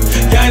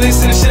 Y'all ain't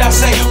listen to shit I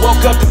say.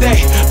 Woke up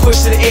today,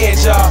 pushed to the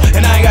edge, y'all.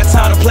 And I ain't got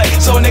time to play.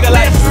 So a nigga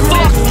like,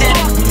 fuck that.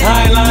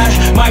 I ain't lying,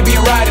 might be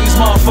a ride in this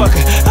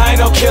motherfucker. I ain't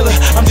no killer,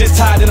 I'm just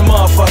tired in the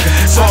motherfucker.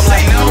 So I'm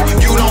like, no,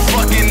 you don't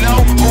fucking know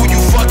who you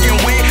fucking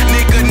with,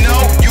 nigga. No,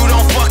 you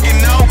don't fucking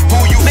know who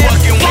you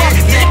fucking with,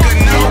 nigga.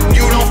 No,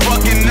 you don't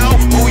fucking know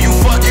who you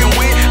fucking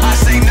with. I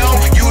say no,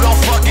 you don't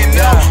fucking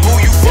know who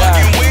you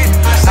fucking with.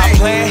 I'm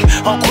playing,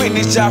 I'm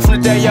quitting this job from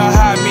the day y'all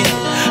hired me.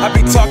 I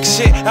be talking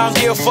shit, I don't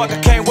give a fuck, I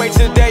can't wait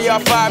till the day y'all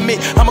fire me.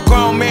 I'm a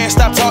grown man,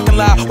 stop talking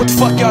loud, what the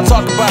fuck y'all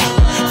talking about?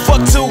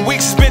 Fuck 2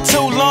 weeks, it's been too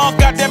long,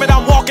 goddammit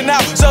I'm walking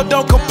out. So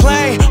don't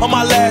complain on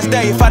my last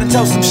day if I done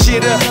told some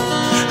shit up.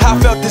 How I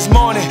felt this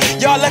morning,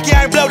 y'all lucky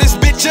I ain't blow this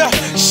bitch up.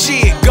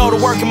 Shit, go to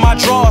work in my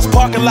drawers,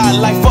 parking lot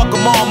like fuck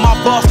them all. My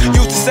boss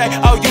used to say,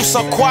 oh you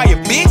so quiet,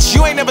 bitch,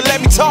 you ain't never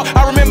let me talk.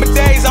 I remember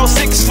days I was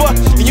sick as fuck,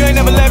 and you ain't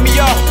never let me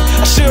off.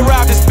 I should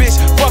rob this bitch,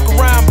 fuck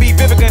around, be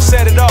Vivica and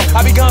set it off.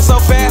 I be gone so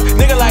fast,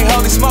 nigga like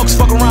holy smokes,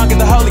 fuck around, get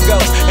the Holy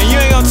Ghost. And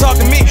you ain't gonna talk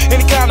to me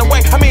any kind of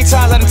way. How many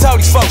times I done told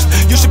these folks?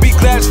 You should be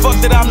glad as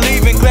fuck that I'm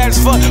leaving, glad as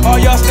fuck all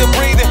y'all still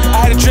breathing.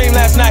 I had a dream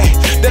last night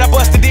that I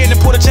busted in and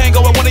pulled a chain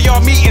go at one of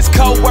y'all meetings.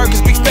 Co-workers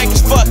be fake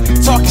as fuck,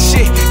 talking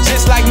shit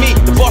just like me.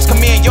 The boss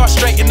come in, y'all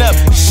straighten up.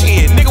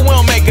 Shit, nigga, we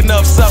don't make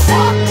enough, so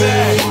fuck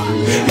that.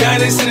 Y'all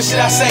ain't listen to shit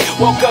I say.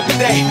 Woke up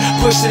today,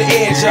 pushed to the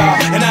edge, y'all.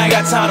 And I ain't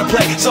got time to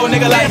play. So a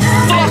nigga like,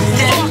 fuck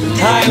that.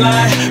 I ain't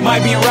lying,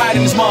 might be a ride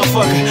in this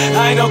motherfucker.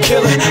 I ain't no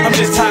killer, I'm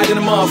just tired in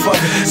the motherfucker.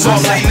 So I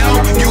I'm say like, no,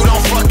 you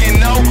don't fucking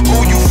know who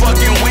you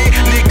fucking with,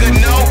 nigga.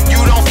 No, you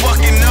don't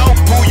fucking know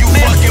who you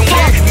fucking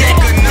with,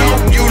 nigga. No,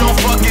 you don't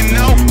fucking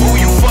know who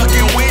you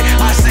fucking with.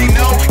 I say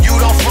no, you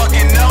don't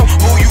fucking know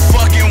who you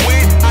fucking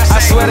with. I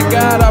swear to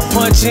God, I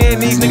punch in,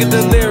 these niggas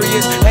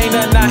delirious. Ain't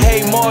nothing I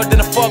hate more than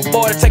a fuck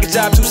boy to take a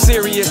job too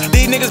serious.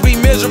 These niggas be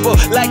miserable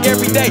like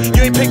every day.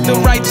 You ain't picked the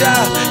right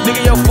job.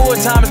 Nigga, your full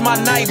time is my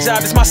night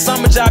job. It's my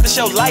summer job, it's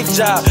your life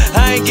job.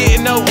 I ain't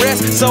getting no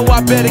rest, so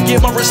I better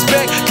give my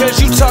respect. Cause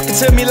you talking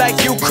to me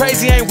like you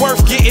crazy ain't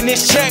worth getting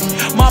this check.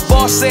 My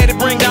boss said it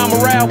bring down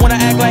morale when I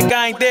act like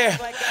I ain't there.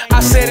 I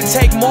said it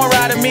take more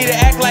out of me to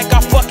act like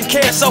I fucking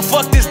care. So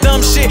fuck this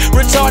dumb shit,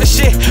 retarded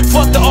shit.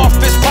 Fuck the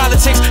office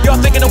politics.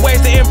 Y'all thinking of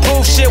ways to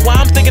improve shit, while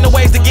I'm thinking of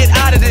ways to get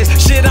out of this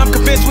shit. I'm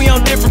convinced we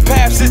on different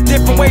paths. There's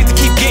different ways to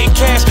keep getting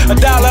cash. $1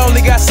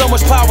 only got so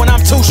much power when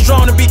I'm too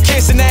strong to be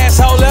kissing ass.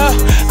 Hold up,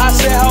 I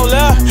said hold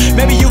up.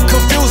 Maybe you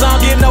confused, I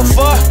don't get no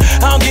fuck.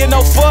 I don't get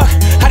no fuck.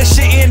 How this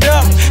shit end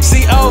up?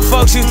 See, old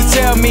folks used to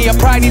tell me I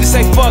probably need to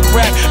say fuck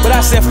rap, but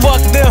I said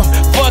fuck them,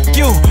 fuck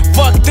you,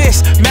 fuck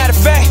this. Matter of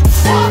fact,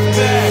 fuck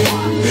that.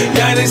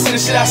 Y'all ain't listen to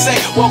the shit I say.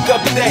 Woke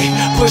up today,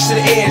 pushed to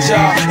the edge,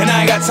 y'all, and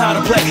I ain't got time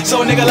to play.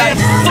 So a nigga like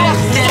fuck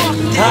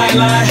that. I ain't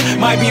lying,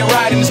 might be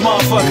riding this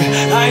motherfucker.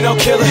 I ain't no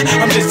killer,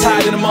 I'm just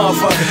tired of the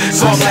motherfucker.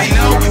 So I'm like,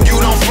 no, you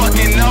don't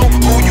fucking know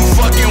who you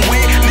fucking with.